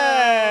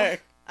 yeah!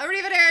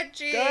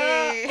 Arrivederci.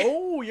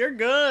 Oh, you're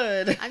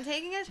good. I'm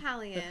taking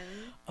Italian.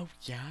 Oh,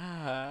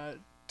 yeah.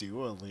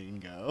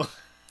 Duolingo.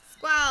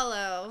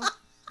 Squallow.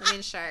 I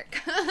mean shark.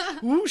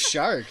 Ooh,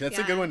 shark. That's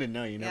a Yeah. good one to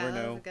know. You Yeah, never that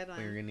was know a good when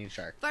one. you're going to need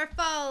shark.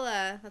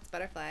 Farfalla. That's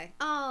butterfly.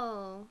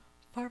 Oh.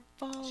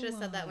 Farfalla. Should have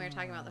said that when we were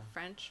talking about the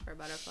French for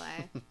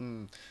butterfly.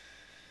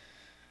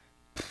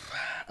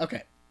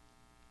 Okay.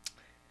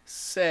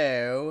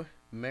 So,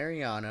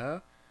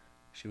 Mariana,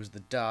 she was the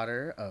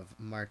daughter of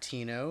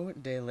Martino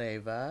de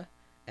Leyva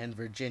and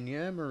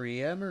Virginia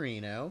Maria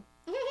Marino.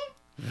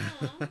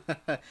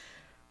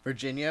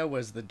 Virginia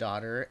was the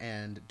daughter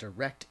and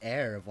direct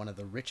heir of one of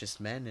the richest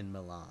men in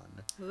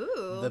Milan,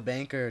 Ooh. the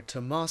banker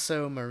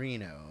Tommaso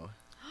Marino.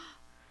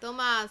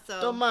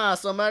 Tommaso.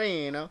 Tommaso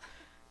Marino.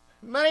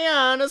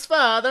 Mariana's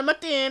father,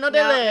 Martino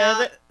de No,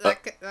 Leve. I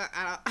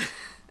don't.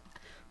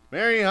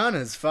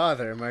 Mariana's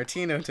father,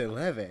 Martino de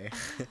Leve,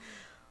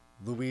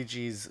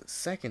 Luigi's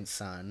second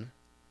son.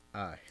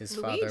 His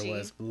father Luigi?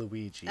 was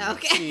Luigi.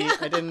 Okay. See,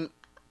 I didn't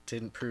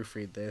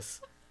proofread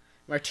this.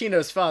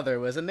 Martino's father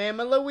was a name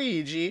of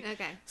Luigi.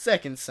 Okay.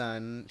 Second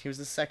son. He was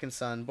the second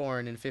son,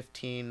 born in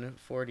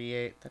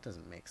 1548. That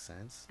doesn't make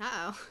sense.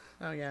 Uh-oh.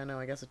 Oh, yeah, no,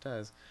 I guess it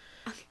does.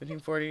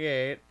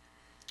 1548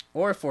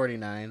 or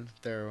 49.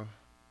 There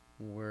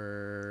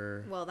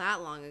were... Well,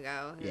 that long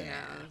ago. Who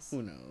yeah, knows?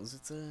 who knows?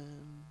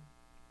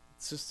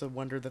 It's just a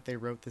wonder that they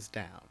wrote this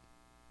down.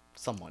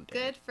 Someone did.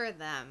 Good for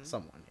them.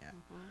 Someone, yeah.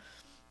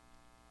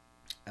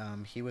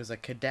 He was a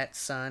cadet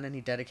son, and he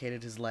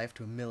dedicated his life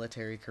to a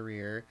military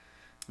career.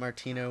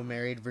 Martino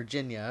married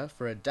Virginia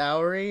for a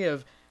dowry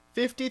of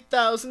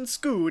 50,000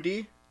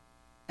 scudi.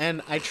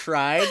 And I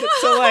tried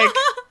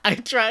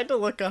to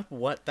look up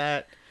what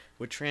that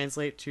would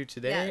translate to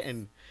today, Yes.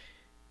 and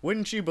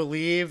wouldn't you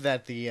believe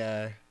that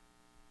I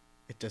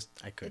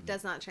couldn't. It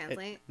does not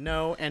translate.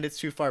 No, and it's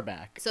too far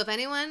back. So if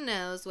anyone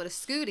knows what a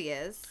scooty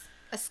is,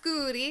 a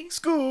scooty,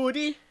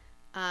 Scudi.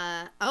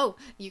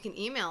 you can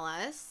email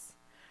us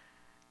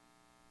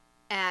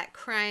at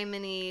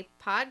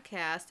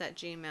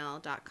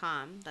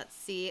crimeny.podcast@gmail.com. That's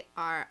CRIMENY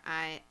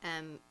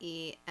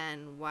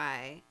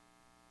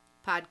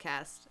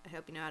podcast. I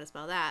hope you know how to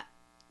spell that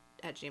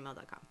at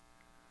gmail.com.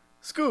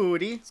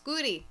 Scudi.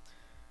 Scooty.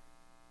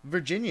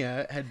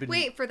 Virginia had been...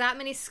 Wait, for that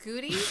many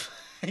scooties?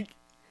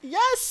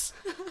 Yes!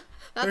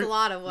 That's a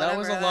lot of whatever That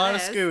was a lot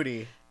of is.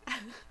 Scooty.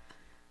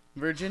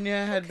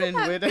 Virginia had been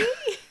that widowed.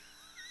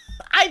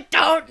 I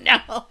don't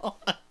know.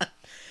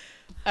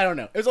 I don't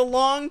know. It was a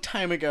long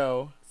time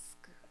ago.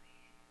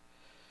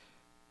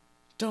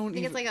 Don't I think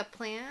even... it's like a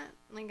plant,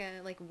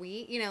 like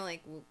wheat,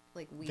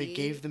 like wheat. They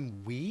gave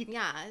them wheat?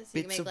 Yeah, so you can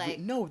Bits make of like wheat.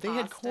 No, they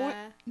had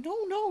pasta.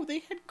 No, they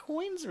had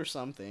coins or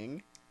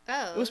something.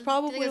 Oh, It was do you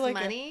probably think it was like a-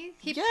 money.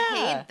 He Yeah.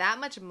 paid that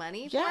much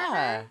money for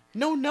Yeah. her.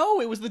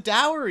 No, it was the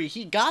dowry.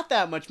 He got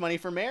that much money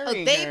for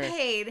marrying Oh, they her.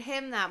 paid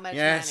him that much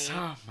Yes.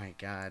 money. Oh my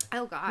god.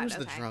 Oh God. Who's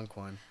the okay. drunk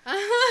one?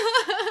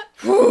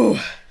 Whew.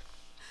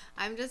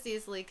 I'm just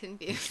easily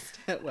confused.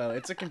 Well,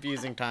 it's a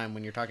confusing time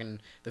when you're talking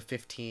the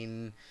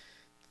 1530s,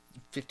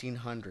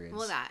 1500s.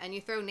 Well, that. And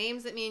you throw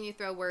names at me and you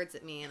throw words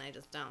at me, and I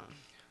just don't.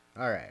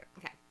 All right.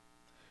 Okay.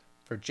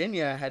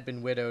 Virginia had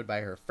been widowed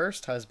by her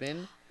first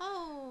husband,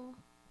 Oh.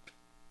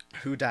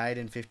 who died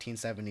in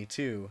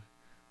 1572.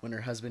 When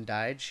her husband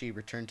died, she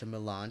returned to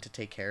Milan to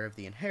take care of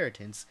the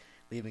inheritance,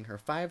 leaving her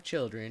 5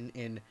 children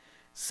in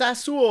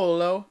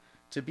Sassuolo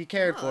to be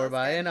cared for that's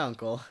by good. an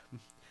uncle.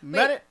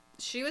 Wait,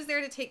 she was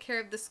there to take care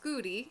of the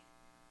Scooty.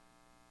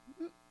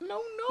 No.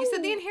 You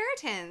said the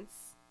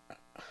inheritance.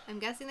 I'm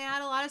guessing they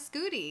had a lot of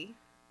Scooty.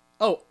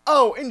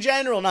 Oh, in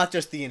general, not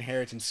just the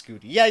inheritance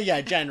Scooty.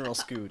 Yeah, general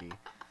Scooty.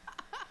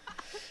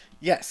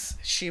 Yes,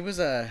 she was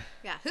a...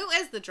 Yeah, who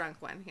is the drunk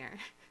one here?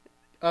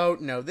 Oh,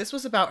 no, this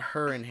was about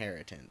her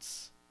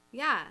inheritance.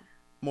 Yeah.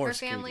 More her Scooty.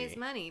 family's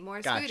money.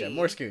 More Gotcha, Scooty.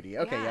 more Scooty.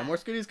 Okay, yeah, more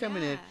Scooty's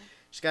coming in. Yeah.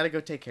 She's got to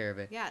go take care of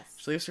it. Yes.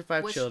 She leaves her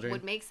 5 Which children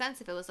would make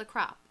sense if it was a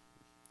crop.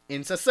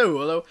 in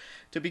Sassuolo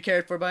to be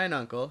cared for by an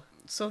uncle.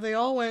 So they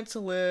all went to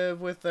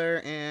live with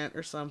their aunt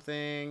or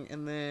something,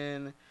 and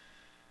then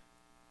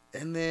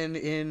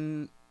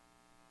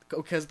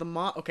because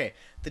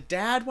the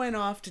dad went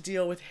off to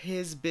deal with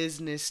his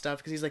business stuff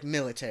because he's like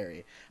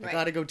military. I Right.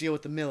 gotta go deal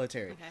with the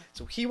military. Okay.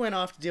 So he went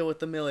off to deal with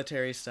the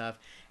military stuff,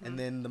 and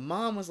then the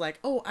mom was like,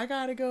 "Oh, I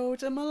gotta go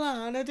to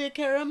Milan to take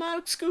care of my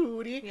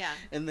Scooty." Yeah.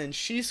 And then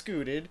she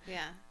scooted,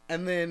 Yeah.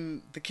 and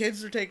then the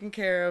kids were taken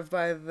care of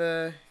by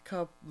the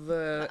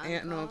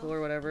aunt and uncle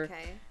or whatever.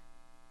 Okay.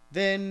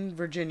 Then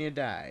Virginia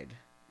died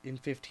in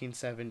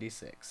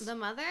 1576. The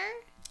mother?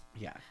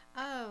 Yeah,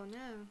 Oh,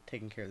 no.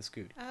 taking care of the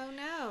Scooty. Oh,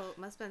 no.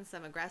 Must have been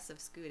some aggressive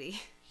Scooty.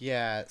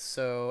 Yeah,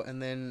 so, and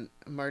then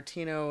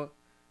Martino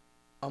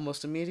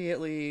almost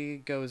immediately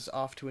goes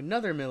off to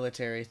another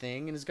military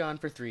thing and is gone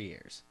for 3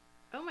 years.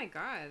 Oh, my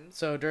God.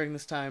 So during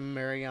this time,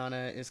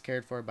 Mariana is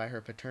cared for by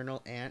her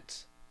paternal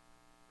aunt,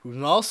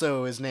 who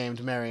also is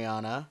named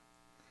Mariana.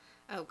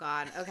 Oh,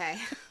 God. Okay.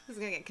 This is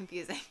going to get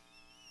confusing.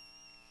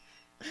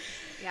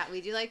 Yeah,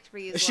 we do like to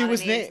reuse She a lot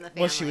was of names in the family.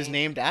 well, she was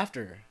named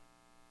after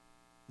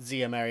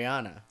Zia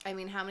Mariana. I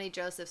mean, how many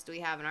Josephs do we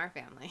have in our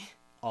family?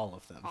 All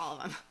of them. All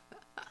of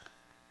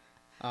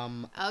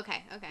them.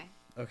 Okay.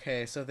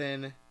 Okay, so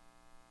then,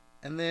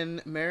 and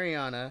then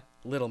Mariana,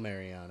 little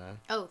Mariana,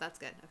 Oh, that's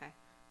good. Okay.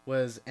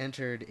 was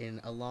entered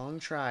in a long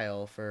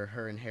trial for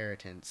her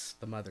inheritance.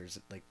 The mother's,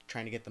 like,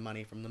 trying to get the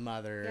money from the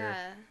mother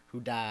Yeah.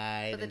 who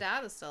died. But the and-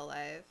 dad is still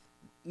alive.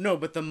 No,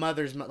 but the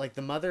mother's, like,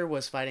 the mother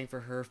was fighting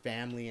for her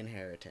family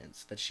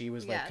inheritance. That she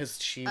was, like, Yes.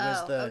 because she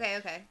was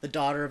Okay. the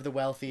daughter of the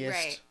wealthiest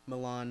Right.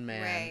 Milan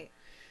man. Right.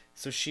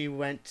 So she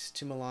went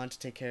to Milan to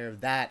take care of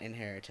that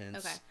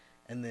inheritance. Okay.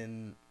 And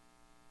then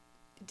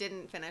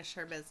Didn't finish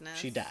her business.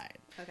 she died.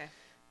 Okay.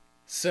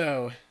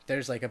 So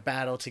there's, like, a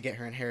battle to get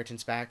her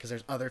inheritance back because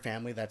there's other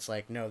family that's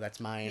like, no, that's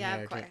my Yeah,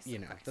 of inheritance. course, You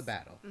of know, course. the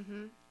battle.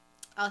 Mm-hmm.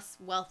 Us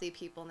wealthy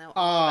people know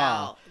all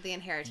about the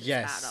inheritance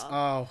Yes. battle.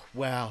 Oh,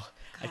 well.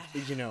 God.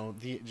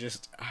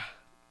 Just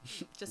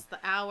the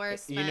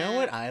hours spent. You know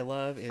what I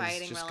love is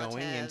fighting just going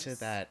into relatives.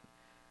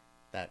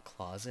 that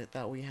closet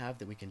that we have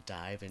that we can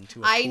dive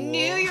into. I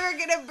knew you were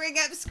going to bring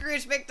up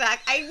Scrooge McDuck.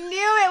 I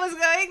knew it was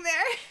going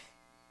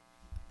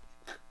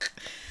there.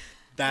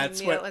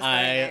 That's knew what it was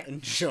I going there.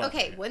 enjoy.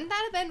 Okay, wouldn't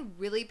that have been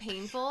really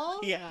painful?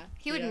 Yeah.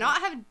 He would yeah.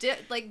 not have,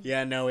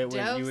 Yeah, no, it would.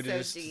 dove You would so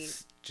have deep.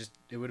 just.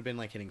 It would have been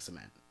like hitting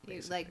cement. you,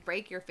 basically. like,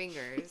 break your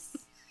fingers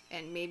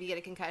and maybe get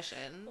a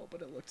concussion. Oh,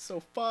 but it looked so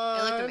fun.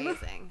 It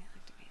looked amazing.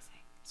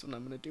 That's what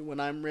I'm gonna do when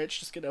I'm rich.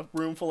 Just get a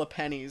room full of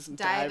pennies and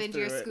Dive into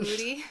your through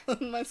it.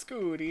 Scooty. My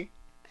Scooty.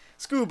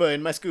 Scuba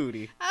in my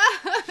Scooty.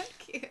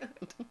 Cute.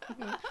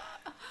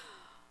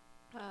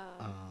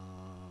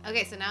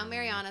 Okay, so now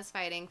Mariana's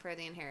fighting for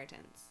the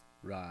inheritance.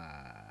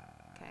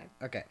 Right. Okay.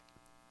 Okay.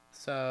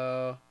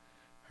 So,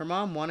 her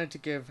mom wanted to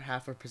give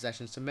half her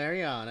possessions to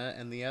Mariana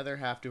and the other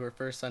half to her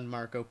first son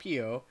Marco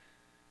Pio.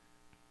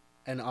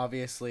 And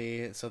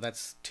obviously, so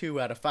that's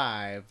 2 out of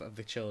 5 of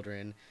the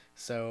children.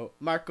 So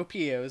Marco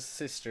Pio's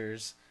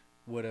sisters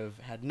would have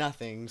had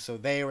nothing, so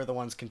they were the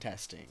ones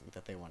contesting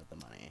that they wanted the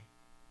money.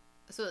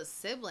 So it's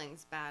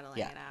siblings battling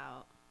Yeah. it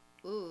out.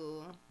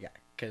 Ooh. Yeah,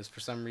 because for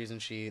some reason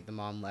the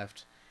mom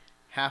left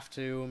half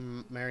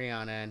to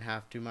Mariana and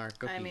half to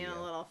Marco Pio. I mean,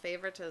 a little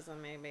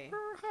favoritism, maybe.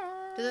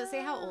 Does it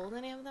say how old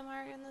any of them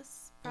are in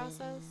this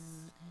process?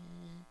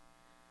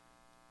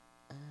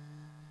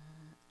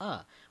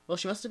 Well,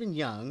 she must have been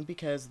young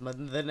because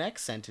the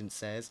next sentence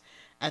says,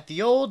 at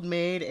the old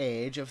maid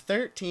age of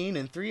 13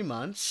 and 3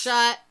 months,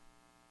 Shut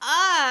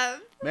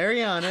up!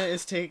 Mariana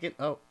is taken.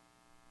 Oh,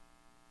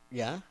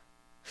 yeah.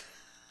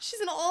 She's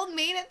an old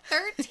maid at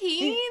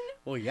 13?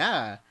 Well,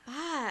 yeah.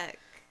 Fuck.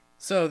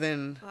 So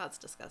then, Well, that's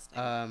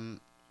disgusting.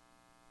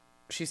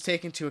 she's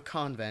taken to a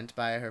convent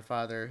by her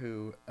father,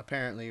 who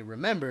apparently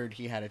remembered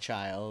he had a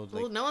child.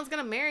 Well, no one's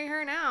gonna marry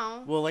her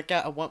now. Well, like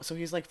so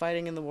he's like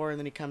fighting in the war, and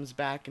then he comes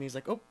back, and he's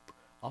like, oh,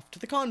 off to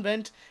the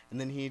convent, and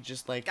then he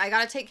just like I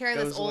gotta take care of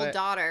this goes old away.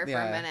 daughter for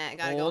Yeah, a minute. I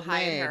gotta go old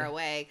hide her maid.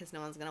 away because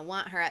no one's gonna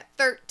want her at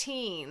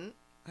 13.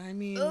 I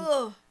mean,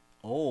 Ugh.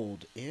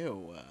 old,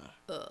 ew.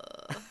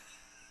 Ugh.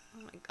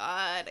 Oh my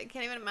god, I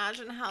can't even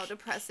imagine how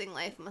depressing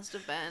life must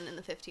have been in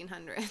the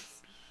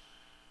 1500s.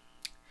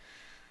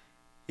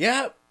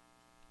 Yep.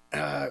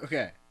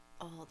 Okay.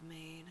 Old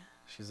maid.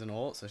 She's an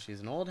old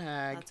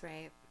hag. That's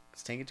right.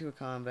 Was taken to a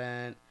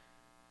convent,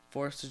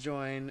 forced to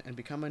join and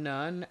become a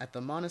nun at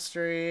the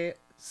monastery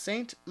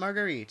Saint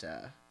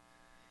Margarita.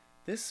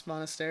 This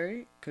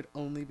monastery could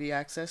only be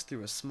accessed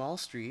through a small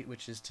street,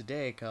 which is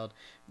today called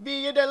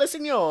Villa della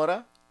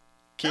Signora.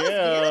 Cute, That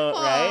was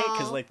beautiful. right?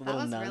 Because like the That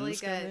little was nuns really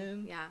come good.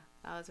 in. Yeah,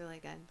 that was really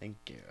good. Thank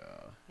you.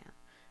 Yeah.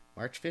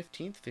 March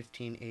 15th,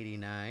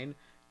 1589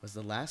 was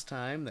the last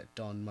time that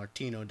Don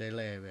Martino de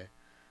Leve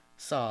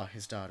saw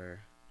his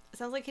daughter. It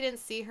sounds like he didn't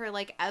see her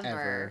like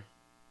ever.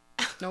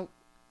 Ever. Nope.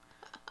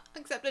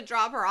 Except to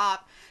drop her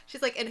off.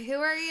 She's like, and who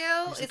are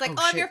you? He's like, oh,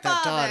 I'm shit, your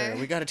that father. daughter.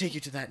 We gotta take you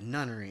to that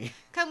nunnery.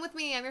 Come with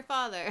me, I'm your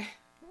father.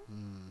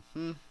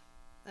 Mm-hmm.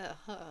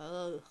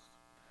 Ugh.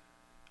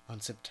 On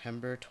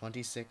September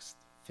 26th,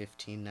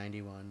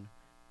 1591,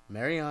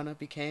 Mariana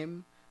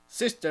became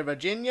Sister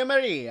Virginia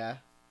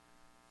Maria.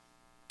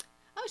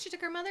 Oh, she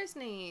took her mother's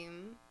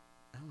name.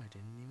 Oh, I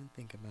didn't even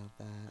think about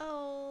that.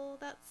 Oh,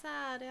 that's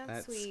sad and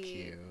That's sweet.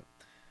 cute.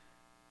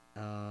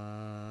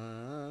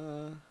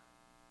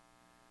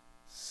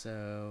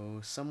 So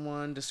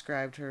someone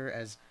described her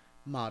as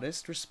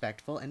modest,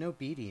 respectful, and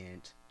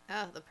obedient,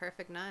 Oh, the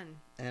perfect nun.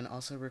 and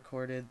also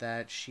recorded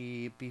that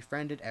she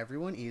befriended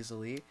everyone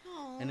easily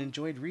Oh. and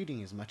enjoyed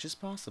reading as much as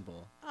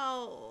possible.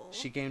 Oh.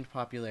 She gained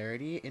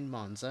popularity in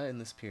Monza in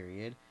this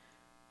period.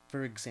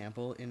 For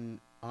example,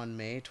 on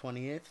May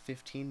 20th,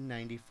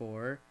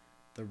 1594,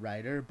 the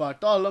writer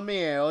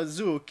Bartolomeo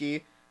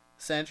Zucchi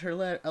sent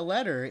her a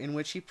letter in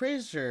which he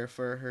praised her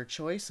for her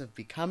choice of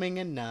becoming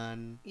a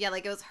nun. Yeah,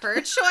 like it was her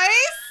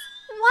choice?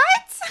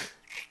 What?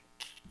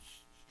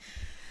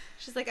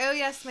 She's like, oh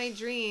yes, my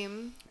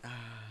dream.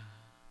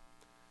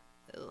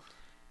 Ugh.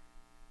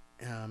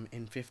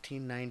 In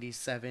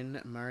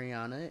 1597,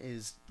 Mariana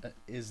is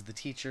the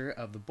teacher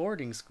of the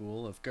boarding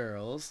school of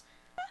girls.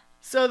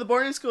 So the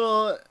boarding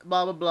school,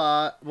 blah blah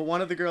blah. But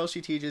one of the girls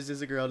she teaches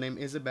is a girl named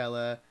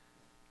Isabella.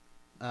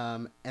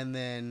 And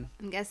then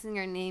I'm guessing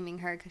you're naming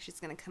her because she's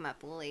going to come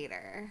up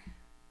later.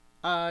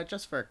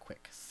 just for a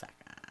quick second.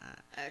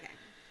 Okay.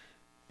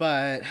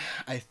 But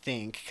I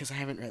think, because I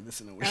haven't read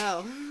this in a week.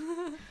 Oh.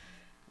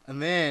 And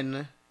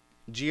then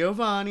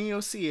Giovanni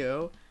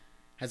Osio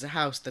has a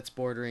house that's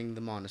bordering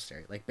the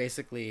monastery. Like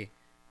basically,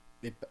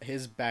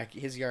 his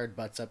yard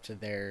butts up to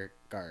their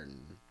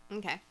garden.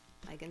 Okay.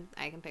 I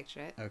can picture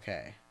it.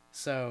 Okay,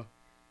 so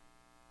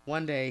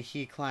one day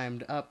he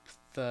climbed up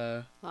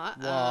the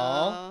Uh-oh.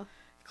 wall,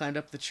 climbed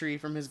up the tree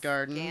from his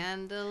garden,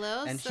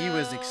 Scandaloso. and he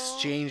was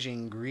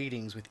exchanging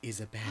greetings with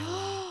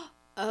Isabella.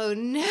 Oh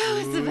no,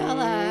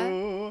 Isabella.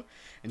 Ooh.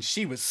 And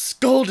she was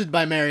scolded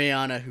by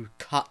Mariana, who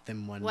caught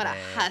them one What day.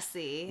 a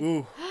hussy.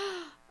 Ooh.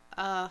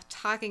 Oh,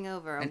 talking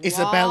over a And wall.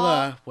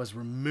 Isabella was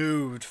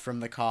removed from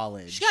the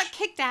college. She got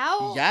kicked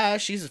out? Yeah,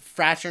 she's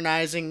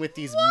fraternizing with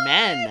these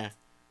men.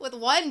 With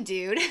one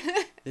dude.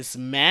 This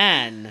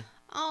man.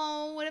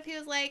 Oh, what if he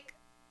was like,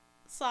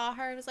 saw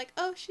her and was like,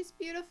 oh, she's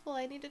beautiful.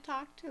 I need to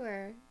talk to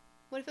her.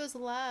 What if it was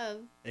love?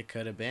 It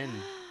could have been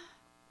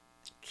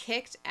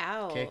Kicked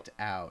out. kicked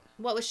out.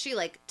 What was she,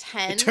 like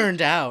 10? It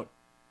turned out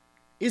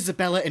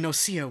Isabella and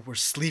Osio were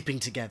sleeping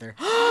together.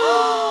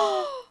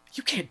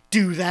 You can't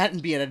do that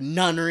and be at a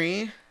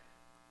nunnery.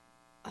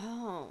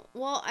 Oh,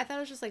 well, I thought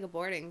it was just like a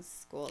boarding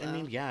school, though. I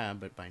mean, yeah,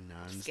 but by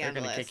nuns. They're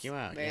Scandalous. going to kick you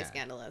out. Very Yeah.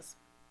 scandalous.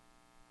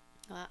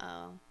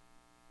 Uh-oh.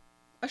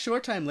 A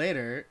short time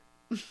later,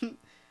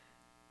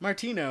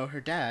 Martino,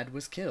 her dad,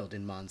 was killed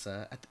in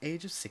Monza at the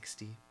age of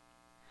 60.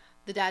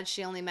 The dad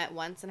she only met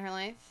once in her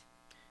life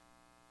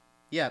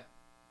Yep.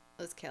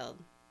 was killed.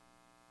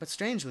 But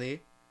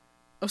strangely,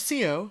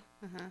 Osio,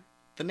 Uh-huh.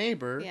 the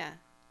neighbor, Yeah.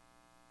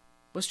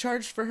 was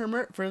charged for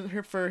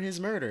for his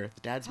murder,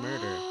 the dad's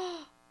murder.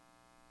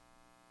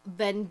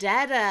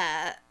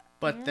 Vendetta.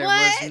 But there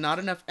What? was not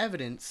enough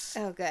evidence.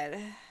 Oh,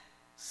 good.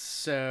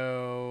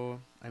 So,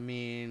 I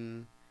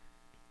mean,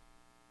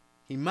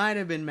 he might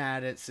have been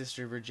mad at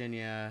Sister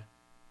Virginia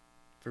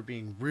for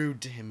being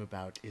rude to him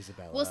about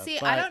Isabella. Well, see,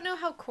 I but don't know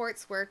how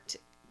courts worked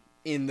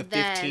in the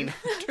then.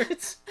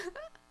 1500s.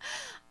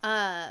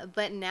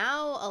 But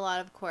now a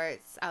lot of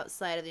courts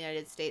outside of the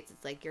United States,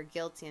 it's like you're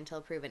guilty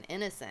until proven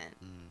innocent.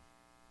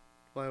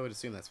 Well, I would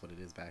assume that's what it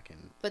is back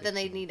in. But then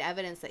they 15. need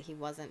evidence that he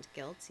wasn't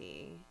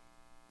guilty.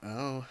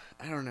 Oh,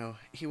 I don't know.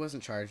 He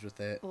wasn't charged with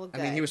it. Well, I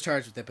mean, he good. was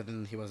charged with it, but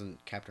then he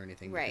wasn't kept or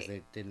anything Right. because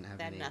they didn't have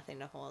They had any nothing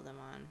to hold him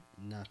on.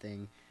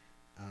 nothing.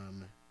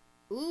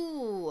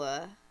 Ooh.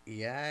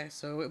 Yeah.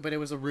 So, but it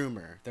was a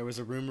rumor. There was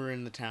a rumor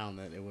in the town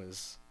that it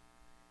was.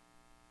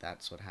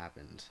 That's what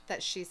happened.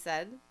 That she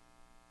said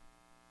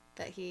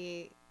that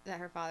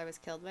her father was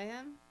killed by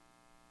him?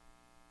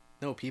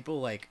 No,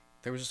 people like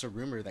there was just a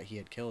rumor that he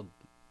had killed.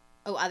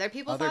 Oh, other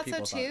people thought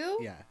so too?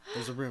 Yeah,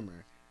 there's a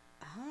rumor.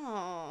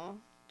 Oh,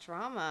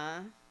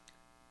 drama.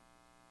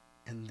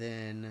 And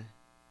then,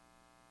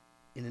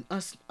 in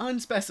an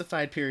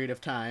unspecified period of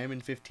time in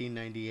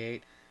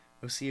 1598,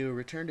 Osio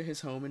returned to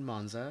his home in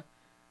Monza,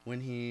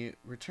 When he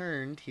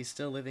returned, he's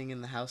still living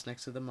in the house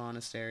next to the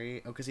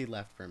monastery. Oh, because he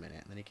left for a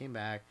minute, and then he came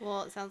back.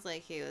 Well, it sounds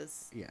like he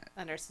was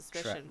under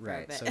suspicion for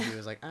a bit. So he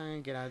was like, I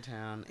get out of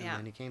town, and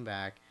then he came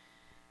back.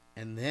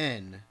 And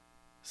then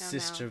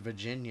Sister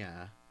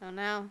Virginia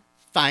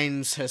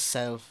finds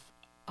herself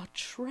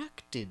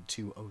attracted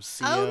to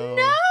Ocio. Oh,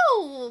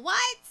 no!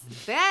 What?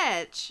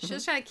 Bitch. She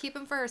was trying to keep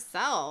him for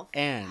herself.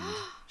 And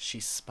she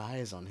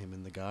spies on him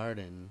in the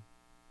garden.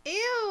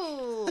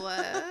 Ew.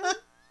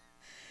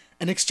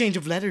 An exchange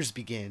of letters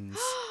begins.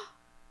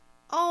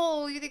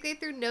 Oh, you think they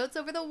threw notes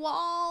over the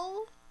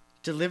wall?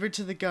 Delivered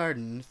to the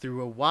garden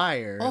through a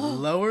wire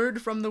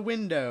lowered from the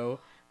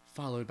window,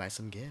 followed by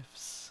some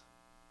gifts.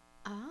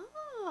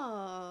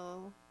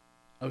 Oh.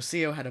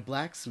 Ocio had a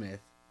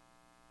blacksmith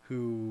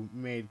who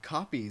made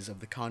copies of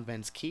the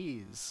convent's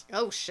keys.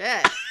 Oh,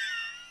 shit.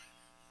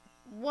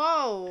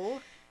 Whoa.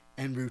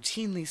 And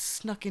routinely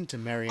snuck into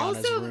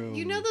Mariana's room.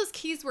 You know those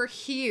keys were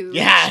huge.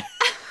 Yeah.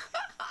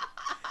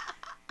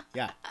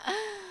 Yeah.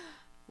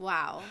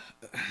 Wow.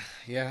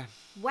 Yeah.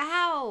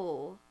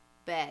 Wow.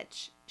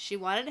 Bitch. She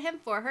wanted him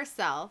for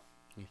herself.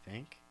 You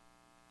think?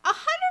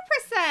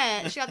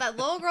 100%. She got that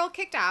little girl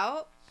kicked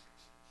out.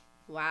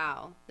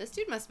 Wow. This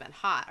dude must have been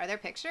hot. Are there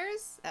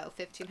pictures? Oh,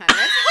 1500s.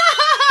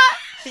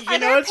 You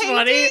know what's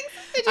funny?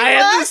 I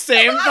had the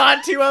same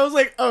thought too. I was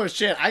like, oh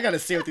shit, I gotta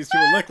see what these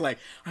people look like.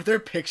 Are there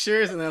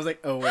pictures? And then I was like,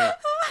 oh wait.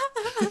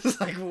 It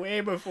was like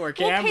way before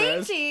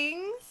cameras.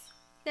 Paintings.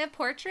 They have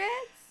portraits?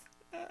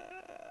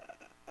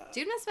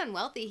 Dude must have been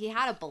wealthy. He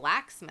had a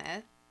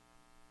blacksmith.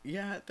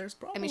 Yeah, there's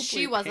probably... I mean,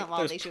 she wasn't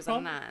wealthy. She was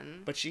a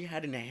nun. But she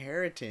had an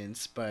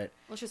inheritance, but...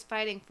 Well, she was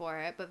fighting for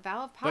it, but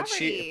vow of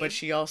poverty. But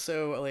she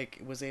also,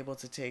 like, was able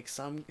to take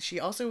some... She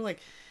also, like...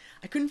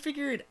 I couldn't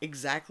figure it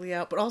exactly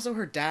out, but also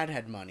her dad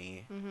had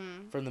money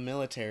from the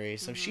military,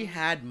 so she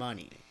had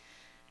money.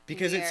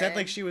 Because it said,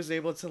 like, she was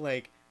able to,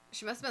 like...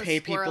 She must have been pay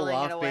people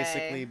off,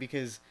 basically,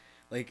 because,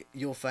 like,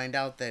 you'll find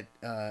out that...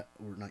 or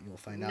not you'll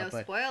find out, but...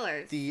 No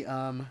spoilers. The,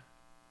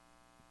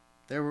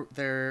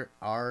 There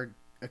are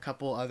a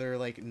couple other,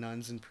 like,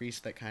 nuns and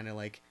priests that kind of,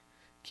 like,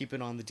 keep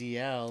it on the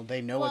DL.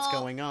 They know what's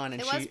going on.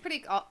 And it was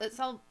pretty... It's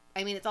all...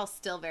 I mean, it's all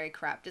still very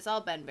corrupt. It's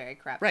all been very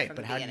corrupt right, from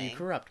but the how beginning. do you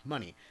corrupt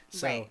money?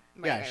 So,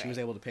 she was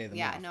able to pay them off.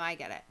 Yeah, no, I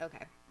get it.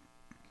 Okay.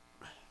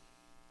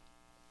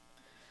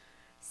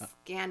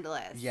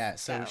 Scandalous. Yeah,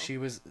 so she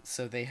was...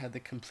 So they had the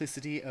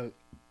complicity of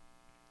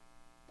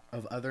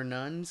other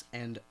nuns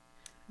and...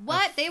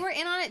 What? They were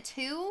in on it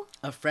too?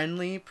 A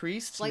friendly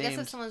priest Well, I guess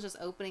if someone's just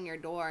opening your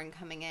door and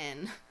coming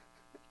in.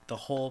 The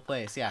whole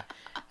place, yeah.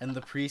 And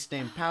the priest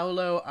named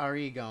Paolo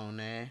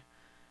Arrigone,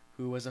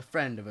 who was a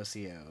friend of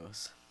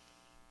Ocio's.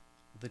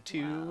 The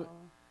two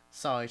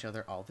saw each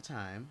other all the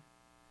time.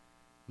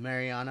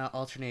 Mariana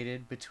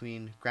alternated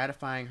between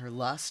gratifying her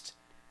lust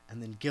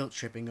and then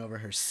guilt-tripping over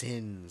her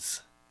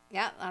sins.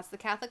 Yeah, that's the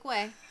Catholic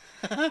way.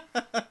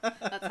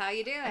 That's how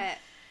you do it.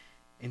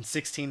 In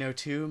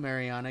 1602,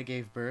 Mariana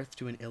gave birth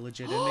to an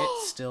illegitimate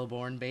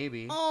stillborn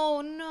baby.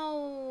 Oh,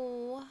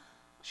 no.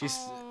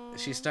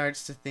 She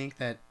starts to think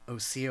that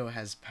Ocio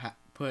has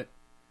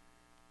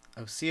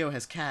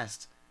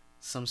cast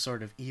some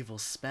sort of evil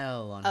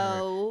spell on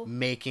her,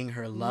 making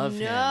her love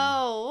him.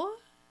 No.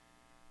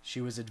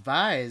 She was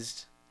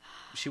advised.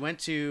 She went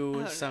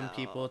to some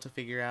people to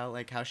figure out,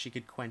 like, how she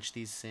could quench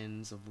these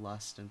sins of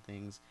lust and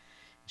things.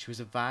 She was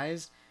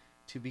advised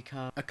to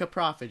become a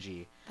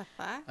coprophagy. The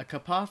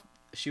fuck?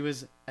 She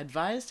was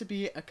advised to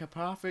be a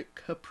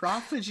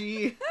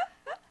coprophagy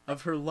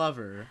of her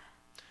lover,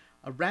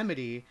 a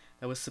remedy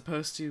that was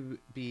supposed to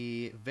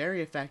be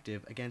very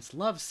effective against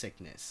love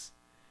sickness.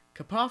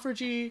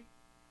 Coprophagy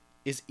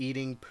is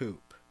eating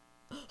poop.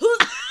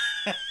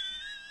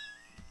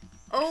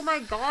 Oh my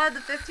god,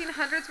 the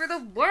 1500s were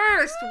the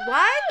worst.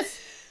 What?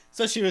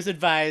 So she was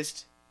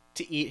advised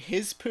to eat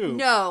his poop.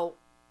 No.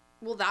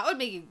 Well, that would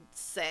make you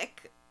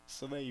sick.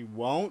 So that you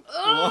won't?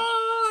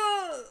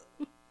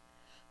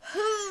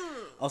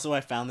 Also,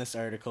 I found this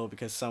article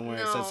because somewhere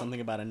it said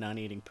something about a nun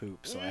eating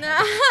poop. So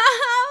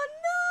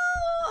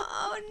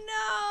Oh,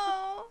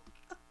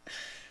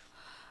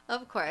 no.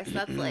 Of course,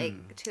 that's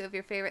like two of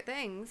your favorite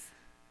things.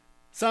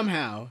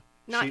 Somehow.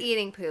 Not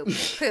eating poop.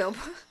 Poop.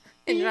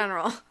 In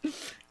general.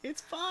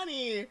 It's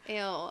funny.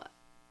 Ew.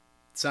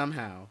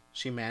 Somehow,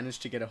 she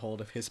managed to get a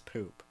hold of his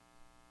poop.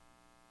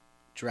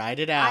 Dried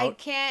it out.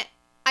 Okay,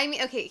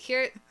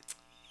 here...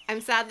 I'm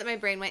sad that my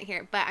brain went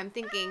here, but I'm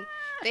thinking...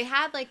 They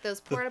had, like, those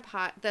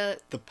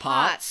the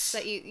pots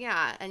that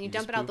and you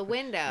dump it out the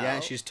window. Yeah,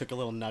 and she just took a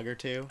little nug or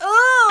two.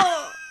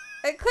 Oh!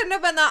 It couldn't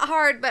have been that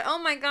hard, but oh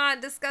my god,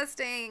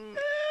 disgusting.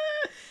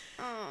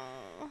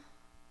 Oh.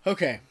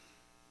 Okay.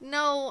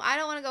 No, I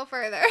don't want to go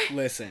further.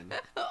 Listen.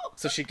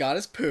 So she got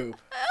his poop.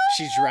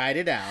 She dried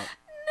it out.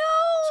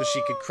 No! So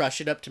she could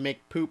crush it up to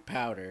make poop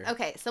powder.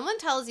 Okay, someone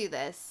tells you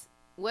this.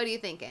 What are you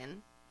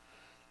thinking?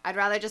 I'd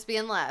rather just be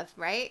in love,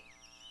 right?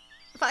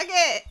 Fuck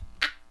it.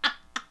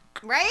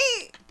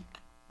 Right?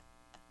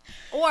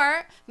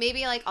 Or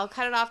maybe, like, I'll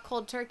cut it off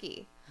cold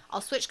turkey.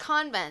 I'll switch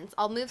convents.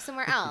 I'll move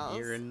somewhere else.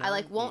 You're a nun, I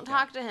like won't you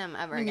talk to him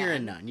ever again. You're a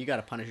nun. You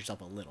gotta punish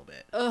yourself a little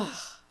bit. Ugh,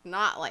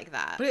 not like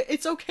that. But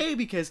it's okay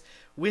because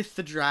with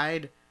the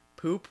dried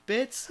poop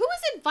bits, Who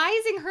is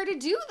advising her to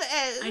do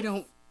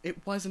this?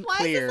 it wasn't Why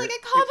clear. is this like a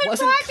It common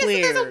wasn't practice and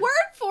clear. there's a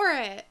word for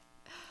it?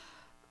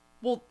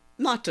 Well,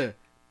 not to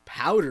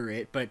powder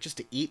it, but just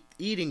to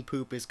eating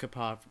poop is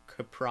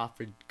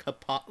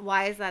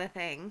Why is that a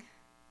thing?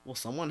 Well,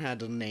 someone had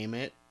to name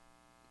it.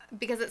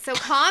 Because it's so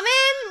common?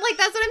 Like,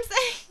 that's what I'm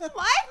saying?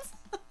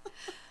 What?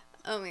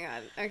 Oh my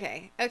god.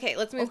 Okay. Okay,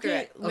 let's move through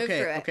it. Move through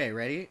it. Okay,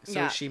 ready? So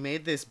Yeah. she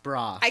made this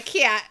broth. I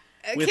can't.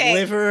 Okay. With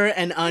liver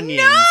and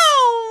onions.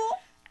 No!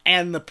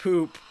 And the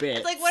poop bits.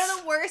 It's like one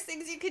of the worst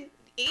things you could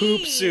eat.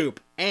 Poop soup.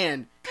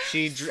 And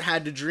she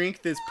had to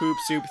drink this poop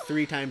soup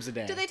 3 times a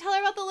day. Did they tell her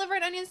about the liver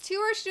and onions too,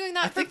 or is she doing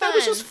that I for think fun? that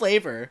was just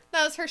flavor.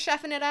 That was her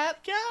chefing it up?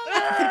 Yeah,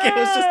 I think it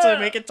was just to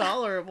make it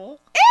tolerable.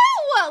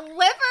 Ew!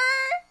 Liver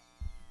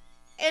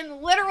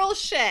and literal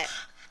shit.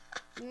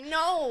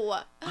 No.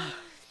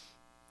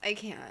 I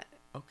can't.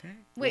 Okay.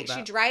 Wait, well,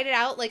 she dried it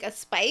out like a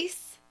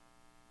spice?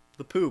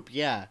 The poop,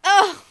 yeah.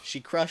 Oh! She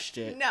crushed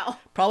it. No.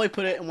 Probably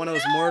put it in one of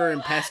those mortar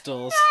and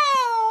pestles. No!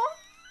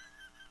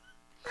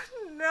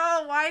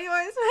 No, why do you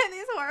always find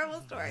these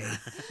horrible stories?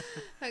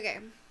 Okay.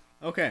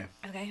 Okay.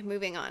 Okay,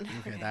 moving on.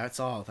 Okay, that's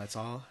all. That's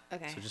all.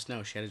 Okay. So just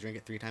know she had to drink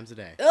it 3 times a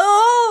day.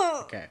 Oh!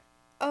 Okay.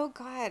 Oh,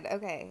 God.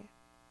 Okay.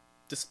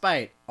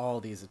 Despite all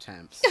these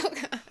attempts.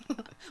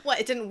 What,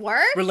 it didn't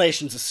work?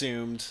 Relations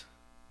assumed.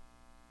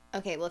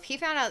 Okay, well, if he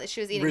found out that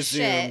she was eating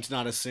Resumed, shit.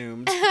 not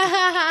assumed.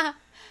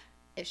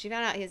 If she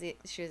found out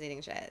she was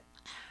eating shit.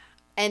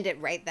 End it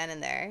right then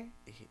and there.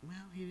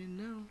 He didn't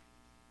know.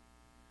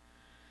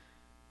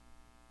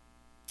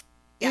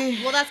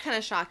 Yeah, well, that's kind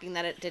of shocking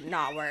that it did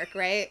not work,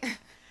 right?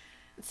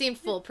 It seemed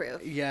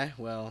foolproof. Yeah,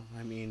 well,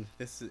 I mean,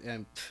 this is...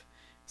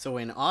 so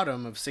in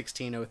autumn of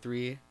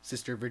 1603,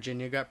 Sister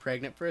Virginia got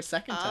pregnant for a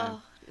second time.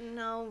 Oh,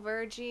 no,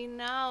 Virgie,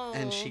 no.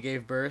 And she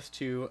gave birth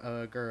to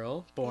a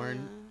girl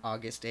born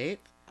August 8th,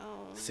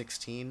 Oh.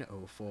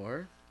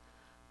 1604.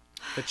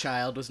 The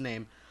child was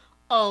named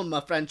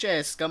Alma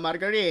Francesca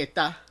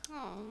Margarita.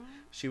 Oh.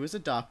 She was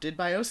adopted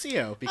by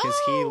Osseo because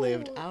he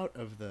lived out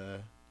of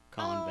the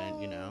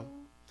convent, you know,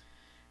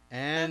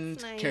 and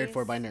That's cared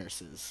for nice. by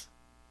nurses.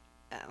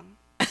 Oh.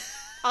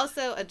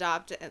 Also,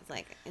 adopt it. It's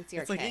like, it's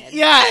your It's like, kid.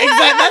 yeah,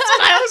 exactly. That's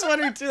what I was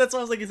wondering too. That's why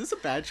I was like, is this a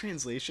bad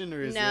translation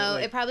or is No,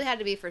 it it probably had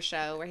to be for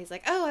show, where he's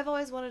like, oh, I've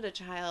always wanted a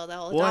child.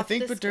 I'll adopt Well, I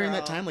think, this but during that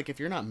girl." time, like, if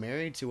you're not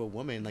married to a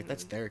woman, like,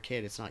 that's their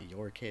kid. It's not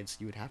your kid, so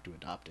you would have to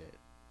adopt it.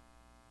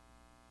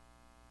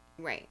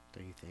 Right. Do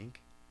you think?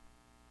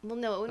 Well,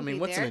 no, it I wouldn't mean, be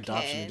what's their an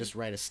adoption? kid. You just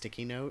write a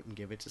sticky note and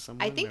give it to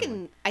someone? I think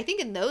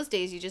in those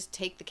days you just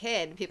take the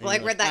kid. People And like,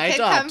 you're where'd like, that "I kid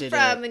come adopted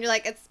from? it." And you're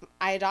like,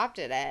 I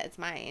adopted it. It's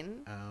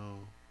mine. Oh.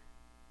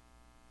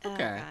 Oh,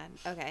 Okay.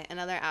 God. Okay,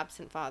 another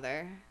absent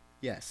father.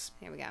 Yes.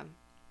 Here we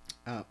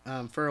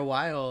go. For a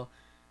while,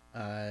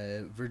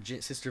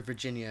 Sister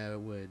Virginia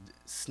would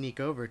sneak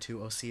over to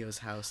Osseo's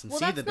house and Well,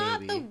 see that's the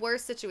baby. not the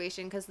worst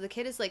situation because the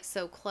kid is like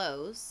so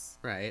close,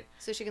 Right.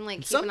 so she can like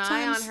And keep an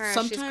eye on her as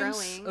she's sometimes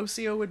growing.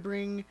 Osseo would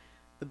bring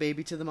the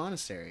baby to the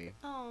monastery.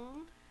 Oh.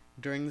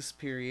 During this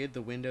period,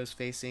 the windows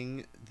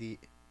facing the...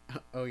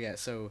 Oh, yeah,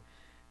 so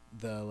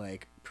the,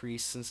 like,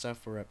 priests and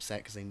stuff were upset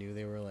because they knew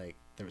they were, like,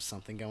 there was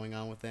something going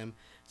on with them.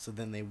 So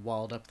then they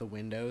walled up the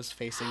windows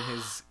facing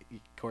his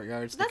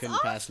courtyard so they That's couldn't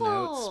awful. pass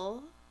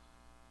notes.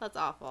 That's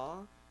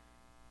awful.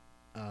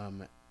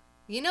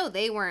 You know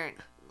they weren't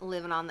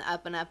living on the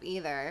up and up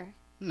either.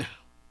 No.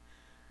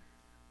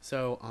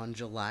 So on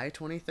July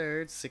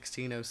 23rd,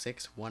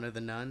 1606, one of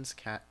the nuns,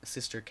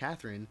 Sister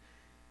Catherine,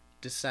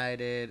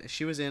 decided...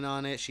 She was in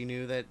on it. She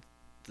knew that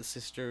the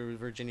Sister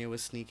Virginia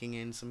was sneaking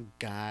in some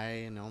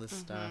guy and all this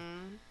stuff.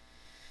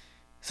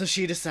 So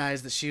she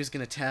decides that she was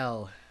going to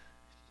tell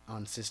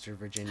on Sister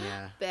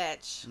Virginia.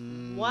 Bitch.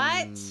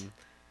 What?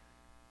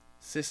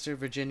 Sister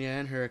Virginia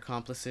and her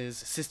accomplices,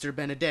 Sister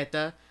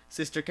Benedetta,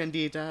 Sister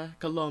Candida,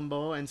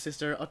 Colombo, and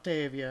Sister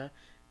Ottavia,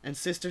 and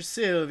Sister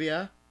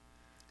Sylvia,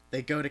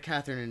 they go to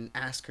Catherine and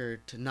ask her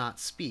to not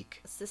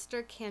speak.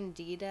 Sister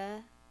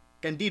Candida.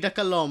 Candida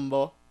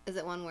Colombo. Is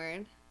it one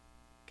word?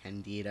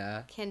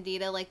 Candida.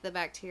 Candida, like the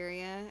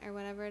bacteria or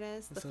whatever it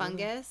is. The Is that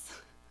fungus.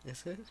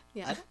 Is it?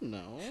 Yeah. I don't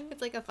know.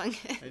 It's like a fungus.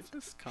 I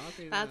just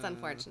copied That's it.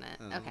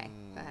 Okay,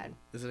 go ahead.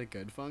 Is it a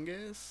good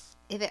fungus?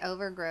 If it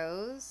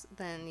overgrows,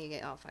 then you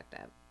get all fucked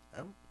up.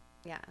 Oh.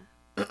 Yeah.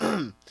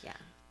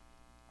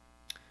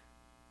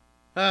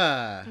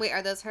 Yeah. Wait,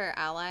 are those her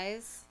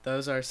allies?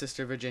 Those are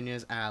Sister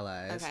Virginia's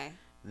allies. Okay.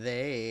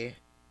 They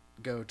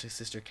go to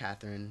Sister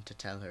Catherine to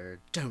tell her,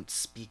 don't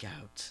speak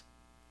out.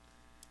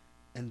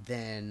 And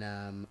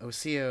then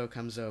Osseo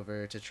comes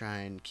over to try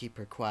and keep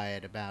her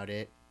quiet about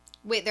it.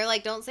 Wait, they're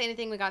like, don't say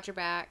anything, we got your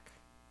back.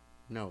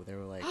 No, they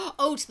were like...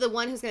 Oh, to the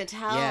one who's going to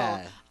tell.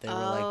 Yeah, they were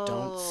like,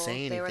 don't Oh,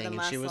 say they were anything.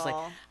 the And she was like,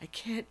 muscle. I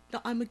can't,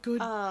 no, I'm a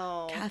good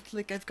Oh.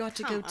 Catholic, I've got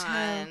to Come go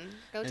tell. on.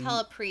 Go And tell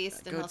a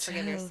priest and go he'll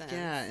forgive your tell- sins.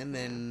 Yeah, and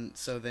then,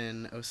 so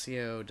then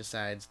Osseo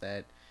decides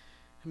that,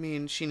 I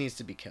mean, she needs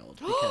to be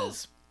killed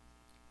because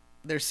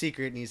their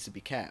secret needs to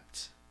be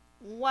kept.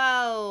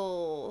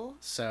 Whoa.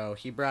 So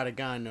he brought a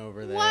gun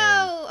over there.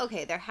 Whoa.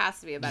 Okay, there has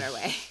to be a better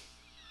way.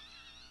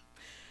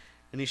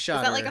 And he shot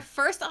Is that her like a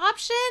first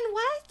option?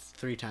 What?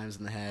 3 times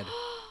in the head.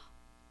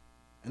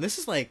 And this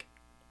is like,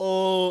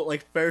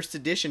 like first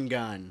edition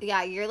gun.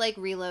 Yeah, you're like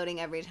reloading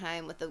every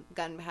time with the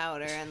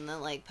gunpowder and the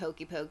like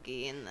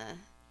pokey and the,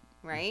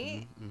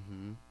 right?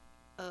 Mm-hmm.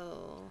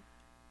 Oh.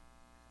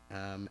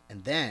 And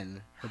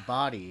then her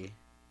body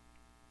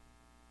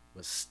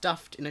was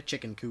stuffed in a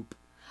chicken coop.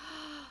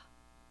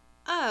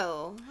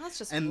 Oh, that's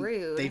just And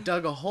rude. they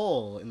dug a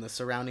hole in the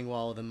surrounding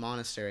wall of the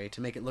monastery to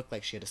make it look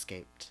like she had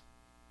escaped.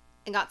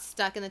 And got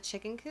stuck in the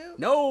chicken coop?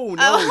 No,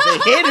 Oh.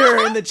 they hid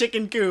her in the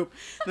chicken coop.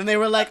 Then they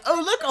were like, "Oh,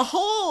 look, a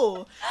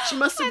hole! She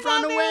must have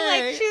run they were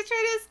away." like, she was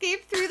trying to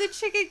escape through the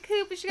chicken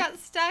coop and she got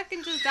stuck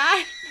and just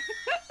died.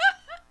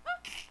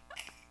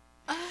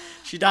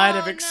 She died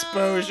of Oh,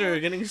 exposure, no.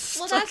 getting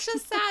stuck. Well, that's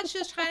just sad. She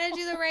was trying to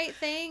do the right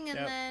thing and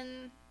Yep.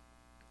 then...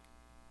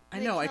 I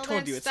they know, I killed her told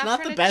and you, it's stuffed not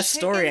her the in a best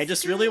story. chicken I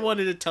just really scoop.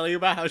 wanted to tell you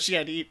about how she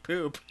had to eat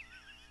poop.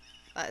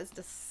 That is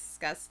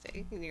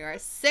disgusting. You are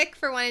sick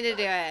for wanting to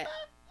do it.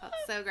 That's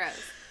so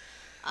gross.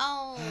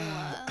 Oh,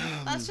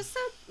 that's just so,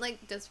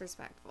 like,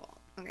 disrespectful.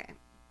 Okay.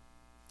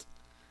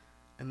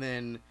 And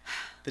then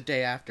the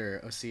day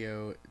after,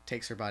 Osio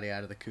takes her body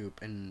out of the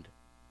coop and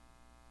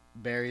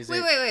buries it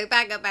Wait.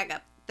 Back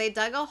up. They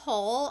dug a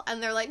hole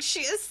and they're like,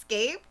 she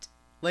escaped?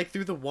 like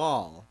through the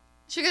wall.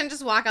 She couldn't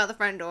just walk out the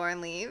front door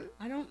and leave?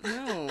 I don't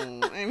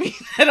know. I mean,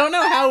 I don't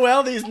know how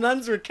well these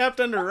nuns were kept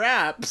under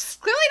wraps.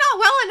 Clearly not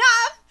well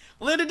enough.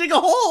 Well, they had to dig a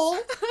hole,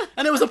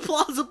 and it was a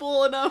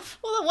plausible enough.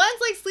 Well, the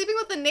one's like sleeping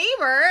with the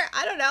neighbor.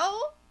 I don't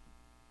know.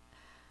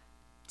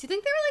 Do you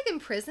think they were like in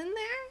prison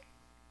there?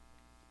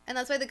 And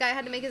that's why the guy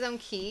had to make his own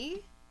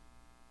key?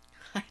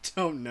 I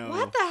don't know.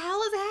 What the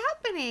hell is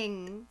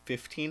happening?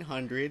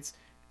 1500s,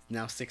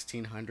 now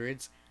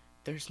 1600s.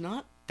 There's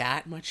not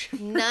that much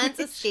Nuns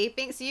information.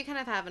 escaping. So you kind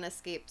of have an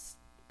escape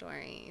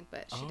story,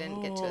 but she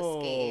didn't get to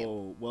escape.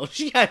 Oh, well,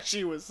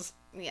 she was.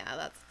 Yeah,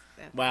 that's...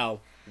 Wow.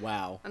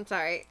 I'm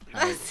sorry.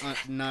 How,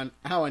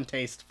 how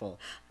untasteful.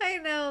 I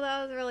know,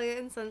 that was really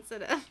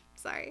insensitive.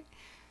 Sorry.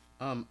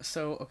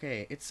 So,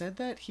 okay, it said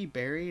that he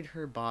buried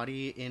her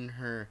body in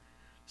her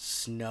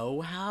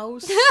snow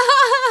house.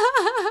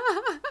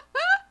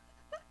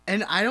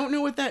 And I don't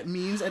know what that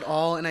means at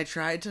all, and I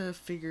tried to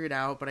figure it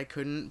out, but I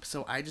couldn't,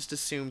 so I just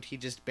assumed he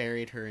just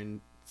buried her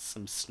in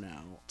some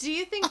snow. Do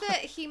you think that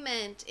he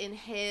meant in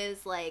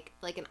his, like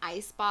an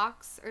ice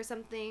box or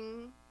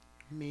something?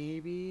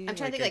 Maybe. I'm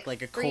trying to think,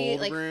 like a free,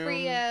 cold like room.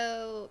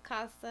 Frio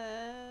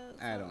Casa.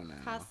 I don't know.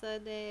 Casa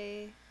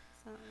de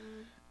something.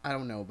 I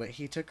don't know, but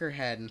he took her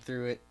head and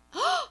threw it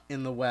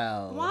in the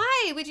well.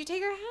 Why would you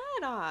take her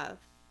head off?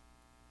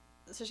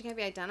 So she can't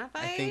be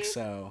identified? I think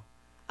so.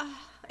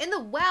 In the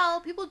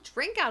well, people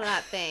drink out of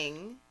that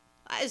thing.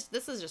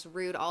 This is just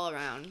rude all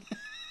around.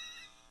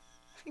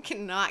 I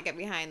cannot get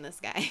behind this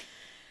guy.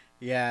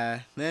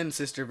 Yeah, then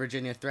Sister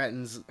Virginia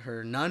threatens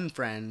her nun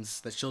friends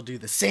that she'll do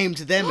the same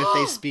to them if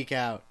they speak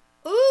out.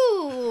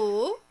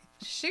 Ooh,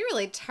 she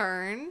really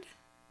turned.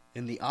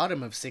 In the autumn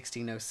of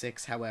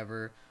 1606,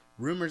 however,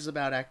 rumors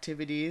about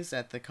activities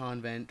at the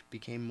convent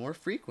became more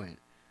frequent.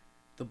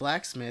 The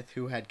blacksmith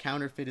who had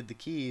counterfeited the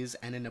keys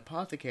and an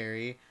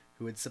apothecary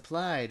who had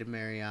supplied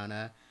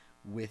Mariana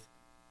with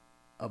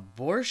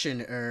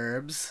abortion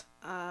herbs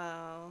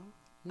Oh.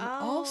 were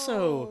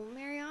also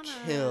Mariana.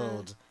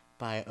 killed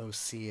by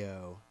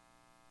Osio.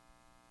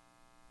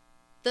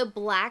 The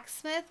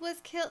blacksmith was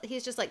killed.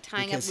 He's just like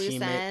tying Because up he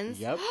loose ends.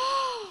 Yep.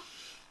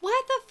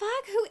 What the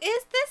fuck? Who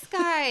is this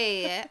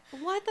guy?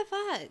 What the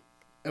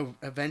fuck?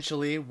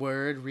 Eventually,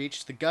 word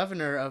reached the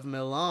governor of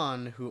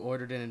Milan, who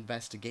ordered an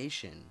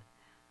investigation.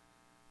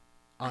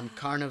 On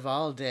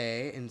Carnival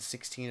Day in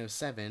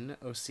 1607,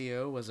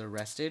 Osio was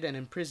arrested and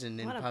imprisoned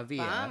in What a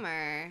Pavia.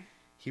 bummer.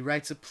 He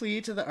writes a plea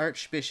to the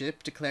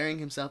archbishop declaring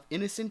himself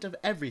innocent of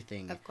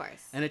everything, Of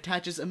course. and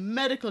attaches a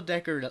medical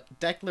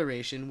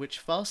declaration which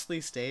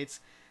falsely states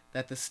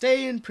that the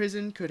stay in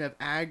prison could have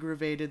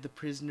aggravated the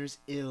prisoner's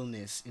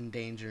illness,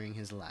 endangering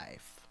his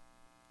life.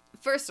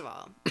 First of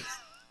all,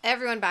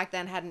 everyone back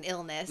then had an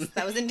illness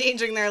that was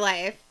endangering their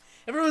life.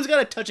 Everyone's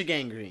got a touch of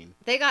gangrene.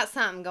 They got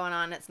something going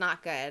on. It's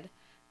not good.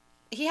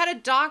 He had a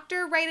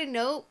doctor write a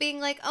note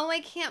being like, "Oh, I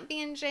can't be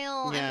in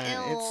jail. I'm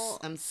ill.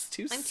 I'm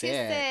too I'm sick.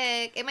 too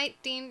sick. It might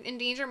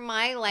endanger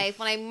my life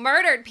when I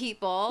murdered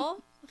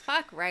people."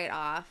 Fuck right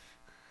off.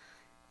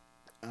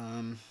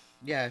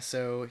 Yeah,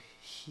 so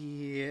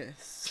he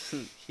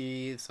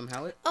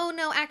somehow Oh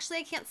no, actually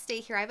I can't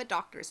stay here. I have a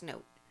doctor's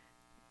note.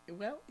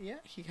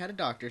 he had a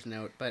doctor's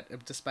note,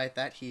 but despite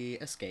that he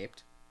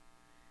escaped.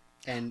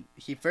 And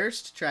he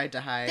first tried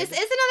to hide. This is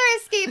another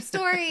escape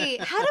story.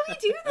 How do we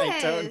do I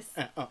don't this?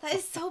 know. That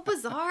is so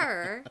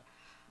bizarre.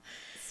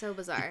 So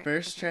bizarre. He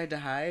first tried to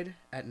hide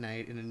at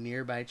night in a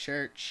nearby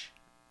church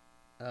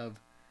of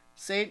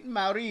Saint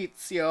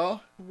Maurizio.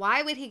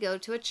 Why would he go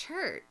to a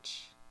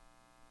church?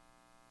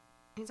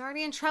 He's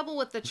already in trouble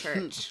with the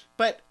church.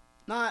 But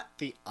Not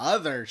the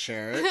other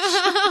church.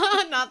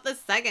 Not the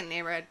second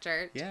neighborhood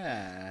church.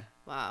 Yeah.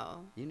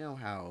 Wow. You know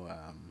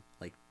how,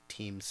 like,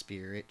 team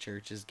spirit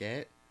churches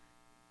get?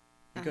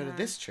 You go to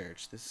this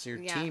church. This is your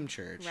team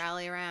church.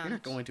 Rally around. You're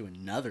not going to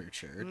another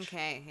church.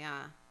 Okay,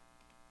 yeah.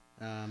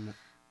 And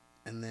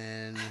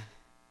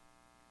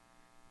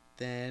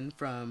then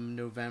from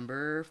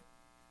November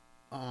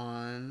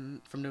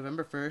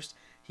 1st,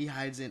 he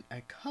hides in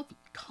a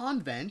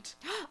convent.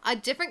 A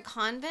different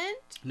convent?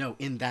 No,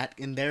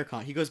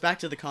 he goes back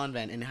to the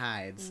convent and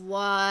hides.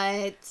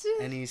 What?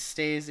 And he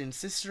stays in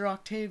Sister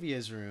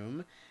Octavia's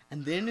room,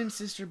 and then in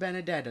Sister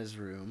Benedetta's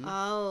room.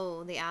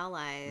 Oh, the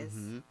allies.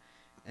 Mm-hmm.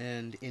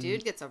 And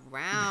Dude gets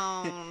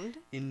around.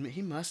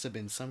 He must have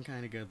been some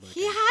kind of good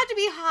looking. He had to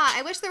be hot.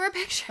 I wish there were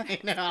pictures.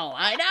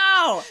 I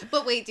know.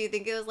 But wait, do you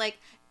think it was like,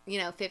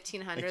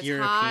 1500s Like hot,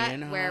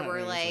 European where hot, we're or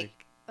it was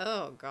like,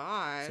 oh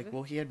god. It's like,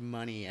 well, he had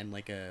money and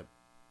like a.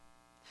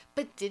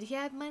 But did he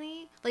have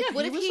money? Like, Yeah,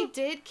 what he if was he a-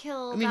 did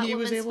kill I mean, that he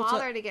was woman's able to-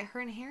 father to get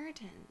her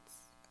inheritance?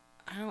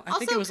 I think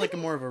Also, it was like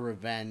couldn't- more of a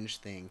revenge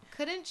thing.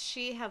 Couldn't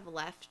she have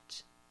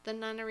left the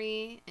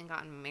nunnery and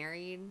gotten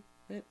married?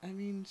 But I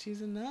mean,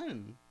 she's a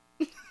nun.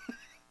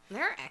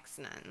 They're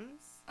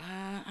ex-nuns.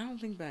 I don't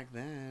think back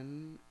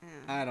then.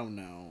 Yeah. I don't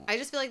know. I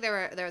just feel like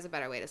there was a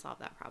better way to solve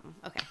that problem.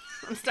 Okay.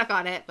 I'm stuck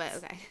on it, but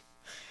okay.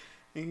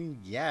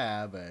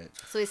 Yeah, but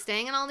So he's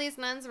staying in all these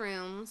nuns'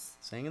 rooms.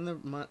 staying in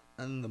the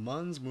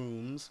nuns'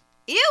 rooms.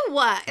 Ew,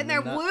 what? In and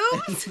their the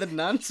wombs? the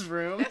nuns'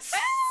 rooms.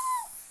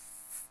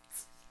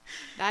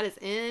 That is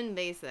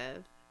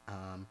invasive.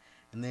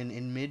 And then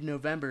in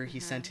mid-November, he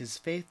sent his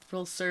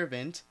faithful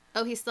servant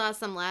Oh, he still has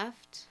some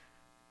left?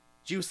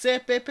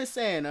 Giuseppe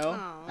Pisano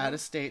Aw. out of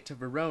state to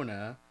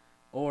Verona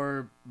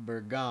or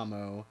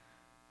Bergamo.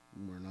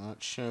 We're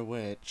not sure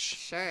which.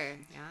 Sure,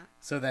 yeah.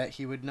 So that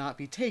he would not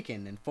be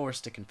taken and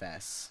forced to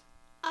confess.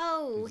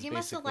 Oh, was he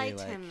must have basically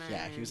liked him then.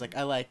 Yeah, he was like,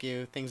 I like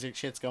you.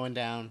 Shit's going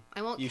down.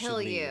 I won't You kill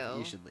should leave. you.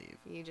 You should leave.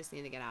 You just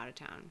need to get out of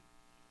town.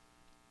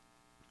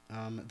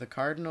 The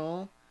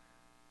cardinal,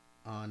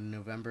 on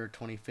November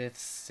 25th,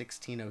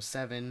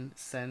 1607,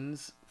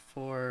 sends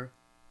for...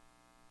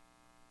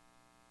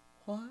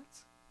 What?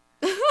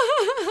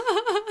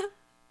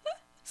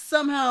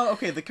 Somehow,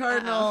 okay, the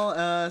cardinal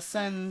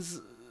says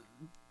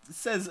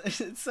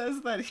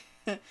that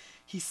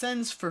he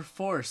sends for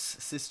force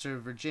Sister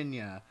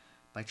Virginia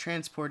by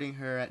transporting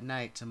her at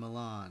night to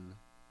Milan.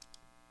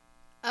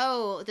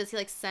 Oh, does he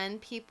like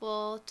send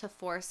people to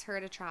force her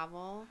to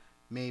travel?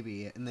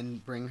 Maybe, and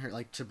then bring her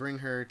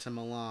to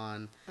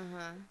Milan,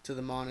 Uh-huh. to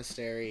the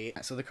monastery.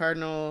 So the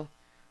cardinal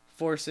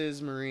forces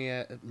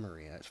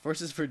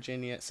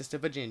Sister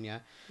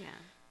Virginia, Yeah.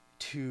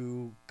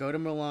 to go to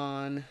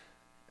Milan,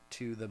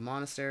 to the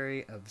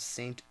monastery of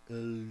Saint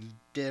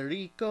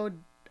Ulderico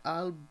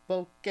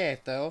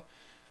Alboceto.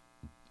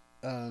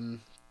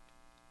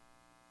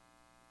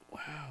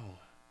 Wow.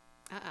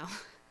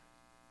 Uh-oh.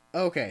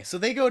 Okay, so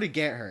they go to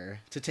get her,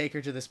 to take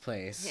her to this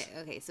place.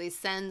 Okay, so he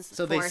sends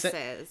So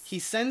forces he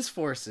sends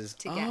forces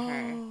to get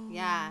her.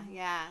 Yeah,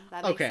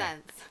 that makes Okay.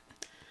 sense.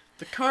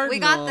 The cardinal. We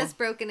got this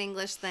broken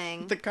English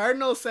thing. The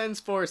cardinal sends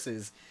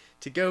forces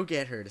to go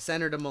get her, to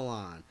send her to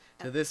Milan,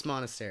 to this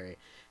monastery,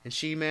 and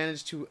she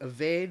managed to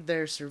evade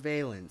their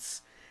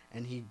surveillance,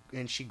 and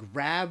she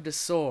grabbed a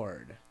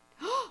sword,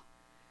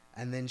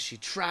 and then she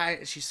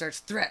starts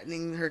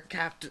threatening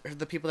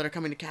the people that are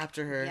coming to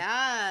capture her,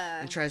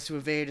 Yeah. and tries to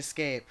evade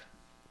escape,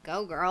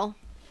 Go, girl.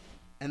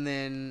 and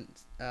then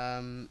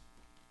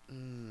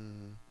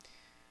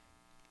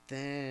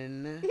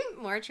then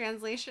More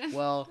translation.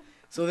 well,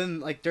 so then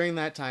like during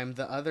that time,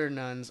 the other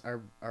nuns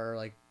are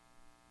like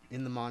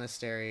in the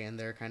monastery, and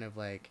they're kind of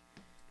like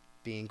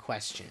being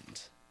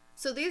questioned.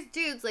 So these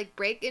dudes like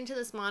break into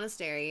this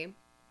monastery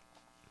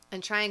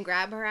and try and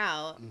grab her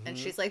out, and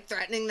she's like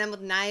threatening them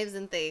with knives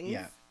and things.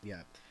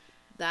 Yeah.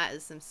 That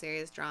is some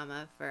serious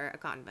drama for a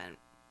convent.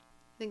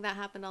 Think that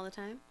happened all the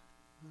time?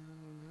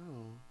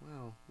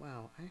 Oh,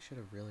 wow. I should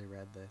have really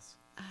read this.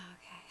 Oh,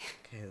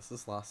 okay. Okay, this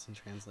is lost in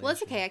translation. Well,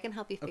 it's okay. I can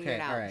help you figure Okay,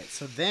 it out. all right.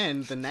 So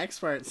then the next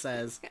part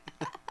says,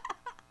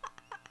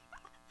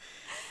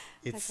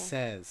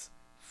 says,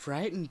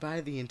 frightened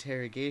by the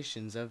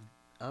interrogations of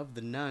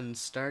the nuns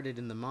started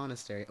in the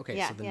monastery. Okay,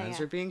 Yeah, so the yeah, nuns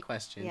yeah. are being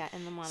questioned. Yeah,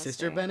 in the monastery.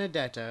 Sister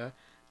Benedetta,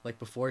 like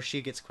before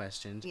she gets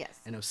questioned. Yes.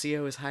 And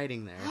Osseo is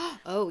hiding there.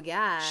 Oh,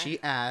 yeah. She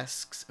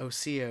asks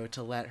Osseo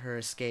to let her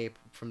escape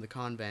from the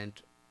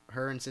convent.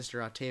 Her and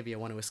Sister Octavia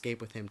want to escape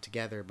with him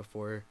together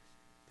before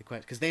the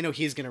question, because they know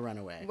he's gonna run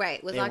away.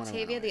 Right. Was They wanna run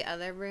Octavia away. the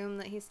other room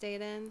that he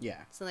stayed in? Yeah.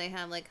 So they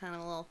have like kind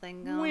of a little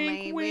thing going, Wink,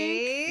 maybe.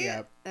 wink.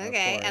 Yep, of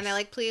Okay. course. And they're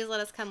like, please let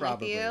us come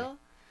Probably. with you.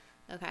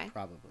 Okay.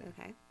 Probably.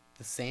 Okay.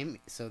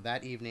 So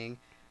that evening,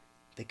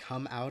 they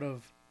come out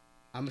of,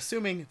 I'm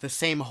assuming, the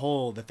same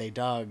hole that they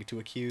dug to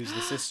accuse the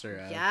sister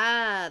of.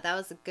 Yeah, that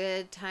was a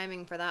good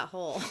timing for that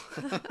hole.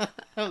 That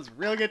was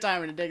real good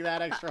timing to dig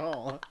that extra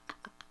hole.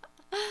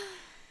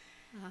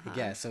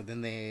 Yeah, so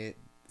then the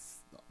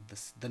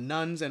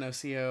nuns and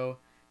Osseo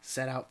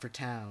set out for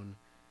town,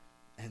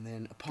 and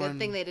then upon... Good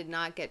thing they did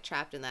not get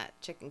trapped in that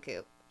chicken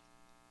coop.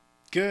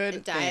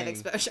 Good Die of thing.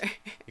 exposure.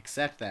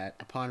 Except that,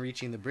 upon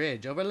reaching the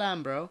bridge over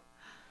Lambro,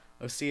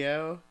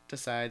 Osseo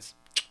decides,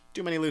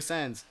 too many loose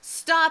ends.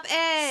 Stop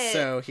it!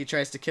 So he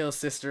tries to kill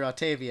Sister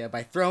Octavia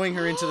by throwing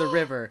her into the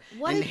river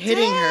What and a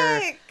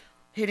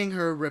hitting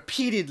her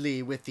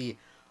repeatedly with the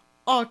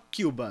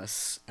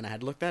arquebus. And I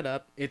had to look that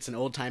up. It's an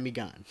old-timey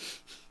gun.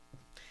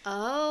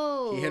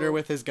 Oh. He hit her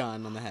with his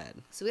gun on the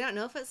head. So we don't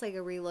know if it's like a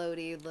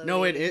reloady.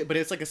 No, but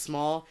it's like a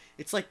small.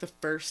 It's like the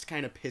first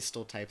kind of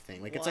pistol type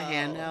thing. Like it's a Whoa.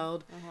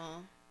 handheld Uh-huh.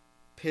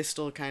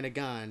 pistol kind of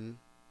gun.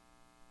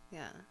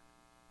 Yeah.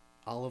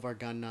 All of our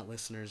gun nut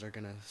listeners are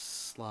gonna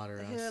slaughter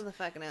Who us. the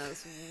fuck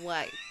knows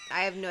what?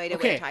 I have no idea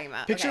what Okay, you're talking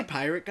about. picture a Okay.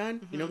 pirate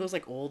gun. You know those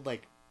like old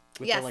like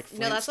with Yes. the like No,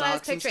 flint that's what I was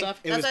stocks and picturing.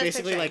 stuff. It That's was what I was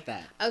basically picturing. like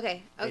that.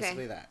 Okay. Okay.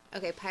 Basically that.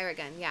 Okay. Pirate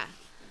gun. Yeah.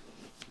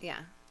 Yeah.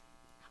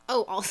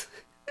 Oh, also,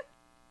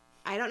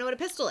 I don't know what a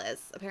pistol is.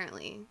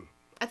 Apparently,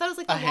 I thought it was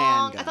like the A long. I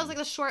handgun. thought it was like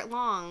the short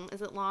long.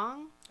 Is it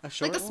long? A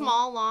short Like the one?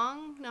 small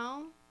long?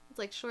 No, it's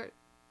like short.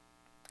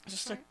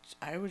 Just like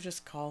I would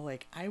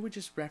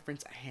just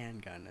reference a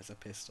handgun as a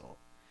pistol.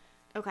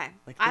 Okay.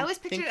 Like, I think- always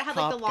pictured think it had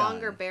like the cop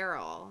longer gun.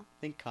 barrel.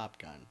 Think cop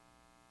gun.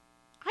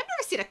 I've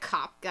never seen a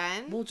cop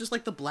gun. Well, just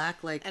like the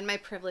black like And my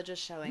privilege is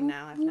showing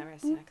now. I've never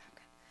seen a cop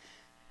gun.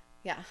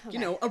 Yeah. Okay. you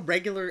know a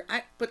regular.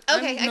 But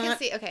Okay, I'm I not can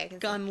see. Okay, I can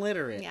see. gun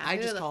literate. Yeah, I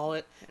who just the- call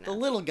it who the knows?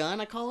 little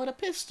gun. I call it a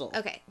pistol.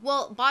 Okay.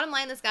 Well, bottom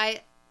line, this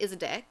guy is a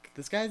dick.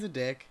 This guy's a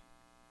dick.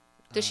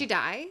 Does she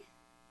die?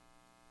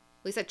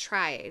 At least I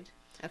tried.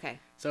 Okay.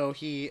 So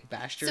he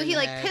bashed her. So in he, the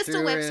like, head, pistol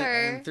threw whips her,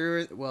 her. and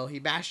threw her. Well, he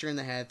bashed her in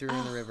the head, threw her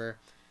in the river,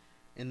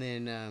 and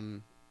then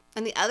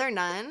And the other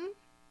nun?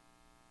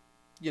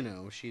 you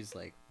know, she's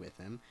like with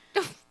him.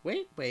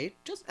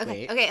 wait, just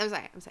Okay. wait. Okay. I'm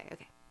sorry.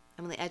 Okay.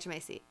 I'm on the edge of my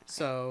seat.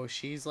 So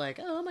she's like,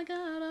 "Oh my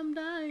god, I'm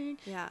dying."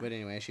 Yeah. But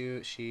anyway,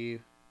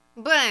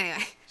 But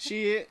anyway.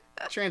 she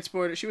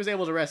transported. She was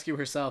able to rescue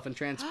herself and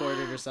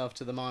transported herself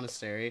to the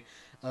monastery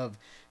of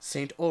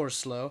Saint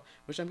Orslo,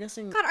 which I'm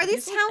guessing. God, are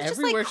these like, towns just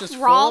everywhere like full of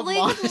crawling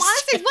with monasteries?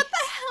 monasteries? What the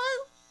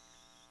hell?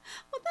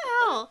 What the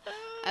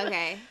hell?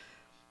 Okay.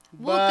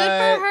 Well,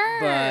 good for her.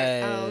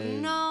 But Oh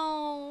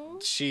no.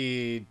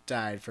 she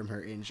died from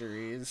her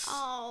injuries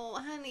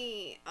Oh,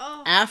 honey.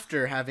 Oh.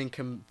 after having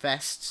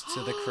confessed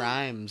to the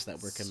crimes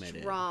that were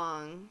committed.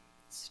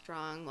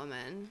 Strong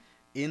woman.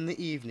 In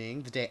the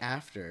evening, the day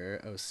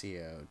after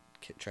Osseo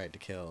tried to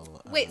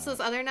kill. Wait, so this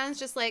other nun's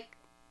just like,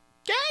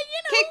 yeah,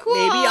 okay, cool.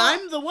 maybe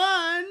I'm the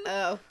one.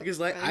 Oh. Because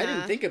like I didn't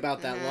Uh-huh. think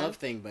about that Uh-huh. love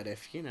thing, but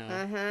if you know,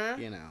 Uh-huh.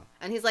 you know,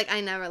 And he's like, I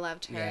never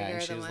loved her. yeah, You're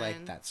and she the was one.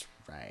 like, that's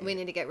right. We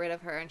need to get rid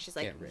of her. And she's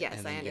like, Get rid- yes,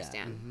 and I then, yeah,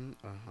 understand.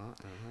 Wow.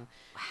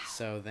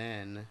 So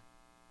then,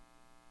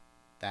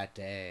 that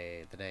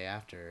day, the day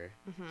after,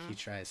 he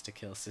tries to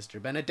kill Sister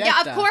Benedetta.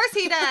 Yeah, of course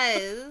he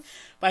does.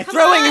 by Come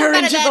throwing on, her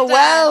into the Benedetta.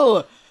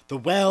 well. The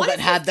well What that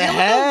is had this the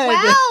deal with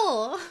head.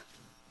 well?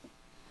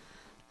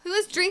 Who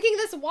is drinking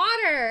this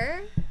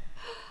water?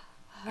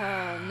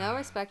 Oh, no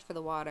respect for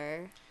the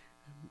water.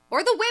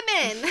 Or the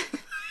women.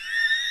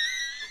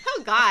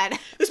 Oh, God.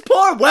 This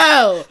poor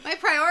well. My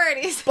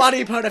priorities.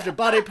 Body part after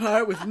body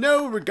part with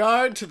no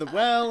regard to the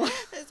well.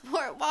 This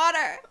poor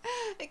water.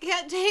 I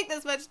can't take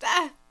this much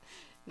death.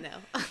 No.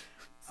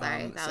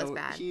 Sorry, that was so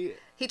bad. He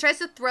He tries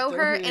to throw threw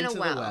her her in a into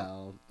well. the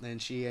well,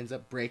 and she ends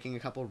up breaking a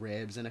couple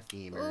ribs and a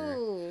femur.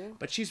 Ooh.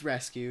 But she's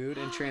rescued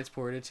and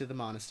transported to the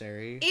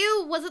monastery.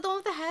 Ew, was it the one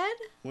with the head?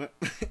 What?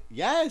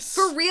 Yes.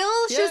 For real?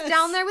 She was Yes.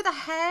 down there with a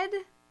head?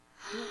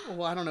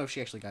 Well, I don't know if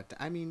she actually got.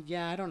 I mean,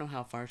 yeah, I don't know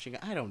how far she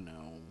got. I don't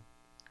know.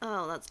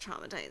 Oh, that's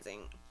traumatizing.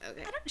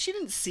 Okay. She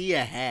didn't see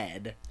a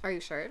head, Are you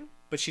sure?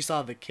 but she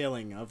saw the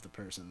killing of the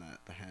person that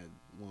the head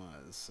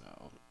was.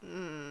 So, I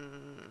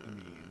Mm.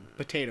 mean,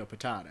 potato.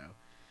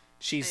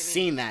 She's I mean,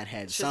 seen that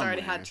head She's somewhere.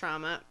 already had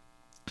trauma.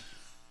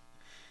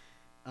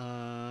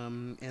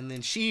 And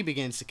then she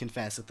begins to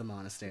confess at the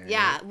monastery.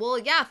 Yeah, well,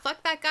 yeah,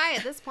 fuck that guy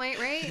at this point,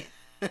 right?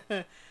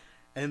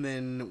 And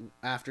then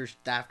after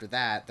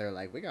that, they're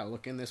like, we gotta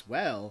look in this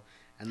well,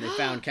 and they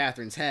found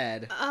Catherine's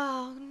head,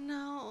 Oh,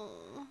 no.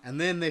 and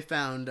then they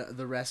found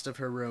the rest of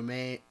her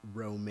romaine.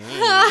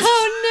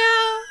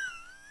 Oh,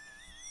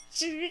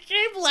 She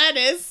became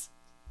lettuce.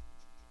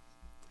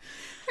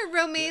 no. Her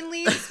romaine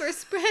leaves were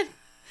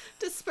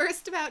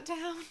dispersed about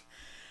town.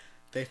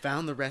 They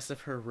found the rest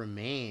of her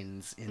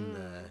remains in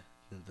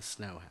the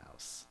snow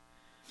house.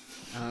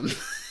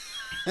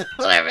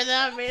 Whatever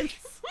that means.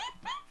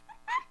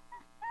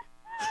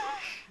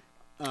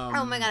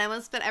 Oh my god, I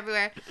almost spit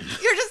everywhere.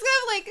 You're just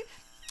gonna, like,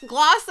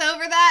 gloss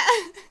over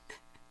that?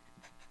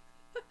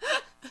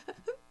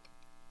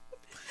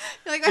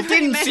 You're like, It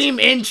didn't seem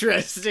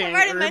interesting I've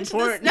already or mentioned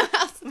the important. snow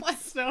house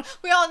once.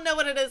 We all know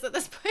what it is at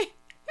this point.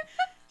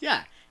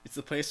 Yeah, it's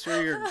the place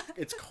where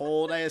it's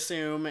cold, I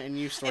assume, and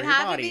you store It your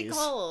had bodies. to be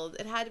cold.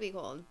 It had to be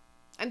cold.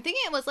 I'm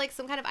thinking it was like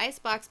some kind of ice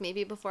box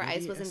maybe before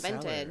Maybe ice was a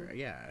invented. cellar.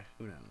 Yeah,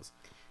 who knows?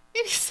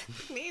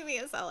 Maybe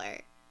a cellar.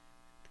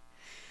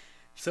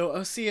 So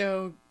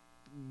Osseo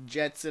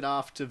jets it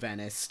off to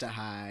Venice to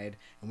hide,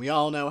 and we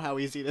all know how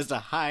easy it is to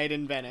hide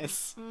in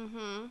Venice.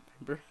 Mm-hmm.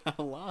 Remember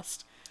how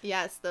lost?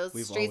 Yes, those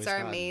We've streets always are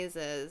gotten.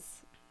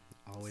 mazes.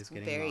 Always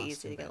getting Very lost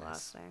easy in to get Venice.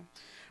 lost there.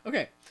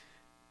 Okay.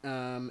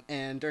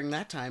 And during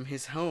that time,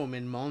 his home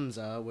in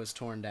Monza was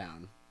torn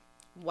down.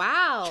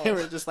 Wow. They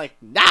were just like,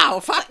 no,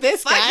 fuck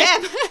this Fuck guy.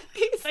 him.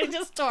 They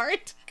just tore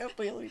it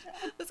completely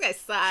down. This guy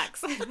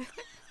sucks. What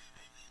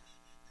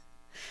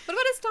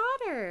about his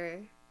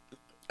daughter?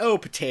 Oh,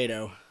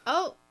 potato.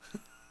 Oh,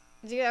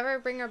 do you ever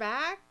bring her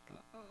back?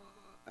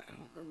 I don't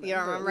remember. You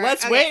don't remember?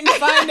 Let's Okay. wait and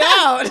find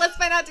out. Let's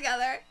find out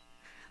together.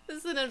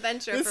 This is an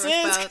adventure This for is,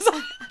 us 'cause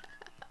both.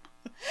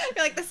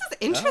 You're like, this is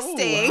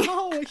interesting.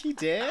 Oh, wow, he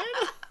did?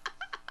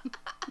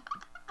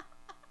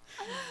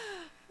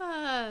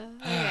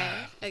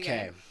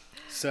 Okay.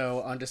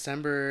 So on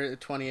December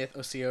 20th,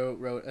 Osio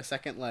wrote a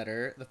second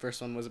letter. The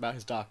first one was about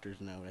his doctor's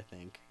note, I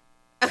think.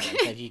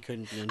 Okay. That he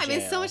couldn't be in I jail.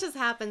 mean, so much has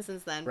happened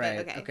since then.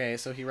 Right. But okay.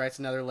 So he writes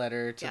another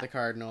letter to Yeah. the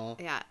cardinal,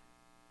 Yeah.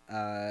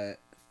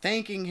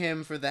 thanking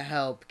him for the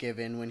help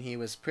given when he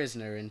was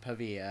prisoner in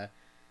Pavia,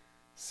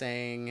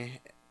 saying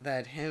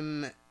that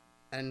him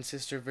and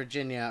Sister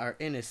Virginia are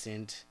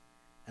innocent,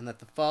 and that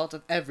the fault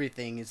of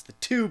everything is the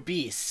two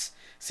beasts,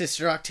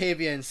 Sister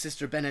Octavia and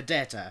Sister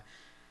Benedetta,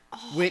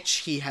 which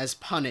he has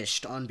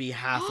punished on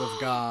behalf of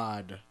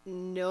God.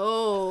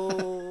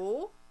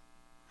 No.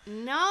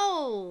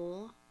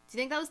 No. Do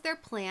you think that was their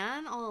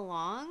plan all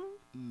along?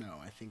 No,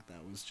 I think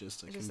that was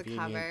just a Just a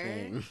convenient cover.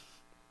 thing.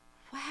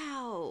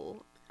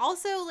 Wow.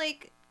 Also,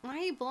 like, why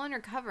are you blowing your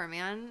cover,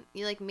 man?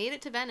 You, like, made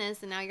it to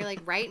Venice, and now you're,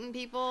 like, writing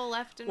people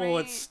left and Well,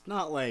 right. it's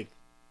not like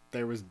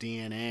there was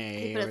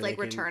DNA. But it's, where like,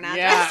 they return can...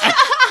 address. Yeah.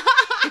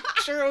 I'm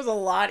sure it was a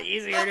lot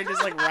easier to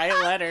just, like, write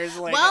letters.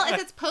 Like, Well, if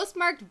it's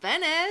postmarked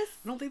Venice.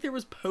 I don't think there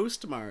was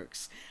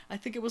postmarks. I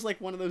think it was like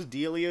one of those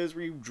dealios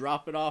where you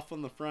drop it off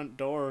on the front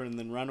door and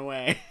then run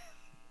away.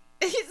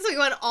 So he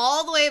went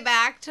all the way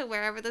back to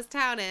wherever this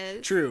town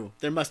is. True.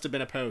 There must have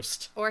been a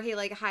post. Or he,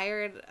 like,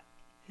 hired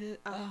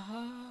a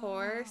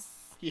horse.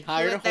 He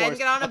hired a would then horse.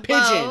 get on a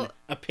pigeon. boat.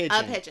 A pigeon.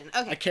 A pigeon.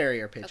 Okay. A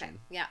carrier pigeon. Okay.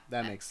 Yeah.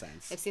 That makes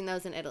sense. I've seen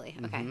those in Italy.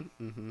 Okay.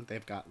 Mm-hmm.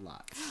 They've got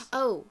lots.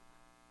 Oh.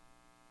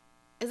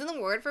 Isn't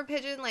the word for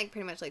pigeon, like,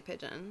 pretty much like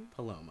pigeon?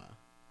 Paloma,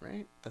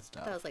 right? That's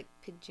tough. That was like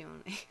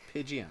pigeon.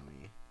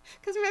 Pigioni.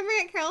 Because remember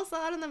Aunt Carol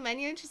saw it on the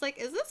menu and she's like,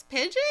 is this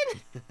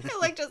pigeon?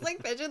 Like, just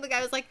like pigeon. The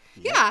guy was like,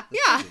 Yep, yeah, that's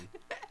yeah. pigeon.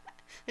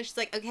 And she's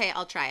like, okay,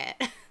 I'll try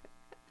it.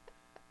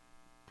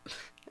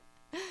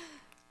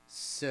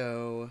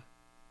 So,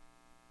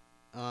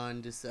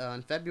 on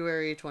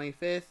February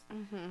 25th,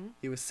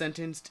 he was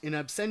sentenced in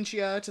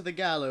absentia to the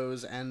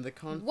gallows and the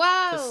Whoa.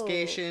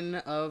 confiscation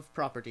of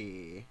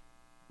property.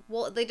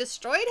 Well, they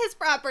destroyed his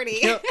property.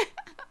 Yep.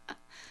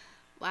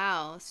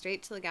 Wow,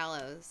 straight to the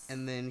gallows.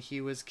 And then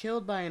he was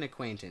killed by an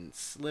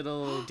acquaintance.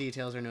 Little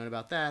details are known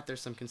about that.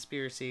 There's some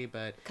conspiracy,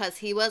 but Because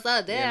he was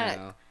a dick. you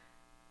know.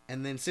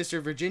 And then Sister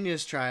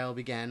Virginia's trial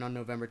began on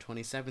November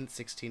 27th,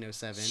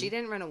 1607. She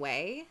didn't run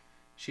away?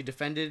 She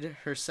defended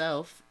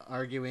herself,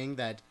 arguing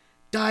that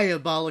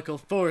diabolical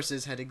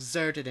forces had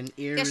exerted an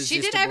Yeah, irresistible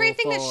she did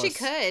everything that she force.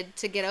 could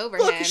to get over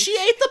Look, him. she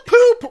ate the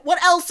poop!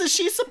 What else is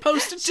she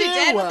supposed to do? She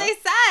did what they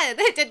said.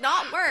 It did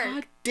not work.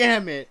 God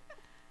damn it.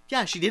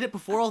 Yeah, she did it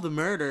before all the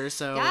murder,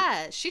 so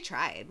Yeah, she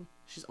tried.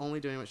 she's only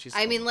doing what she's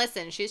I mean, told.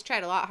 listen, she's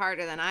tried a lot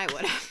harder than I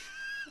would have.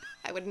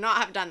 I would not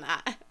have done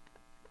that.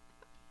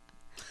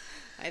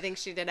 I think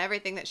she did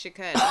everything that she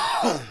could,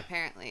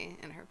 apparently,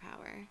 in her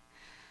power.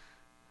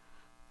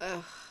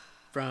 Ugh.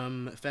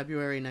 From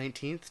February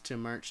 19th to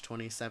March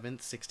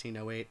 27th,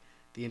 1608,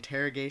 the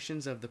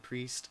interrogations of the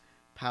priest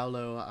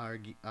Paolo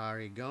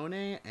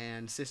Arrigone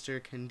and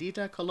Sister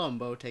Candida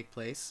Colombo take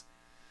place.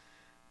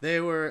 They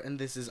were, and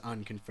this is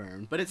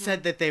unconfirmed, but it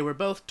said that they were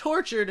both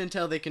tortured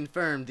until they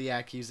confirmed the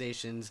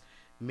accusations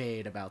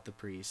made about the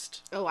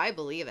priest. Oh, I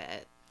believe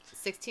it.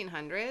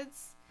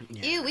 1600s?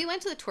 Yeah. Ew, we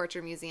went to the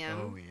torture museum.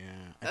 Oh,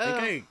 yeah.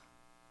 I think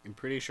I'm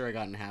pretty sure I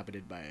got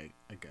inhabited by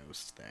a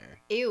ghost there.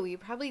 Ew, you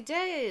probably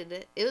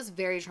did. It was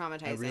very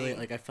traumatizing. I really,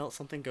 I felt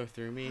something go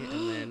through me,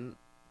 and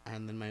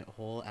then my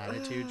whole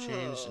attitude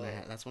changed,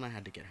 and that's when I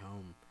had to get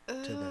home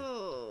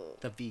to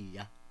the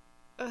villa.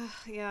 Ugh,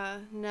 yeah.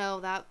 No,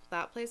 that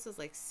place was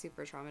like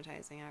super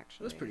traumatizing,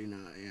 actually. It was pretty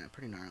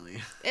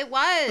gnarly. It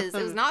was.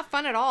 It was not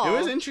fun at all. It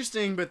was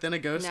interesting, but then a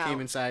ghost No.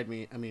 came inside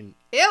me. I mean,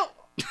 Ew.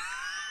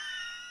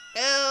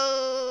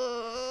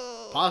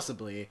 Ew.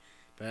 possibly,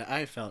 but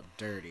I felt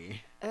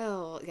dirty.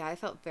 Oh, yeah, I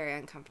felt very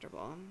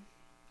uncomfortable.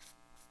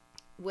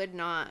 Would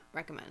not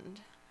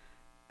recommend.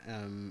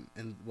 And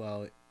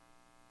well,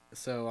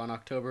 so on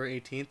October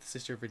 18th,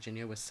 Sister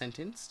Virginia was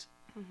sentenced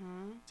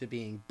to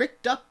being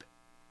bricked up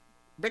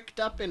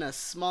in a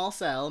small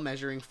cell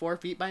measuring 4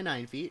 feet by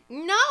 9 feet.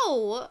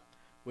 No.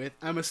 With,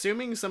 I'm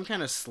assuming, some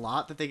kind of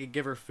slot that they could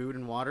give her food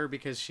and water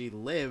because she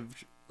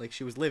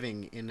was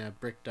living in a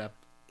bricked up.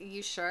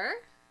 You sure?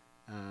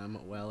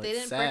 Well, They it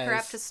didn't says, break her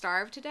up to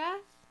starve to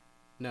death?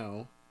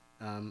 No.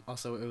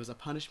 Also, it was a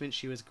punishment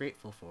she was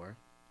grateful for.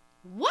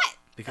 What?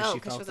 Because she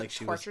because felt was like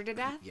she tortured was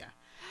to death? Yeah.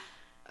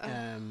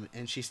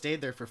 And she stayed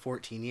there for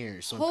 14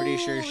 years, so I'm pretty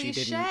sure she Holy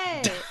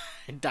didn't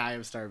shit. die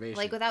of starvation.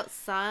 Like without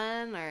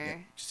sun or Yeah,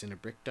 just in a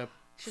bricked up.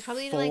 she's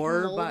probably eating like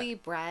 4 moldy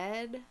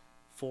bread.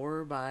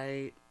 4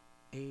 by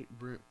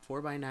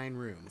 9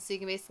 room. So you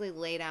can basically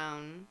lay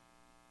down.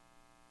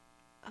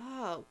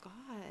 Oh God!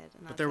 And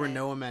But that's there were it.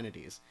 no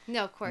amenities.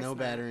 No, of course No not.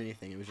 bed or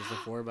anything. It was just a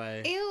 4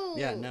 by. Ew.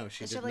 Yeah, no,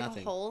 she Is did there like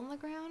nothing. a hole in the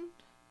ground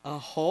A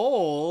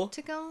hole?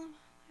 to go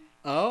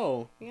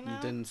Oh. You know,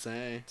 didn't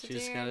say. to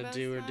She's do got your to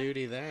do her best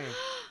duty there.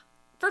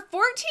 for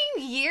 14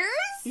 years?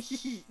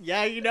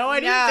 Yeah, you know, I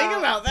didn't think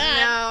about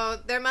that.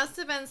 No, there must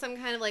have been some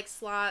kind of like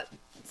slot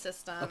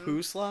system. A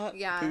poo slot?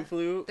 Yeah. Poo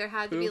flute? There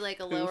had to be Poo- like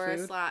a poo lower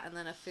food? slot and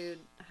then a food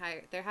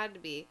higher. There had to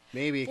be.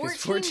 Maybe, because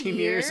 14 14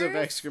 years of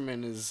years?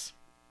 excrement is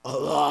a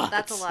lot.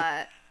 That's a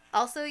lot.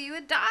 Also, you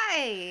would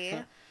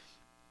die.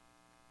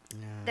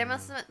 There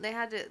must have.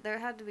 There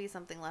had to be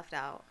something left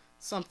out.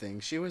 Something.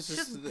 She was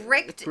just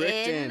bricked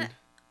in.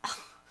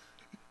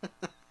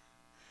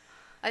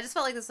 I just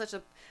felt like this was such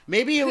a.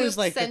 Maybe it was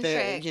like that.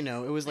 Poop-centric.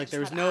 It was like just there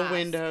was had no ass.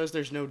 windows,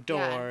 there's no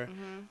door.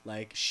 mhm.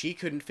 Like she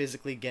couldn't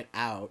physically get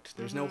out.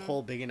 There's no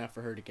hole big enough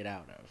for her to get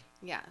out of.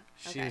 Yeah.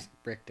 She Okay. was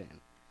bricked in.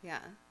 Yeah.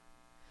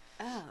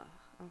 Oh.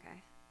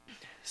 Okay.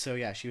 So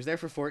yeah, she was there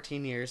for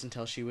 14 years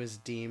until she was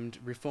deemed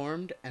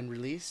reformed and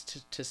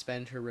released to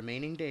spend her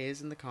remaining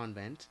days in the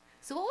convent.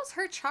 So what was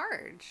her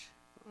charge?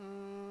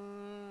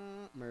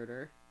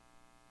 Murder.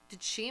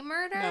 Did she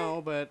murder?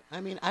 No, but I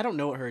mean, I don't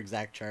know what her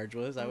exact charge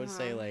was. I would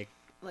say like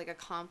Like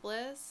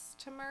accomplice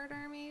to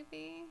murder,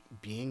 maybe.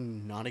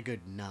 being not a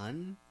good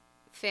nun.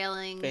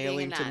 Failing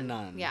Failing being a to nun.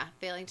 nun. Yeah,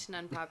 failing to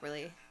nun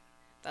properly.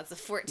 That's a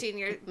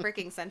 14-year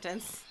bricking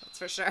sentence. That's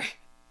for sure.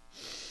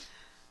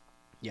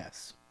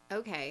 Yes.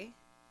 Okay.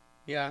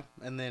 Yeah,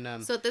 and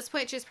then So at this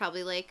point, she's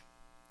probably like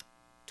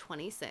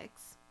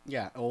 26.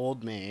 yeah,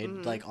 old maid,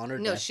 like on her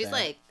No, deathbed. she's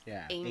like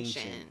yeah,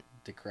 ancient,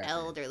 decrepit.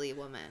 elderly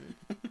woman.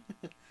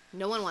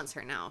 No one wants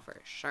her now for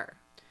sure.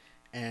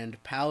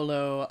 And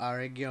Paolo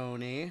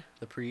Arrigoni,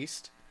 the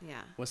priest,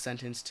 Yeah. was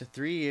sentenced to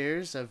 3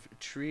 years of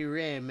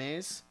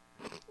triremes.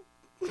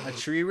 A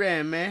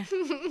trireme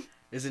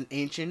is an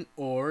ancient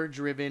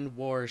oar-driven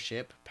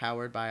warship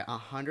powered by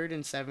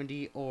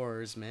 170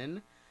 oarsmen.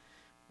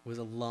 It was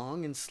a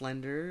long and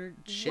slender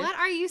ship. What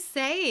are you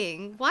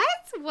saying? What?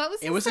 What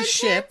was It his was a sentence?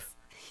 ship.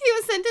 He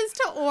was sentenced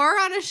to oar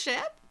on a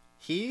ship?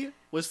 He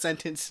was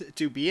sentenced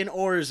to be an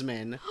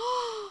oarsman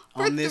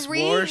For on this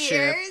 3 warship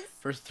years?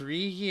 for 3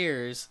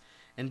 years.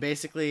 And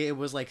basically, it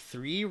was like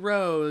 3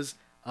 rows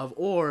of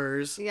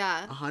oars.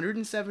 Yeah.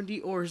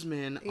 170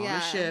 oarsmen on Yeah.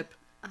 a ship.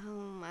 Oh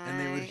my And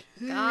they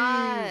would,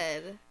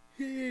 God.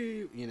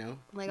 you know,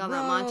 Like on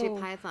that Monty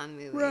Python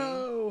movie.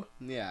 row.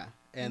 Yeah.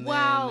 And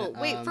Wow.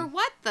 then, Wait, for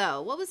what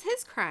though? What was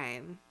his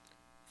crime?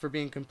 for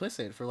being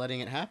complicit, for letting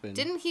it happen.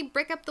 Didn't he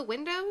brick up the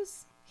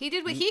windows? He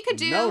did what he could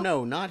do.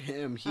 No, not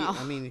him. Oh.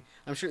 I mean,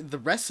 I'm sure the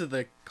rest of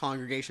the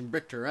congregation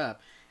bricked her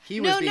up. He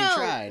was being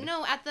tried.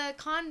 No, at the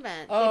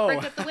convent. Oh. They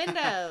bricked up the windows.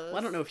 Well, I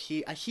don't know if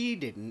he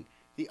didn't.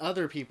 The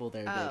other people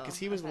there did, because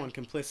he was the okay. one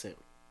complicit.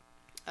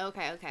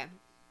 Okay.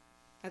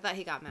 I thought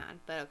he got mad,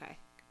 but okay.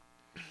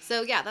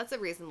 So yeah, that's a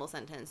reasonable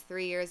sentence.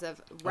 3 years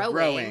of rowing.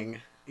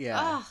 Rowing. Yeah.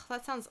 Oh,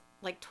 that sounds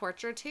like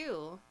torture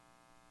too.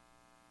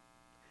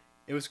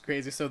 It was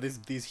crazy. So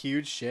these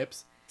huge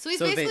ships. So he's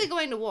So they- basically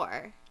going to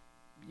war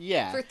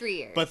Yeah. for 3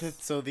 years. But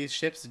so these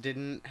ships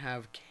didn't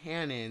have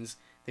cannons.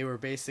 They were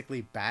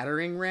basically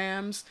battering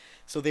rams.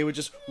 So they would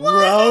just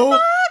row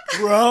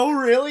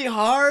really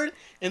hard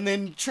and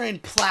then try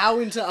and plow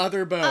into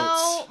other boats.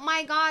 Oh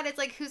my God! It's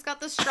like who's got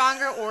the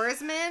stronger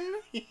oarsman?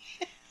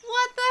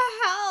 What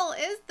the hell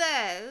is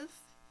this?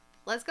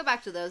 Let's go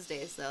back to those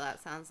days, though.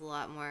 That sounds a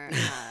lot more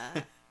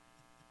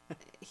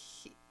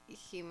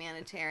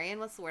humanitarian.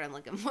 What's the word I'm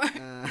looking for?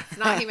 It's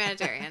not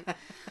humanitarian.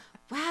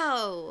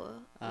 Wow,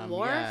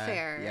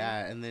 warfare.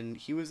 Yeah, and then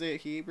he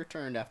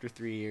returned after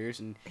 3 years,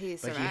 and He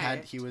but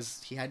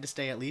he had to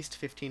stay at least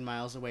 15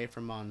 miles away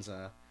from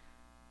Monza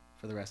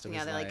for the rest of Yeah,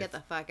 his they're life. like, get the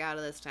fuck out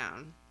of this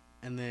town.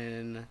 And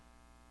then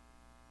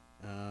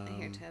I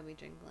hear Toby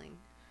jingling.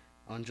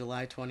 on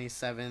July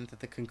 27th,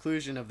 at the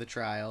conclusion of the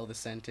trial, the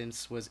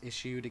sentence was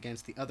issued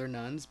against the other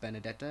nuns,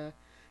 Benedetta,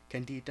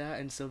 Candida,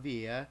 and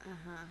Sylvia,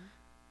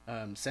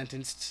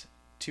 sentenced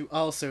to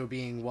also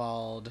being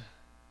walled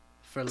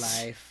for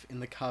life in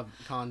the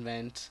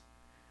convent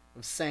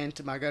of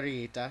Saint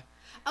Margarita.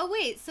 Oh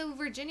wait, so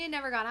Virginia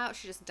never got out.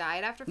 She just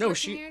died after 14 No,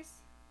 she- years.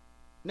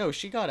 No,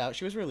 she got out.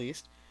 She was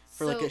released.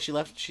 For So-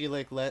 she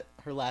let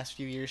her last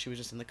few years. She was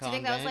just in the Do you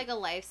convent. think that was like a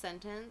life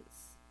sentence?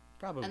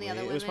 Probably. and the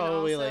other it was women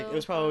probably also like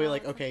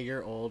got out? okay,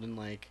 you're old and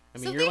like I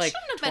mean So you're they like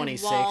shouldn't have been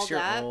 26, walled you're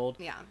up. old.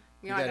 Yeah,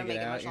 You you're not gotta gonna make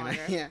get it out, much you know?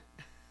 longer. Yeah.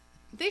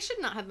 They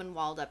should not have been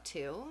walled up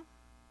too.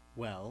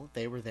 Well,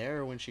 they were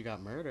there when she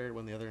got murdered,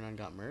 when the other nun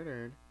got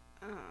murdered.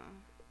 Oh.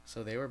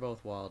 So they were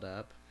both walled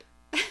up.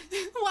 Why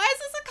is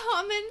this a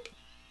common?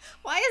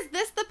 Why is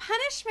this the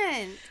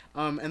punishment?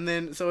 And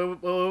then so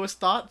it was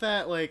thought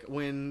that like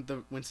when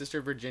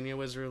Sister Virginia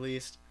was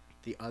released,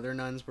 the other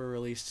nuns were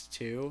released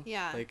too.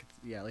 Yeah. Like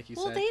you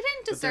Well, said. they didn't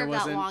But there deserve that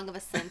wasn't- long of a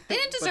sentence. They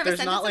didn't But deserve a there's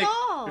sentence not, like, at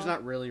all. There's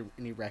not really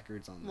any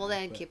records on that. Well, they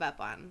didn't but- keep up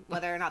on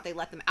whether or not they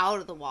let them out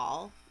of the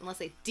wall, unless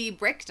they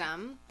de-bricked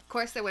them. Of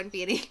course, there wouldn't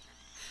be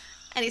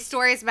any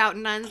stories about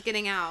nuns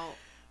getting out.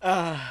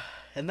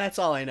 And that's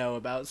all I know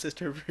about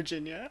Sister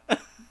Virginia.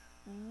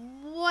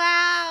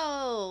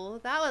 Wow,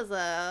 that was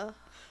a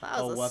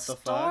what the fuck?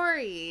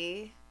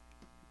 story.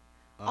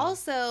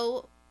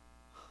 Also,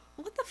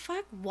 what the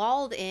fuck?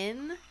 Walled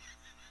in?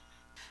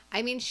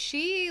 I mean,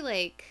 she,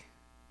 like...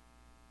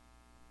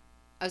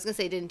 I was gonna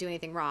say didn't do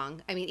anything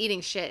wrong. I mean,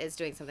 eating shit is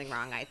doing something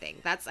wrong, I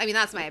think. That's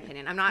my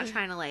opinion. I'm not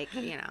trying to, like,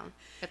 you know...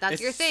 If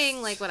that's your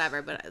thing, like,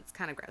 whatever, but it's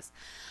kind of gross.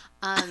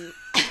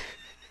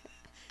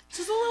 It's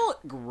just a little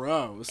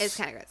gross. It's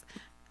kind of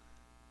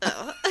gross.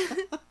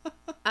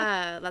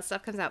 That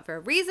stuff comes out for a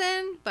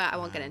reason, but I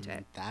won't get into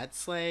it.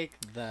 That's like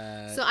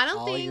the So I don't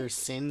all think- your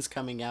sins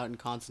coming out in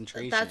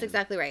concentration. That's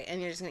exactly right. And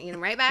you're just going to eat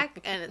them right back,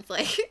 and it's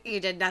like you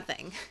did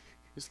nothing.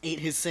 Just ate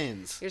his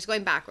sins. You're just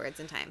going backwards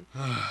in time.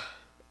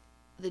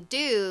 The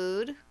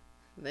dude,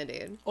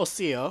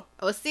 Osio.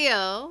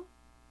 Osio,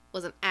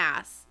 was an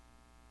ass.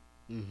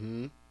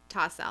 Mm-hmm.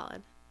 Tossed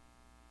salad.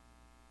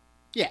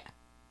 Yeah.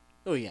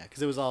 Oh, yeah,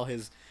 because it was all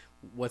his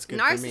what's good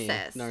for me.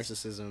 Narcissist.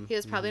 Narcissism. He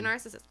was probably a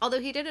narcissist.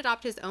 Although he did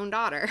adopt his own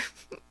daughter,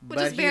 which But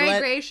is he very let-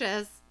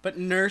 gracious. But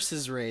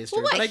nurses raised her.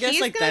 Well, what, but I guess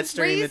he's like gonna that's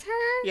during raise the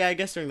her? Yeah, I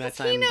guess during that What's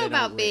time he know they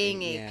about don't being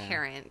really- a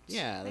parent?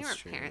 Yeah, They that's weren't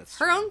true. parents. That's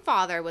Her true. own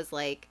father was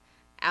like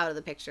out of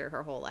the picture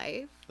her whole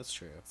life. That's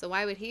true. So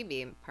why would he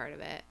be part of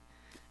it?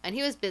 And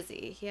he was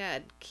busy. He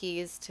had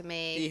keys to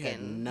make He had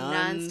and nuns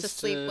nuns to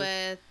sleep to-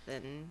 with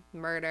and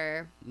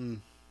murder. Mm.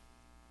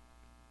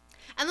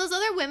 And those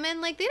other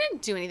women, like, they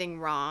didn't do anything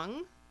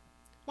wrong.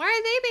 Why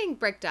are they being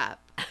bricked up?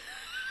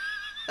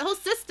 The whole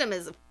system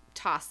is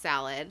tossed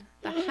salad.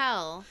 The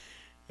hell?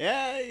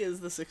 Yeah, it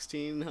is the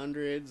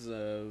 1600s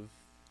of...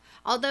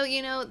 Although,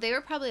 you know, they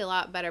were probably a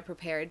lot better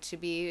prepared to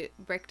be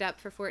bricked up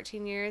for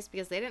 14 years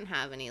because they didn't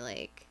have any,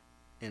 like...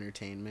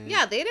 entertainment.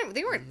 Yeah, they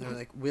weren't... They're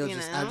like,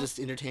 I'll just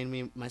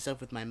entertain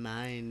myself with my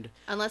mind.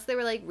 Unless they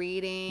were, like,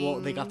 reading... Well,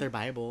 they got their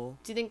Bible.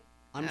 Do you think...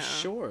 I'm Oh.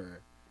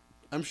 sure.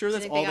 I'm sure Do you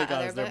that's think all they got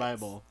other is their books?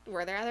 Bible.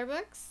 Were there other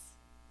books?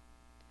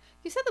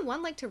 You said the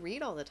one liked to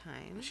read all the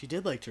time. She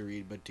did like to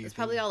read, but do you It's think...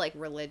 probably all like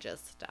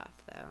religious stuff,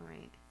 though,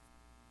 right?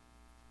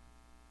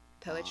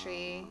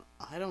 Poetry.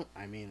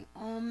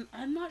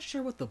 I'm not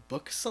sure what the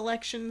book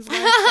selections like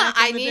back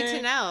in I the need day.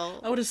 to know.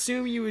 I would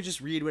assume you would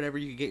just read whatever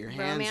you could get your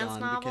hands Romance on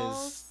novels.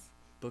 because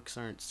books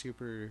aren't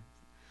super,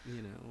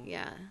 you know.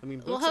 Yeah. I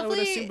mean, Well, books. I would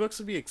hopefully- assume books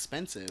would be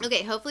expensive.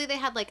 Okay, hopefully they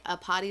had like a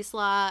potty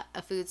slot,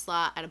 a food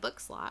slot, and a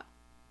book slot.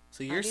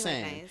 So you're That'd be, like,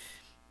 saying nice.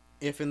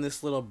 if in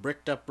this little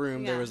bricked up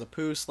room there Yeah. was a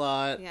poo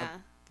slot, Yeah.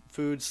 a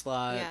food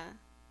slot, Yeah.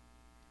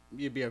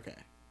 you'd be okay.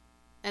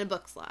 And a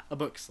book slot. A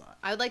book slot.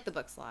 I would like the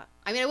book slot.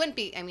 I mean, it wouldn't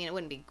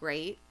be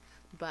great,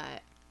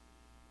 but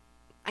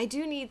I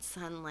do need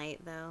sunlight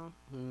though.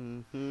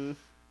 Mm-hmm.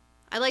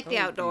 I like the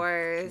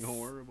outdoors.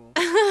 Horrible.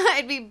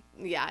 I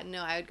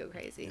would go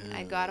crazy.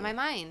 I'd go out of my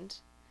mind.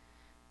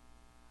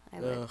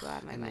 I would go out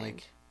of my and mind.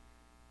 like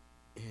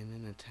in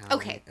an Italian.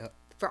 Okay.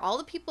 For all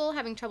the people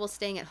having trouble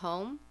staying at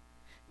home,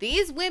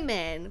 these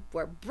women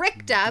were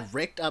bricked up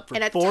Bricked up for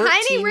in a 14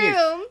 tiny years.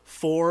 room,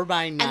 4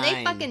 by 9. and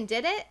they fucking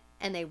did it,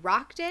 and they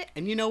rocked it.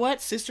 And you know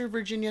what? Sister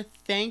Virginia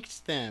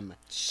thanked them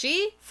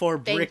She for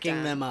thanked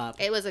bricking them up.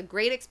 It was a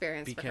great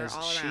experience Because for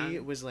her all around. she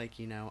was like,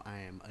 you know, I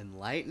am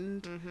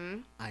enlightened. Mm-hmm.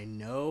 I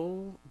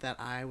know that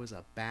I was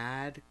a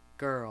bad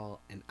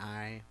girl, and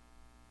I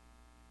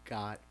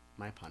got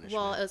my punishment.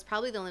 Well, it was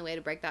probably the only way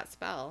to break that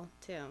spell,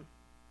 too.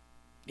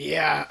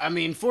 Yeah, I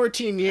mean,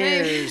 14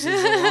 years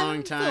is a long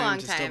It's a time long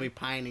to still time. be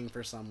pining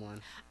for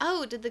someone.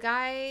 Oh, did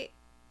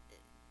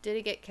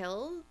he get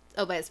killed?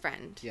 Oh, by his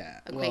friend. Yeah,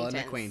 Acquaintance. well, an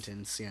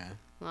acquaintance, yeah.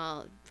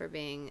 Well, for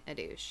being a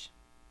douche.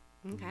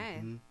 Okay.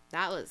 Mhm.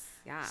 That was,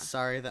 yeah.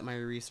 Sorry that my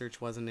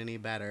research wasn't any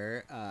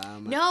better.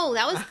 No,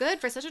 that was good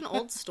for such an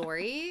old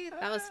story.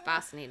 That was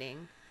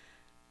fascinating.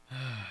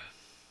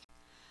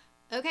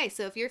 Okay,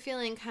 so if you're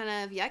feeling kind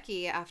of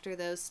yucky after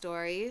those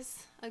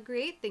stories, a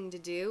great thing to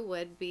do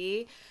would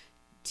be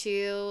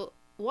to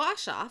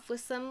wash off with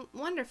some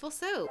wonderful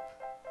soap.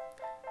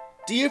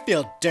 Do you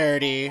feel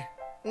dirty?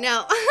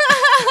 No.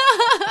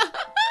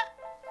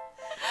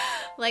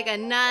 Like a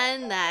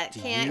nun that Do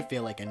can't. you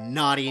feel like a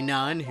naughty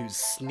nun who's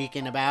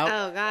sneaking about,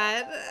 Oh,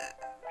 God.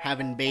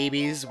 having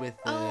babies with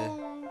the...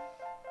 Oh,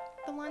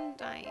 the one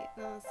died.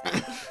 No,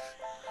 sorry.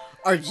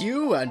 Are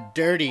you a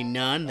dirty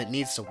nun that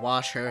needs to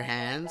wash her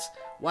hands?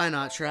 Why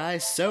not try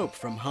soap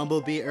from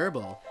Humblebee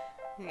Herbal?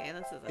 Okay,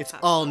 this is a It's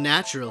tough all one.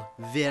 natural,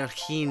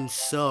 virgin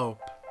soap.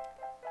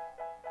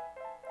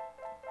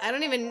 I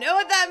don't even know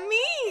what that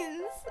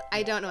means.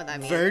 I don't know what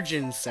that means.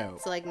 Virgin soap.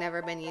 So, like,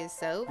 never been used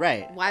soap?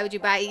 Right. Why would you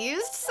buy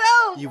used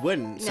soap? You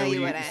wouldn't. No, so you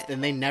wouldn't.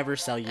 And they never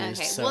sell used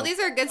Okay, soap. well, these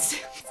are good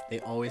soaps.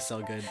 They always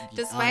sell good.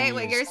 Despite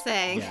what you're unused.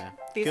 saying, Yeah.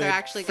 these are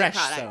actually good fresh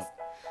products. soap.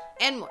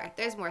 And more.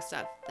 There's more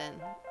stuff than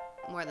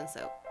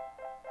soap.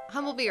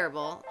 Humblebee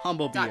Herbal.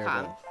 Humblebee .com.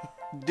 Herbal.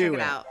 Do Check it. it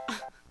out.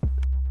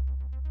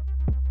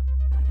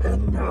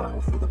 And now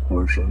for the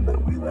portion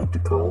that we like to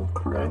call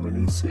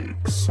Criminy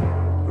Sakes,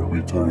 where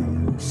we tell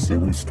you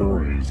silly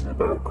stories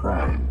about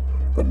crime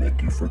that make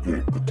you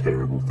forget the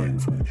terrible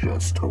things we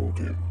just told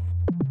you.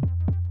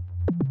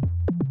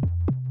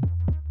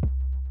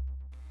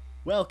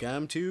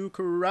 Welcome to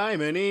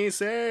Criminy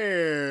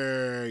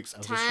 6. I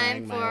was just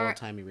trying my for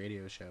old-timey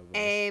radio show voice.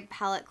 A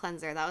palate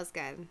cleanser. That was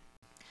good.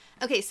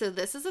 Okay, so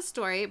this is a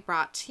story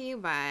brought to you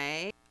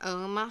by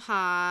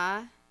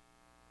Omaha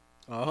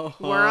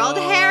World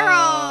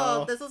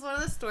Herald. This is one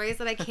of the stories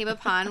that I came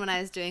upon when I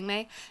was doing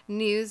my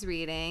news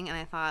reading, and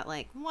I thought,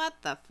 like, what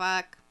the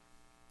fuck?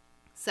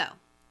 So,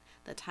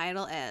 the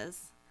title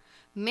is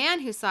Man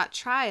Who Sought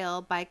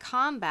Trial by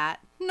Combat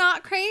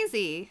Not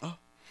Crazy. Oh.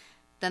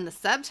 Then the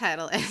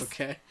subtitle is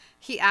Okay.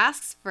 He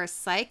asks for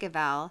psych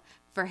eval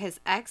for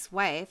his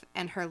ex-wife,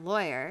 and her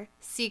lawyer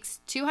seeks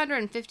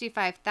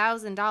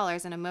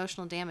 $255,000 in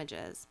emotional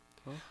damages.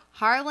 Oh.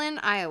 Harlan,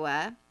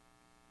 Iowa.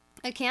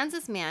 A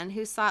Kansas man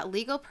who sought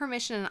legal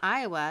permission in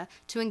Iowa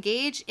to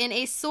engage in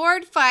a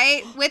sword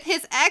fight with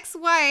his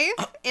ex-wife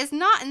is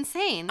not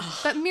insane,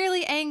 but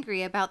merely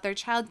angry about their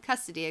child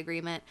custody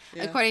agreement,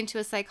 Yeah. according to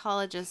a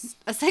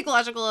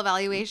psychological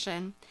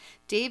evaluation.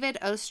 David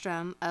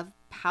Ostrom of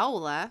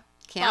Paola,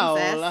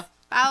 Kansas,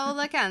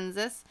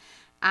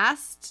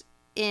 asked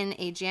in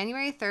a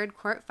January 3rd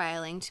court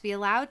filing to be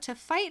allowed to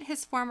fight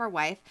his former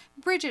wife,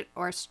 Bridget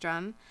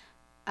Ostrom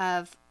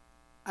of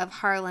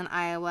Harlan,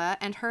 Iowa,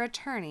 and her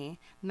attorney,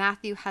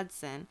 Matthew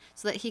Hudson,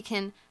 so that he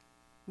can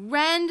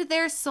rend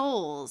their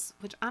souls,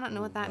 which I don't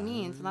know what that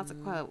means, but that's a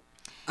quote,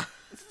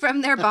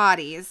 from their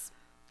bodies.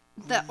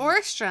 The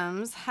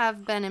Ostroms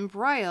have been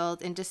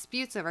embroiled in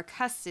disputes over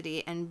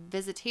custody and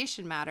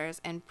visitation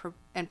matters and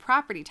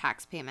property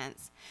tax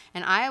payments.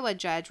 An Iowa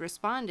judge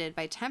responded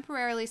by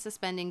temporarily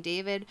suspending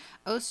David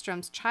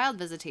Ostrom's child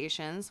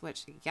visitations,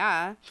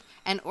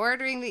 and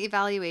ordering the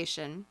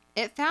evaluation.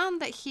 It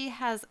found that he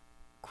has,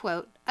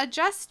 quote,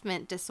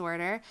 adjustment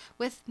disorder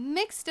with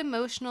mixed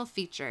emotional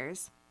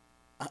features.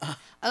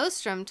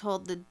 Ostrom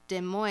told the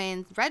Des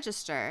Moines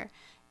Register,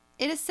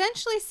 "It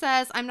essentially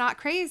says I'm not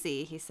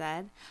crazy," he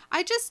said.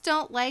 "I just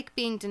don't like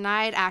being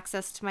denied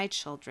access to my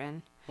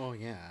children." Oh,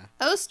 yeah.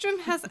 Ostrom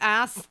has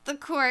asked the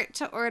court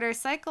to order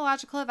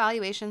psychological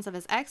evaluations of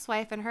his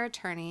ex-wife and her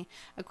attorney,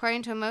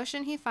 according to a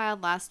motion he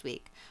filed last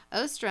week.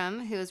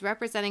 Ostrom, who is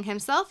representing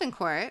himself in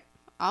court,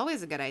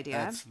 always a good idea,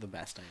 That's the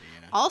best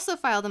idea. also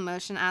filed a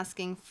motion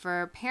asking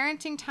for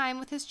parenting time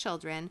with his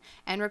children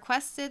and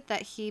requested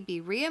that he be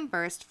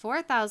reimbursed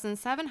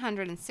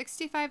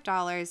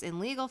 $4,765 in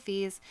legal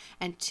fees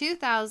and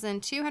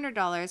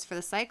 $2,200 for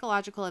the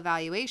psychological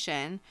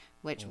evaluation,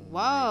 which, that's an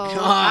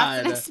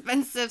God.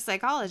 expensive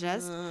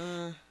psychologist.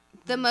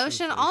 The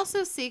motion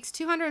also seeks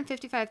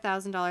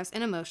 $255,000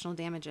 in emotional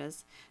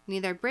damages.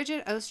 Neither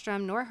Bridget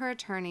Ostrom nor her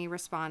attorney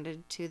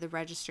responded to the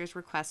Register's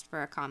request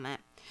for a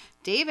comment.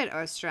 David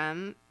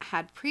Ostrom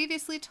had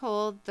previously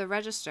told the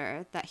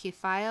Register that he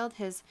filed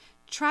his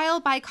trial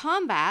by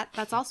combat,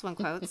 that's also in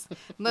quotes,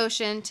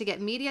 motion to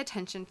get media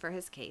attention for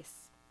his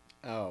case.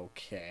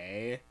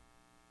 Okay.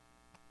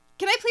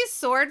 Can I please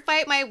sword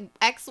fight my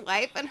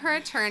ex-wife and her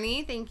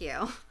attorney? Thank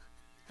you.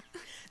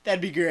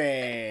 That'd be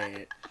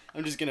great.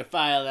 I'm just gonna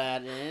file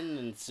that in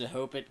and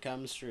hope it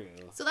comes true.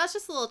 So that's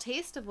just a little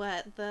taste of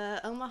what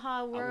the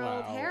Omaha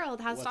World Herald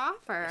has to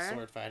offer.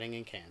 Sword fighting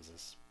in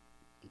Kansas.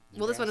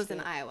 Well, this one was in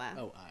Nebraska? Iowa.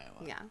 Oh,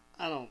 Iowa. Yeah.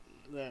 I don't...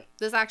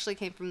 This actually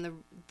came from the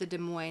Des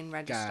Moines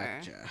Register.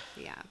 Gotcha.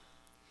 Yeah.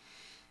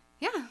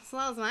 Yeah, so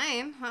that was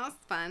mine. That was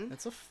fun.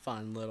 That's a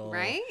fun little...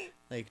 Right?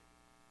 Like,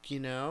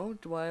 why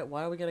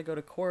do we gotta go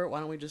to court? Why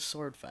don't we just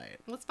sword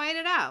fight? Let's fight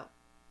it out.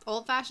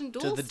 Old-fashioned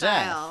duel the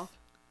style. death.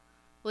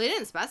 Well, he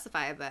didn't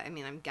specify, but I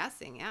mean, I'm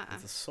guessing, yeah.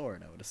 With a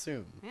sword, I would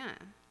assume. Yeah.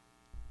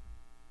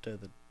 To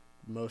the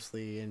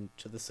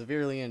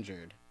severely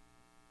injured.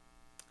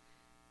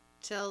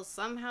 Till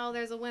somehow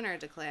there's a winner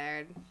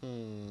declared.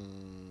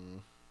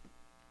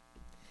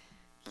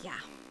 Yeah.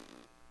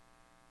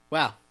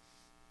 Well,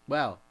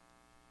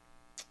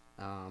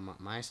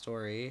 my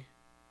story.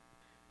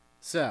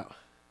 So,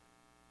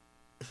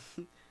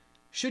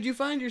 should you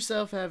find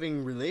yourself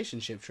having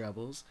relationship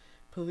troubles,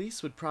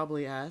 police would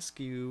probably ask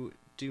you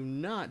do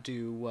not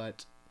do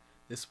what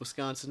this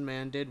Wisconsin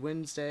man did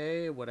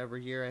Wednesday, whatever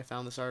year I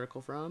found this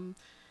article from.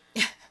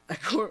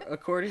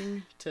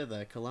 According to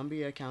the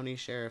Columbia County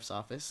Sheriff's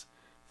Office,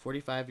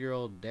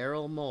 45-year-old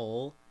Daryl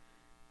Mole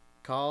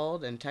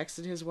called and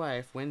texted his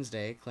wife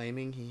Wednesday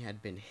claiming he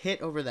had been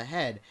hit over the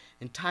head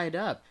and tied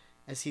up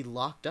as he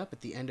locked up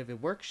at the end of a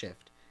work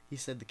shift. He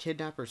said the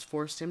kidnappers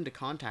forced him to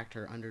contact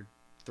her under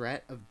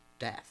threat of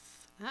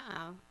death.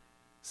 Uh-oh.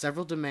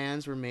 Several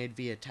demands were made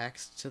via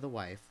text to the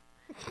wife.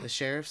 The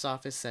sheriff's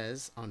office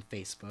says on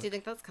Facebook. Do you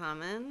think that's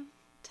common?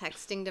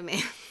 Texting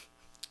demand.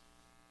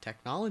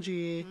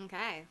 Technology.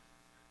 Okay.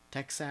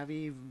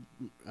 Tech-savvy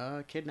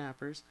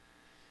kidnappers.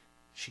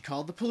 She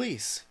called the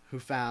police, who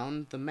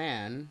found the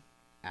man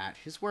at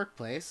his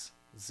workplace,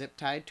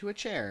 zip-tied to a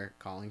chair,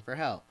 calling for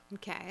help.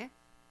 Okay.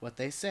 What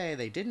they say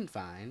they didn't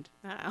find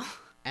Uh-oh.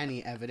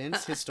 any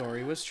evidence his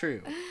story was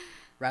true.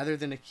 Rather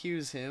than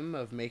accuse him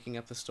of making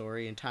up the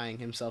story and tying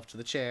himself to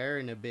the chair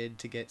in a bid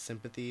to get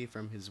sympathy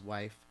from his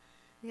wife,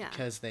 Yeah.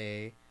 because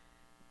they...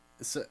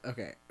 So,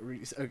 okay.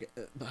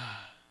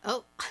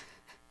 Oh.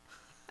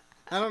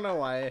 I don't know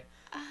why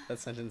that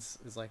sentence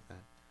is like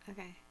that.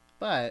 Okay.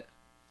 But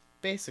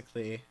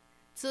basically,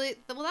 So,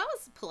 well, that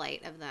was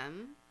polite of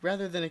them.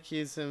 rather than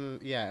accuse him,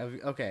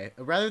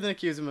 rather than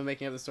accuse him of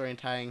making up the story and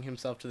tying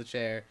himself to the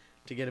chair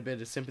to get a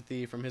bit of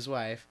sympathy from his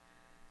wife,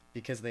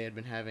 because they had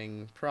been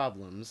having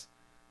problems,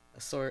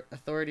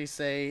 authorities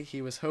say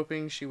he was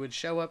hoping she would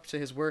show up to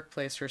his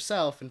workplace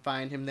herself and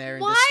find him there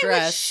in Why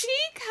distress. would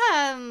she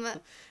come?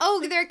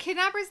 Oh, there are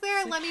kidnappers there?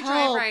 It's Let like, me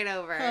drive "Help, right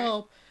over.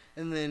 Help!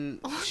 And then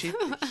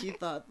he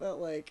thought that,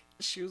 like,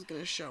 she was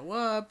gonna show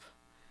up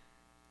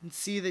and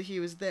see that he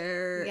was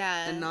there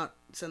Yeah. and not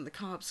send the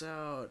cops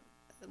out.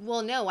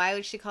 Well, no, why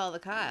would she call the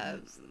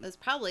cops? It's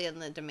probably in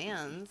the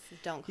demands.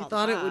 Don't He call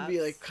thought the it cops. would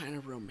be, like, kind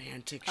of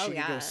romantic. Oh, She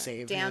yeah. could go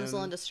save Damsel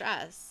him. in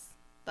distress.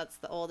 That's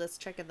the oldest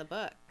trick in the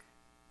book.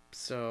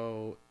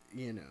 So,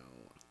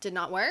 Did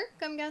not work,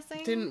 I'm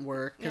guessing? didn't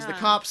work because the Yeah.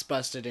 cops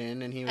busted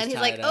in and he was And he's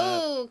tied like, up.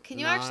 oh, can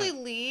you Not- actually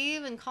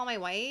leave and call my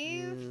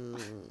wife?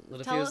 What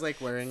if Tell- he was, like,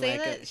 wearing, say like,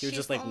 that he was she's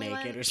just, like, the only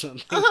naked one- or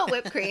something? Oh,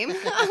 whipped cream.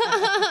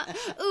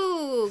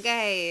 Ooh,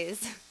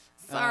 guys.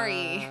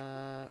 Sorry.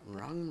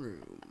 Wrong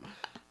room.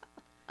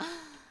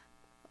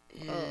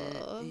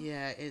 Oh.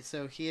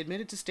 So he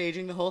admitted to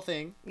staging the whole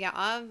thing, Yeah,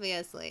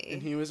 obviously.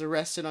 and he was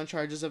arrested on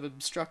charges of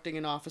obstructing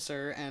an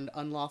officer and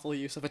unlawful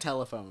use of a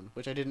telephone,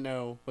 which I didn't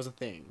know was a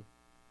thing.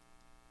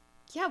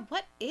 Yeah,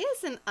 what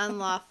is an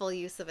unlawful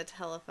use of a I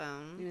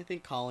telephone? mean, I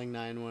think calling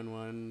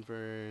 911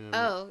 for...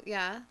 Oh,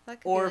 yeah.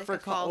 That could Or be like for a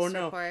false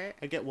report.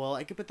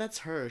 but that's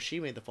her. She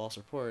made the false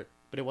report,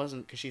 but it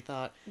wasn't because she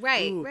thought...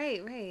 Right, "Ooh."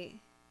 right.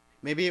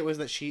 Maybe it was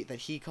that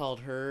he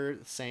called her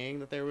saying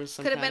that there was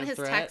some Could have kind been of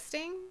his threat.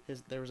 texting?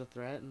 There was a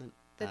threat, and then...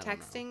 The I don't know.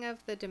 texting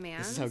of the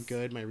demands? This is how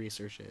good my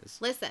research is.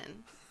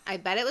 Listen, I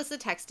bet it was the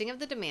texting of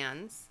the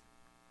demands.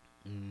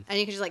 Mm. And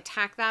you could just like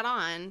tack that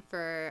on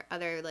for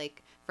other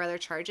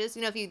charges.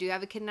 You know, if you do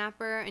have a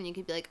kidnapper and you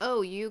could be like,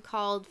 oh, you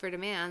called for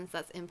demands,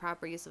 that's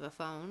improper use of a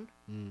phone.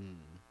 Mm.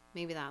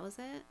 Maybe that was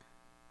it.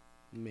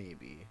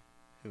 Maybe.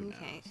 Who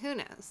Okay, knows? who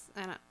knows?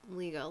 I don't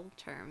legal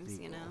terms,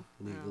 you know.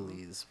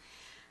 Legalese.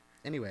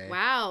 Anyway,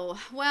 Wow.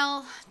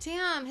 Well,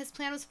 damn, his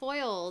plan was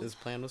foiled. his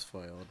plan was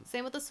foiled.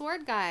 Same with the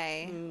sword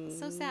guy.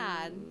 So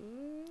sad.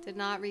 Did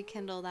not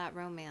rekindle that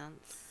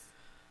romance.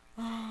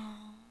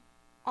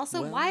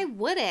 Also, Well- why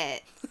would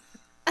it?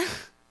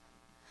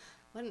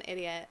 What an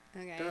idiot.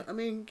 Okay. I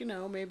mean,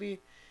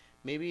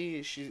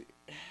 maybe he's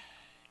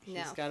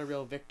No. got a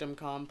real victim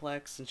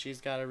complex and she's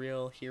got a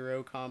real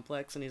hero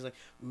complex, and he's like,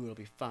 ooh, it'll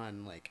be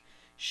fun. Like,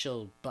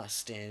 she'll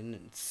bust in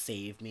and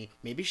save me.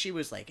 Maybe she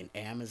was like an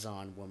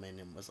Amazon woman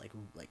and was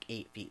like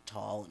 8 feet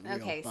tall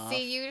and Okay, real buff.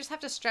 see, you just have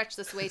to stretch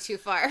this way too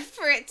far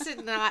for it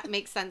to not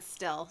make sense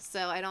still.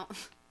 So I don't,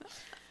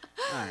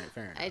 All right,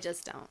 fair enough. I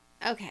just don't.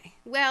 Okay.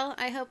 Well,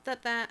 I hope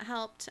that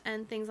helped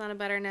end things on a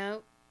better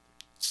note.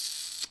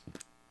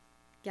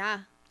 Yeah,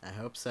 I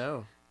hope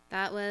so.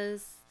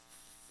 this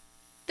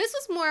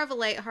was more of a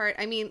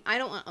lighthearted, I mean, I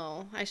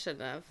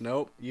shouldn't have.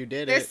 Nope, you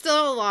did There's it.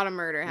 still a lot of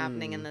murder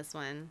happening in this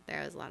one. There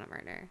was a lot of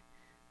murder.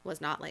 Was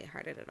not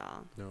lighthearted at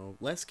all. No,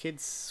 less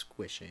kids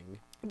squishing.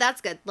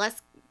 That's good.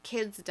 Less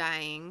kids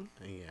dying.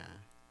 Yeah.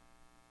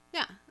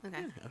 Yeah.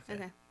 Okay. Yeah,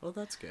 Okay. Well,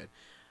 that's good.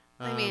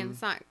 I mean,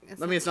 it's not. It's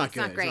not good. It's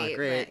not great.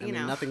 But, I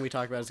mean, nothing we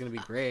talk about is going to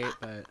be great,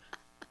 but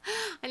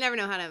I never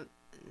know how to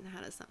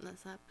sum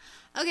this up.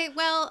 Okay,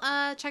 well,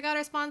 check out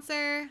our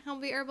sponsor,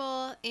 Humblebee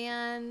Herbal,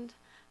 and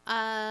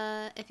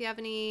if you have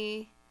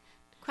any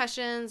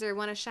questions or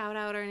want a shout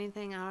out or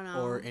anything, I don't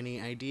know. or any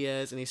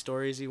ideas, any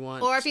stories you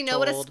want. Or if you know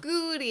what a told.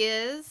 scooty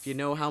is. If you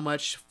know how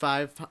much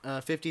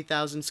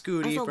 50,000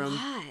 scooty That's a from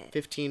lot.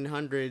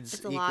 1500s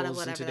It's a lot of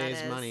equals in whatever that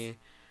today's is. money.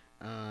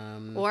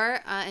 Or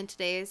in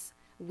today's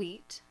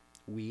wheat,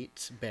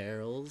 Wheat,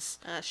 barrels,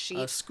 sheep,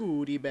 a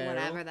scooty barrel.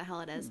 whatever the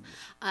hell it is.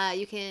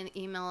 You can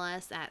email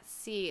us at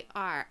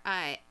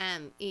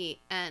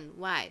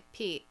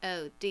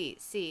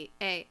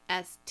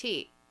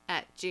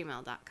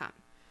crimenypodcast@gmail.com.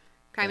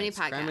 Criminy Yes,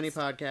 Podcast. Criminy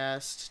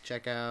Podcast.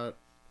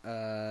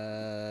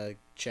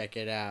 Check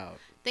it out.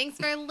 Thanks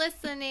for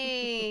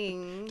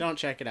listening. Don't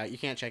check it out. You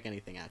can't check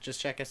anything out. Just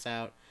check us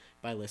out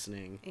by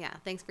listening. Yeah,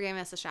 thanks for giving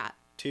us a shot.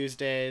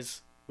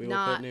 Tuesdays, we will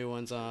Not- put new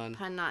ones on.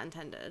 Pun not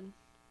intended.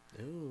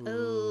 Ooh.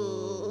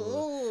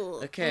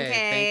 Ooh. Okay,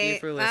 thank you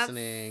for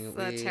listening.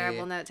 That's a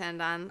terrible note to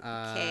end on.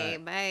 Okay,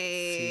 bye.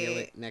 See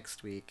you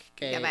next week.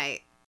 Okay.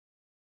 Goodbye.